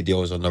couple of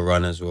videos on the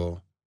run as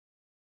well.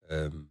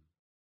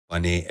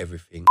 Money,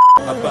 everything.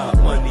 About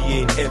money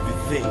ain't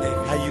everything.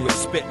 How you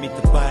expect me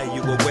to buy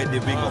you a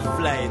wedding ring or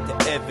fly it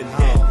to heaven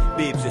then?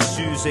 Babes and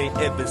shoes ain't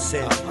ever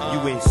sent.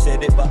 You ain't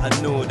said it, but I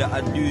know that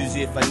I'd lose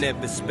it if I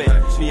never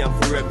spent. Me, I'm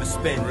forever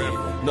spending,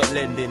 not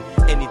lending.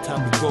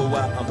 Anytime we go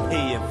out, I'm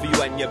paying for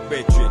you and your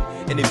brethren.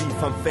 Any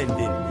beef I'm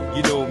fending,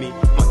 you know me.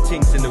 My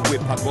things in the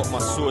whip, I got my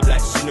sword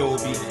like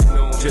Shinobi.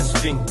 Just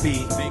think,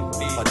 B,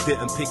 I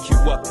didn't pick you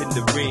up in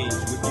the range.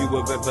 Would you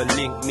have ever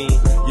linked me?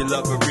 You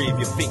love a rave,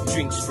 you think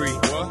drinks free.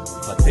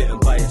 I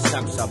didn't buy a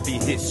stamps, I'll be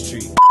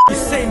history. You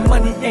say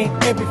money ain't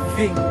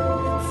everything.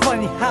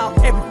 Funny how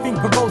everything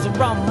revolves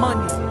around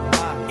money.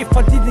 If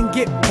I didn't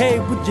get paid,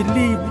 would you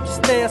leave? Would you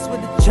stay? I swear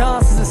the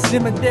chances are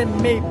slimmer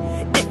than maybe.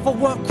 If I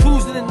weren't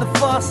cruising in the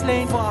fast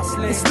lane,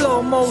 in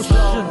slow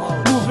motion,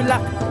 moving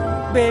like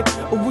a babe,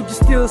 or would you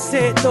still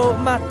say it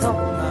don't matter?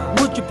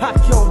 Would you pack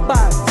your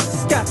bags,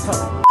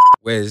 scatter?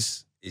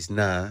 Wes is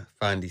now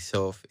found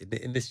himself in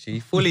the industry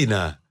fully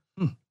now.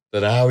 Don't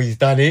know how he's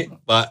done it,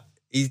 but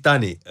he's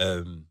done it.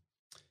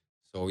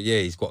 So yeah,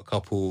 he's got a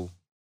couple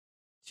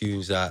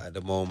tunes out at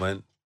the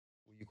moment.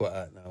 What you got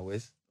out now,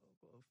 Wes?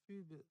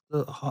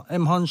 The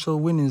M Huncho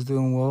Winning's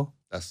doing well.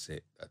 That's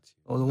it. That's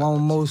Or the one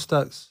with Mo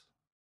Stacks,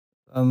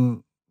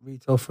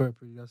 Retail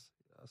Therapy. That's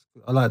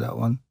good. I like that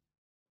one.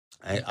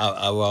 I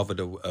rather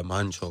the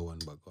Huncho one,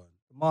 but go on.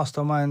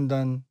 Mastermind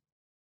and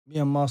me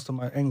and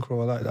Mastermind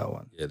Encro, I like that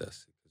one. Yeah, that's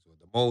sick as well.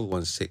 The Mo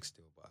one's sick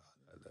still, but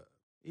I like that.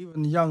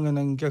 Even Young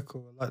and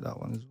Gecko, I like that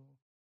one as well.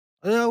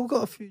 Yeah, we've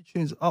got a few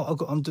tunes.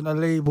 I'm doing a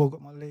label. I've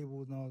got my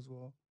label now as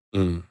well.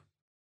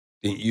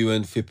 Think you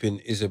and Fippin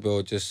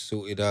Isabel just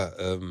sorted out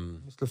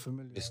Mr.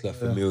 Familiar. Mr.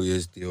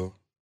 Familiar's deal.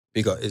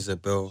 Big up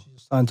Isabel.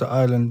 She's signed to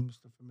Ireland,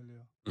 Mr.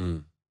 Familiar.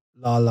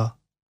 Lala.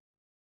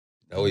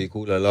 That what you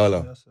call her, Lala?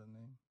 Yeah, that's her name.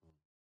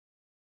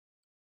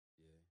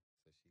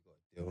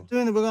 I'm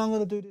doing it, but I'm going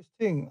to do this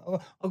thing.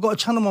 I've got to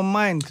channel my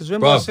mind. Because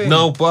remember I was saying...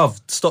 No,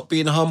 bruv, stop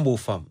being humble,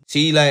 fam.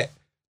 See, like,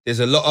 there's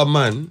a lot of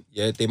man,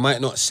 yeah, they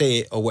might not say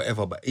it or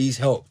whatever, but he's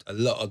helped a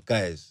lot of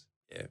guys,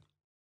 yeah,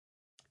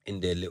 in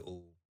their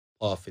little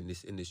path in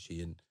this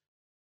industry. And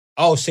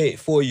I'll say it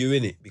for you,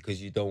 innit,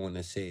 because you don't want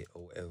to say it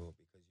or whatever,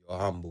 because you're a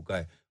humble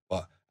guy.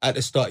 But at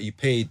the start, you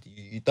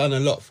done a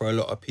lot for a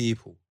lot of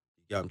people.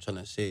 Yeah, I'm trying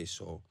to say.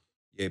 So,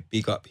 yeah,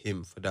 big up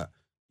him for that.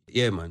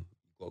 Yeah, man,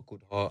 you got a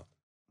good heart.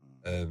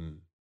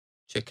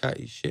 Check out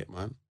his shit,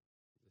 man.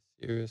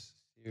 Serious,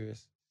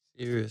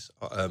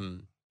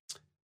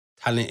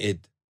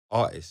 talented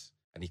artist,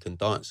 and he can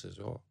dance as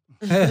well.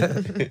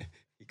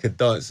 He can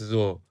dance as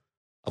well.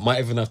 I might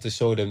even have to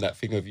show them that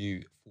thing of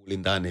you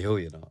falling down the hill,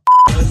 you know.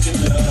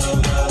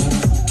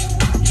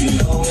 You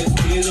always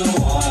be the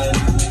one.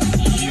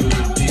 You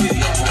be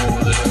the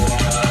only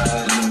one.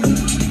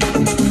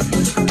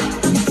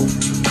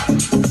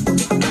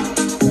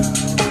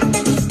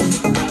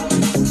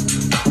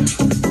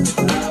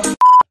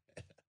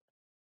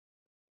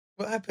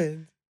 What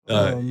happened?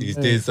 He's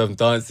doing some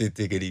dancing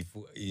thing and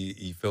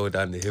he fell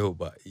down the hill,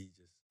 but he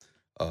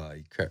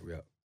cracked me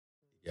up.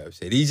 You know what I'm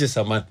saying? He's just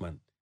a madman.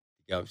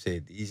 You know what I'm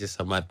saying? He's just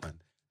a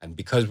madman. And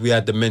because we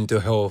had the mental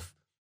health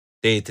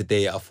day to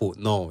day, I thought,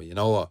 no, you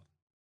know what?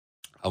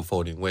 I'm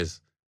phoning Wes.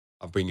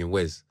 I'm bringing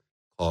Wes.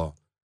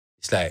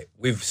 It's like,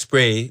 with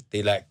Spray,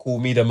 they like, call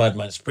me the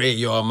madman. Spray,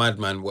 you're a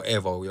madman,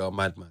 whatever, you're a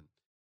madman.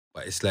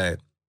 But it's like,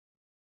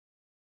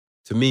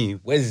 to me,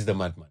 Wes is the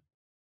madman.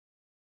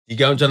 You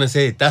get what I'm trying to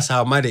say? That's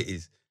how mad it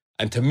is.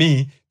 And to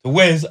me, to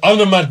Wes, I'm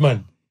the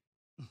madman.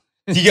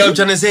 Do you get what I'm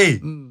trying to say?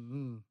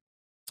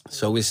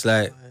 So it's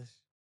like,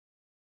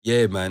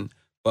 yeah, man.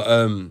 But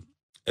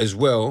as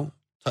well,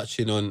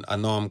 touching on, I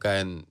know I'm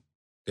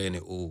doing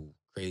it all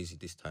crazy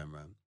this time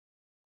round.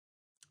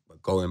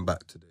 But going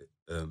back to the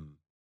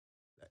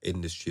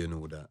industry and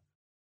all that,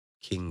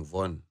 King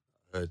Von,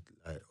 I heard,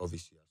 like,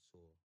 obviously I saw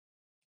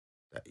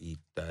that he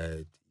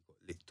died, he got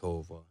licked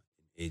over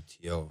in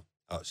ATL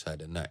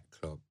outside a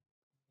nightclub.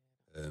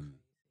 What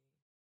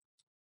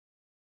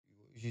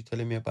was you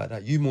telling me about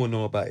that? You more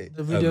know about it.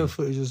 The video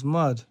footage was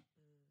mad.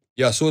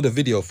 Yeah, I saw the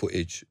video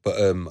footage, but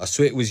I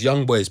swear it was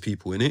Young Boy's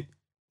people, innit?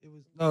 It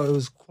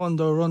was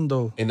Quando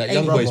Rondo. In that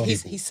Young Boy's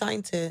people. He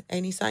signed to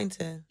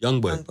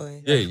Young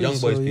Boy. Yeah, Young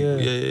Boy's people.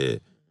 Yeah.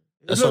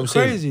 That's what I'm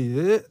crazy.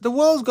 saying. The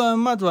world's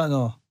going mad right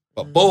now.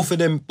 But both of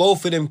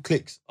them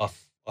cliques are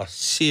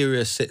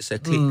serious sets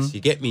of cliques. You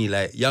get me?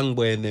 Like Young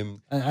Boy and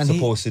them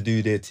supposed to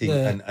do their thing,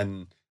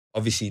 and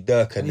obviously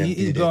Dirk and them.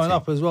 He's growing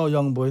up as well,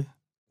 Young Boy.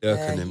 Dirk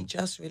and them. He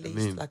just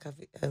released like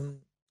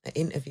an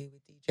interview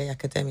with DJ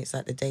Academics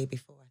like the day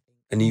before, I think.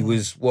 And he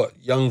was what?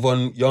 Young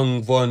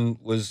Von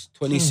was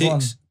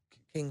 26.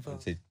 King Von.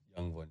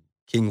 Young Von.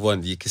 King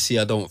Von. You can see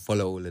I don't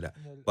follow all of that,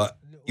 but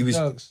he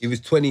was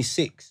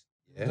 26.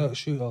 Yeah. Dirk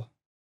Shooter.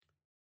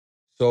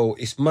 So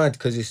it's mad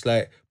because it's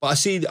like, but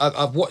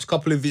I've watched a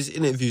couple of his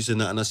interviews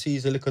and that, and I see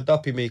he's a little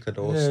duppy maker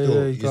though.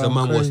 Still, he's a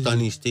man what's done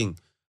his thing.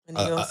 And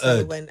he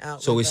also went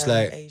out with it's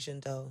like Asian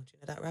doll. Do you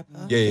know that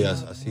rapper? Yeah,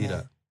 I see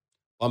that.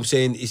 I'm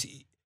saying is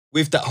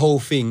with that whole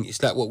thing,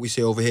 it's like what we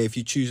say over here. If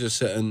you choose a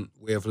certain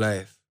way of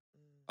life,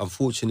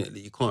 unfortunately,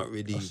 you can't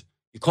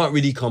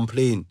really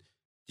complain.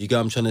 You get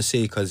what I'm trying to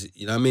say? Because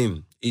you know what I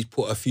mean. He's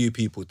put a few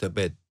people to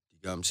bed. You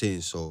get what I'm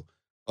saying? So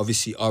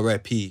obviously,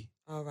 R.I.P.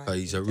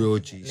 He's a real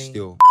G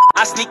still.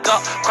 I sneak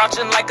up,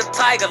 crouching like a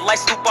tiger, like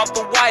Snoop off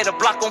the wire, the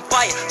block on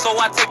fire. So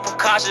I take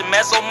precaution,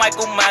 man. So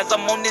Michael Myers,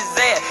 I'm on his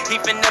ass. He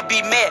finna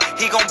be mad,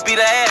 he gon' beat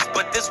the ass.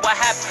 But this what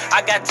happened, I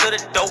got to the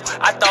door.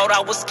 I thought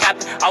I was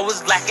capping, I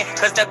was lacking.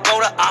 Cause there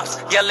go the ops,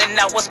 yelling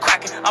out what's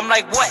cracking. I'm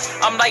like, what?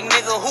 I'm like,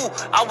 nigga, who?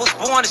 I was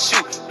born to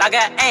shoot, I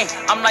got aim.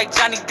 I'm like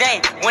Johnny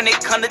Dane, when it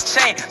come to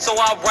chain. So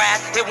I ride,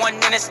 hit one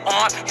in his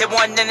arm, hit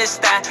one in his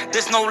thigh.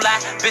 This no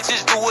lie,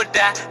 bitches do or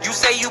die. You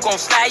say you gon'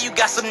 slide, you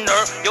got some nerve.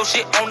 Your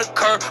shit on the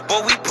curb,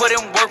 but we put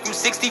in work from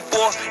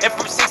 64th and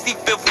from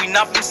 65th, we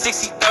not from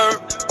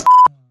 63rd.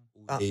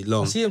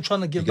 I see him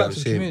trying to give back to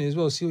the community as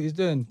well. See what he's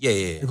doing. Yeah.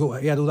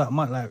 He had all that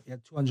money, like he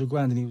had 200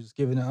 grand, and he was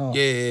giving it out.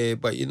 Yeah,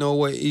 but you know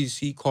what?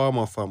 He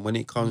karma, fam. When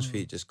it comes for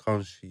you, it just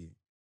comes for you.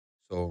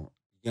 So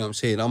you know what I'm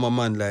saying? I'm a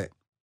man like,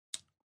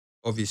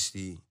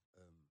 obviously,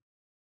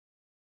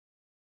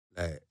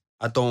 like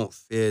I don't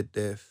fear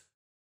death,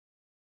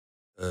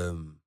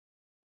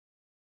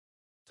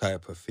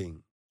 type of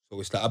thing. So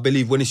it's like I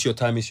believe when it's your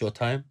time, it's your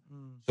time.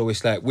 So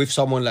it's like with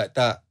someone like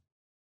that,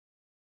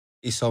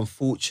 it's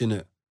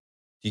unfortunate.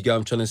 You get what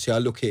I'm trying to say? I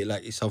look at it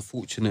like it's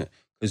unfortunate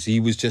because he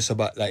was just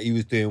about like he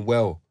was doing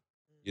well,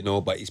 you know,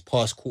 but his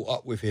past caught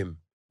up with him.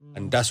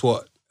 And that's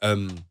what I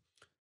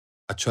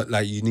try,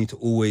 like you need to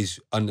always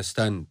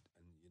understand,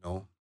 you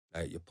know,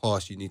 like your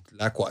past, you need to,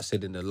 like what I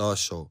said in the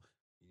last show,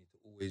 you need to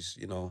always,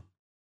 you know,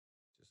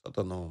 just I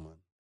don't know, man.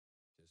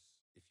 Just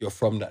if you're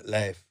from that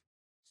life,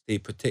 stay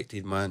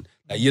protected, man.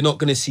 Like you're not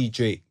gonna see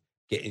Drake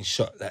getting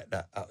shot like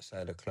that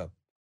outside the club.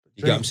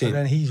 You get what I'm saying? But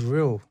then he's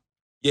real.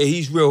 Yeah,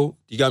 he's real.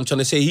 You get what I'm trying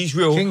to say? He's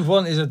real. King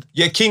Von is a...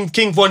 Yeah,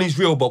 King Von is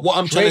real, but what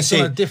I'm trying to say...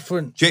 on a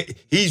different...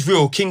 He's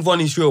real. King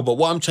Von is real, but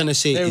what I'm trying to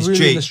say is real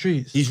Drake... in the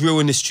streets. He's real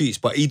in the streets,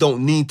 but he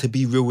don't need to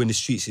be real in the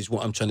streets is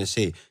what I'm trying to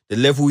say. The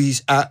level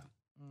he's at,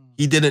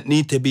 he didn't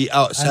need to be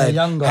outside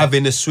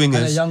having the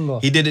swingers.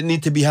 He didn't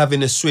need to be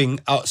having a swing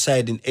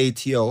outside in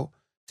ATL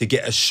to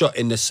get a shot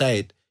in the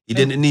side. He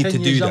didn't need to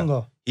do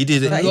that. He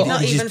didn't.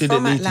 He just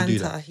didn't need to do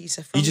that.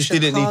 He just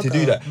didn't need to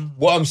do that.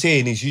 What I'm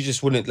saying is, you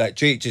just wouldn't like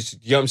Drake.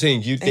 Just you know what I'm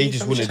saying. They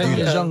just wouldn't do that. 10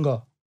 years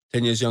younger.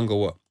 10 years younger.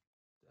 What?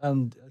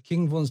 And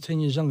King Von's 10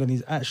 years younger, and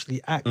he's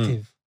actually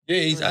active. Yeah,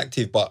 he's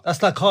active, but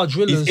that's like hard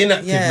drillers. He's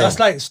inactive. Yeah. Now.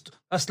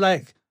 That's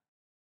like.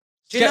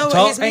 Do you know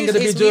what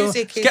his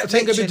music is? Skepta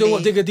ain't gonna be doing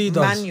what Digga D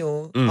does.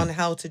 Manual on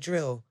how to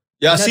drill.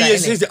 Yeah,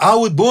 I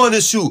was born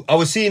to shoot. I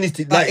was seeing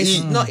it like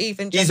he's not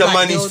even. Just he's a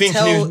man. He's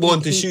thinking he was born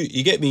to shoot.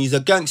 You get me? He's a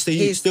gangster.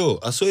 Still,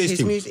 I saw his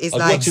thing. Music is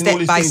like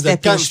step by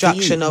step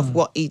instruction of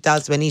what he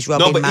does when he's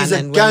robbing man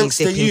and when he's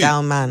zipping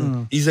down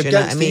man. He's a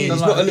gangster. He's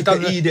not a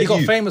little idiot. He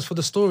got famous for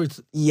the story.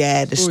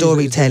 Yeah, the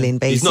storytelling.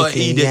 Basically, he's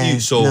not an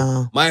idiot.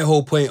 So my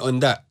whole point on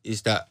that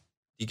is that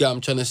you get what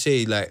I'm trying to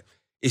say. Like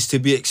it's to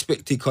be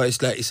expected because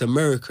it's like it's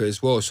America as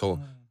well. So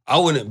I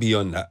wouldn't be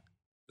on that.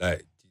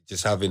 Like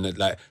just having it.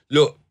 Like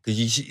look.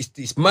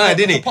 It's mad,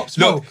 isn't it?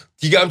 Look,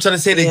 you get what I'm trying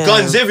to say? There's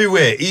guns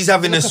everywhere. He's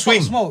having a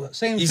swing.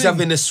 He's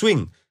having a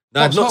swing.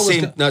 Now, I'm not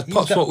saying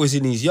Pop Smoke was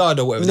in his yard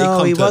or whatever.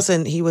 No, he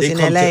wasn't. He was in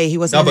LA. He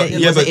wasn't in New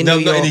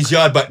York. Not in his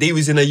yard, but he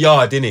was in a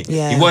yard, didn't he?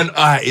 Yeah. He weren't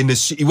out in the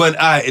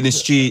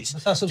streets.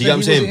 That's what you know what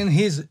I'm saying? In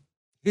his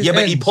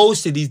but he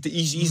posted.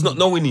 He's not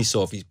knowing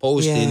himself. He's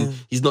posting. Yeah.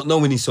 He's not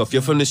knowing himself.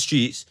 You're from the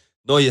streets.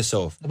 Know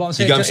yourself. But I'm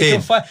saying, you get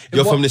what I'm saying?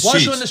 You're from the streets.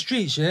 Once you're in the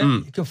streets,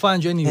 he can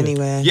find you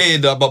anywhere.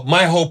 Yeah, but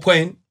my whole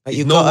point. But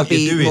you got to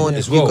be more.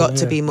 You've got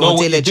to be more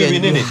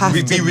diligent. You have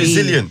to be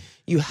resilient.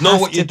 You know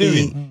what you're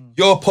doing.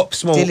 You're Pop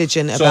Smoke.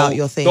 Diligent about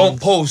your things. Don't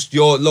post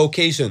your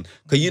location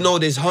because you know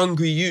there's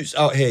hungry youths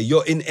out here.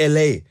 You're in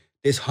LA.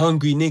 there's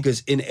hungry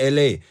niggas in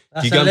LA.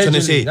 Do you get what I'm trying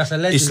to say? That's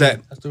allegedly. It's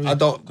like, I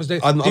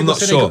don't, I'm not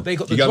sure. They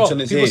got Do the you get what I'm drop. trying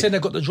to People say? saying they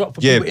got the drop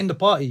for people in the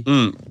party.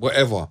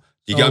 Whatever.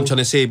 You get what I'm trying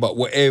to say? But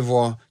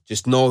whatever,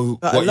 just know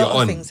But what a you're lot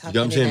on. of things You get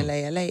what I'm happen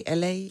saying? in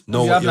LA.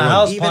 Know You what have you're a on.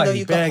 house Even though party,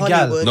 you bare got gal.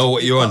 Hollywood, Know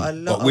what you've you're got on. a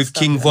lot But of with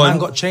stuff King that- Von, Man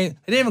got changed.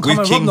 It didn't even with come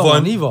and King rob no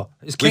one Von, either.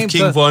 It's with came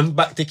King to, Von,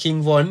 back to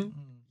King Von. You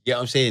get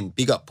what I'm saying?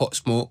 Big up Pop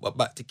Smoke, but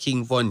back to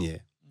King Von, yeah.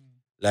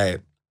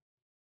 Like,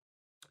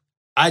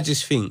 I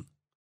just think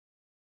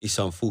it's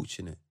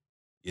unfortunate,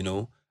 you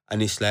know?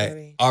 And it's like,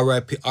 Very.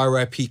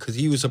 RIP, because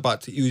he was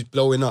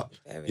blowing up.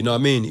 Very. You know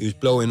what I mean? He was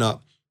blowing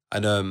up.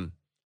 And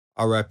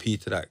RIP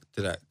to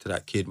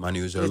that kid, man.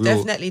 He was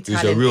definitely he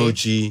was a real talented.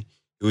 G.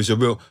 He was a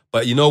real,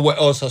 but you know what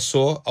else I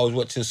saw? I was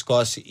watching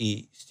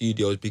Scarcity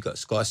Studios, big up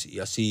Scarcity.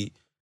 I see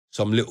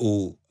some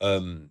little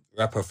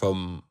rapper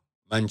from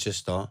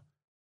Manchester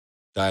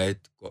died,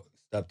 got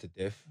stabbed to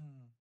death.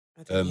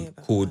 I didn't hear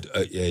about Called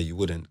that. yeah, you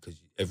wouldn't, because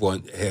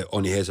everyone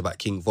only hears about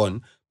King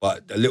Von.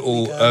 But a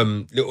little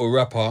go. little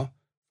rapper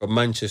from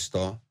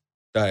Manchester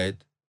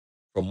died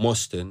from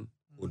Moston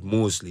called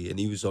Morsley, and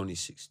he was only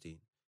 16.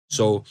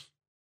 So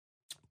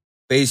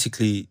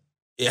basically,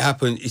 it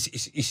happened.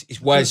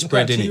 It's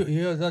widespread,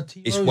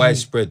 innit? It's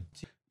widespread.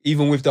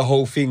 Even with the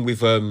whole thing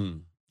with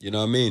you know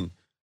what I mean,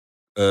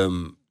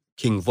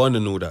 King Von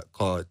and all that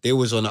car, they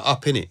was on the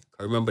up, innit?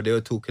 I remember they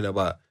were talking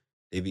about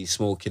they been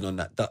smoking on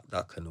that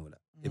duck and all that.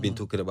 They've been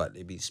talking about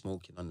they been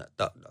smoking on that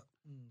duck.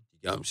 You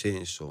get what I'm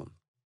saying? So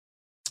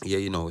yeah,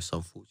 you know, it's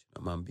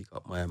unfortunate, man. Big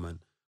up my man.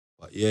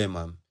 But yeah,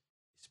 man,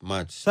 it's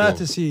mad. Sad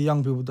to see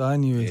young people die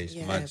anyway. Yeah, it's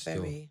mad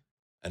still. Very.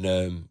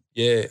 And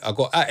yeah, I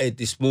got at it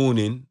this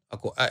morning.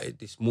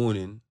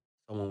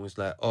 Someone was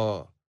like,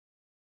 oh,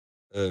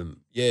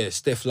 yeah,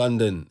 Steph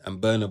London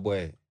and Burna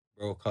Boy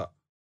broke up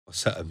or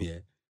something, yeah.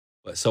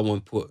 But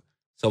someone put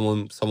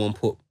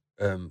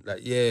like,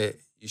 yeah,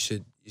 you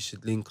should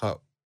link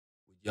up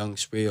with Young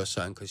Spray or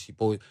something, because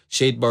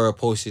Shadeborough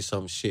posted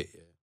some shit,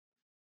 yeah.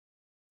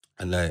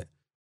 And like,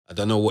 I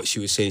don't know what she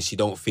was saying. She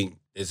don't think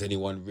there's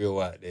anyone real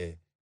out there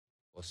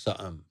or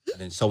something. And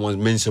then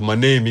someone mentioned my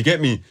name, you get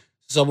me?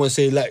 Someone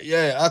say like,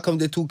 yeah, how come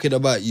they're talking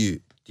about you?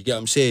 Do you get what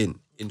I'm saying?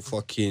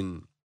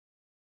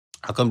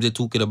 How come they're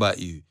talking about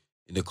you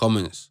in the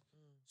comments?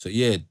 So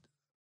yeah,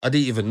 I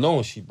didn't even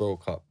know she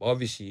broke up. But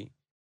obviously,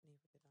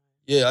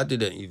 yeah, I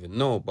didn't even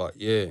know. But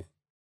yeah,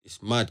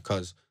 it's mad,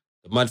 because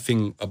the mad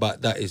thing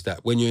about that is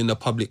that when you're in the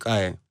public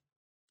eye,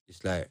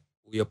 it's like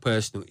all your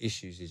personal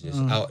issues is just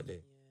out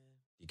there.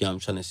 You get what I'm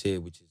trying to say,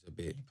 which is a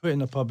bit... You put it in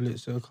the public,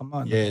 so come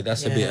on. Yeah,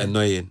 that's a bit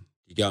annoying.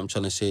 You get what I'm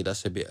trying to say?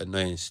 That's a bit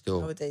annoying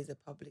still. Nowadays, the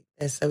public,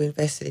 they're so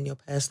invested in your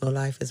personal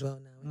life as well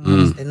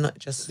now. They're not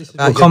just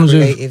about comes your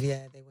with- creative,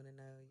 they want to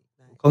know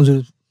like, Comes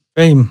with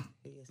fame.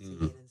 who you're seeing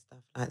and stuff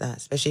like that,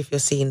 especially if you're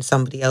seeing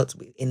somebody else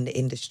in the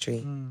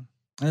industry.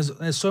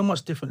 There's so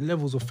much different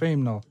levels of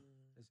fame now.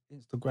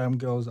 There's Instagram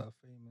girls that are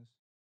famous.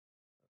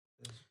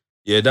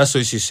 Yeah, that's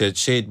what she said.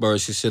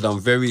 Shadeborough, she said, I'm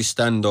very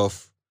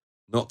standoff,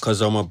 not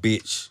because I'm a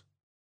bitch,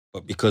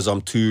 but because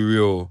I'm too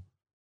real.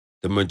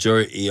 The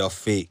majority are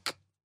fake.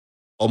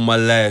 On my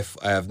life,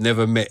 I have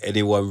never met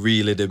anyone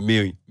realer than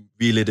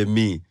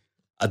me.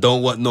 I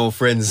don't want no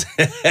friends.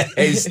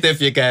 Hey,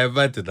 Steph, you can't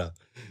imagine that.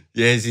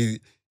 Yeah, she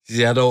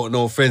said, I don't want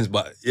no friends,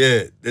 but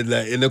yeah, then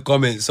like in the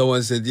comments,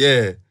 someone said,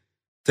 yeah,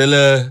 tell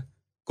her,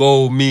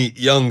 go meet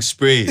Young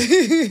Spray,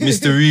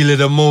 Mr. Realer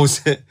the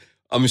most.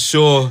 I'm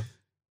sure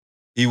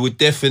he would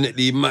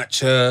definitely match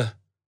her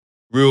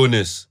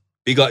realness.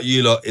 Big up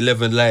you lot,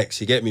 11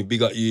 likes. You get me?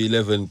 Big up you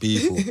 11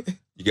 people.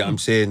 You get what I'm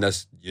saying?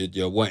 That's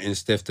you're wanting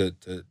Steph to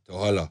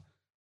holler.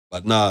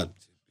 But nah,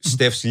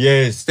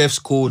 Steph's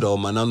cool though,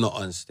 man. I'm not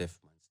on Steph,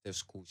 man.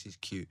 Steph's cool, she's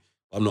cute.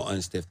 I'm not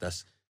on Steph.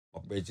 That's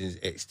my brethren's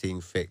ex-team,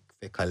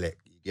 Fekalek.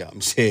 You get what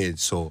I'm saying?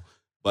 So,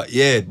 but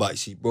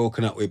she's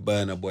broken up with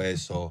Burna Boy,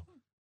 so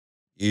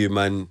you,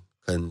 man,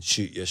 can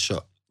shoot your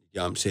shot. You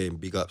know what I'm saying?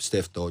 Big up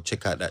Steph though.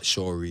 Check out that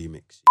Shaw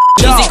remix.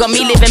 Music got me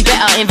living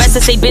better.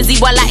 Investors stay busy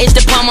while I itch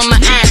the palm of my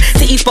hand.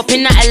 City's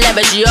popping at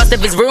 11. She asked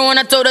if it's real and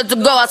I told her to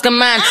go ask a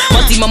man.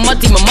 Mati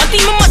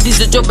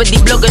se chope di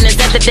blog and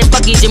said that they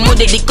fucking she moved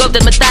di cote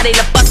metade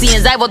la pussy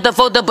and I want the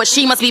photo but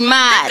she must be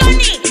mad.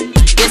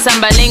 Yes, I'm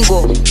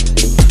bilingual.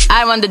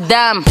 I run the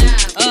dam.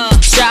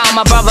 Shout out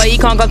my brother, he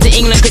can't come to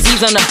England cause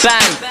he's on the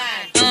ban.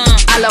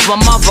 I love my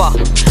mother,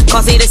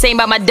 can't say the same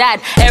about my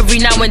dad. Every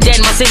now and then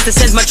my sister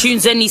sends my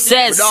tunes and he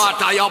says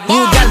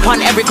new gal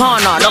pon every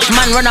corner. Look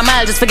man run a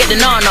mile, just forget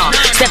the nana.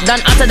 Step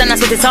done after then I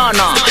sit it's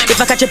honor. If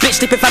I catch a bitch,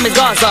 slip it from his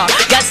Gaza.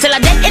 Gal still a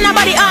dead in her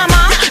body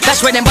armor.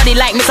 That's red and body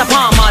like Mr.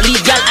 Palmer.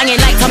 Leave gal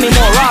hanging like Tommy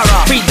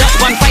Morara. Free Dutch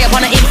one fire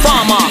upon an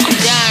informer.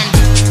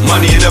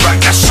 Money in the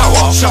bank, that's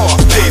shower.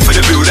 Pay for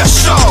the bill,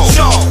 that's show.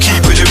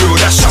 Keep it real,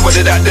 that's shower.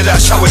 Did that,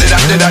 shower. Did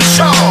that,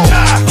 show.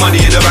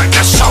 Money in the bank,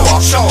 that's shower.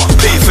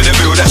 Pay for the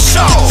bill, that's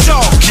show.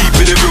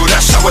 Keep it real,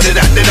 that's shower. Did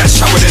that,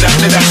 shower. Did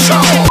that,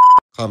 show.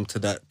 Come to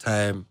that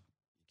time,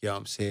 you know what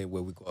I'm saying,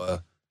 where we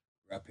gotta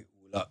wrap it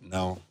all up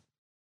now.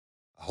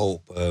 I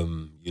hope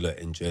you lot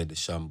enjoyed the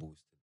shambles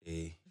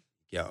today.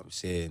 You know what I'm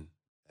saying?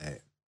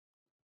 Like,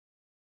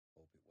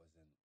 hope it wasn't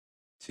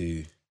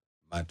too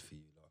mad for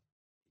you, lot.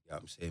 You know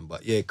what I'm saying?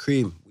 But yeah,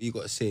 Cream, what you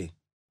got to say?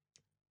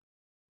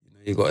 You know,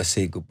 you got to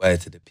say goodbye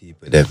to the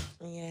people then.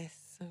 Yes,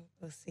 so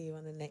we'll see you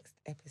on the next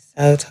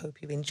episode.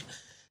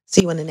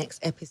 See you on the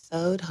next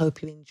episode.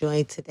 Hope you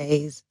enjoyed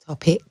today's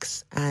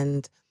topics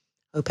and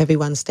hope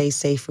everyone stays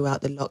safe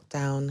throughout the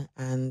lockdown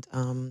and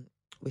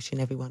wishing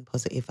everyone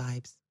positive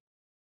vibes.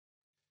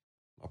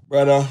 My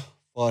brother,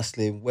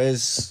 Fastlane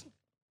Wes.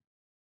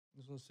 I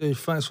just want to say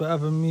thanks for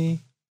having me.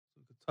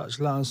 Touch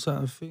light on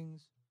certain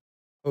things.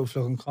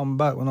 Hopefully I can come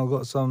back when I've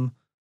got some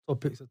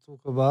topics to talk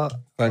about.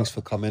 Thanks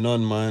for coming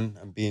on, man,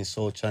 and being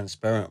so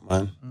transparent,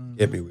 man.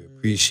 Get me? We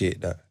appreciate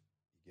that.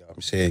 You know what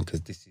I'm saying? Because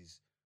this is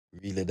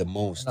really the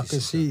most. I can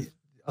see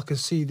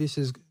this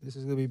is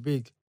gonna be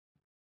big.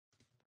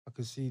 I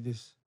can see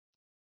this.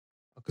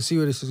 I can see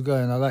where this is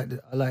going. I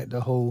like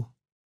the whole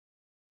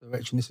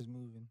direction this is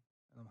moving.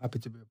 And I'm happy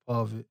to be a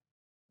part of it.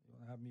 You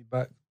wanna have me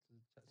back?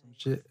 Some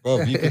shit.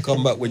 Bro, you can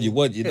come back when you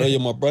want. You know you're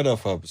my brother,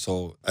 fam.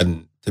 So,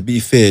 and to be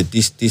fair,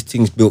 this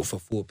thing's built for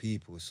 4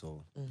 people.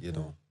 So, you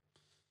know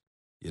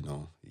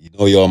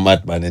you're a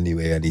madman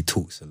anyway, and he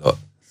talks a lot.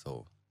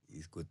 So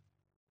he's good.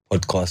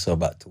 Podcasts are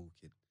about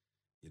talking,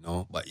 you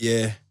know. But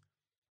yeah,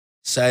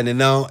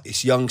 signing out.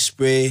 It's Young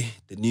Spray,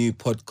 the new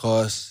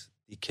podcast,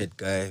 Dickhead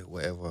Guy,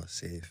 whatever,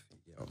 safe.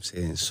 You know what I'm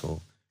saying?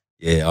 So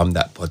yeah, I'm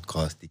that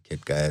podcast,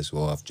 Dickhead Guy as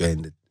well. I've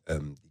joined the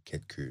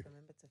Dickhead crew.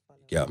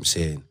 You know what I'm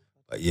saying?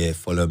 But yeah,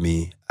 follow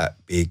me at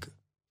big_bad_spray.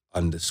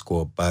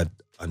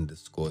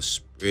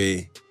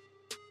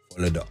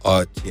 Follow the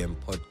RTM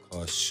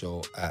Podcast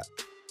Show at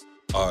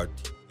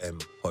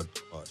RTM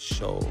Podcast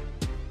Show.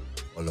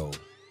 Follow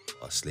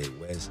Fastlane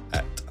Wes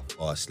at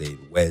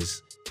Fastlane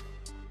Wes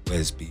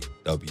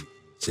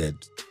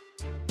BWZ,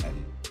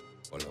 and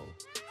follow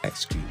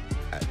Ice Cream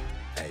at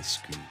Ice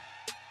Cream,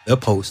 the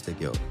poster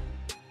girl. So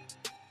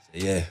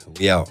yeah,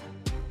 we out.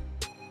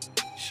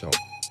 Show.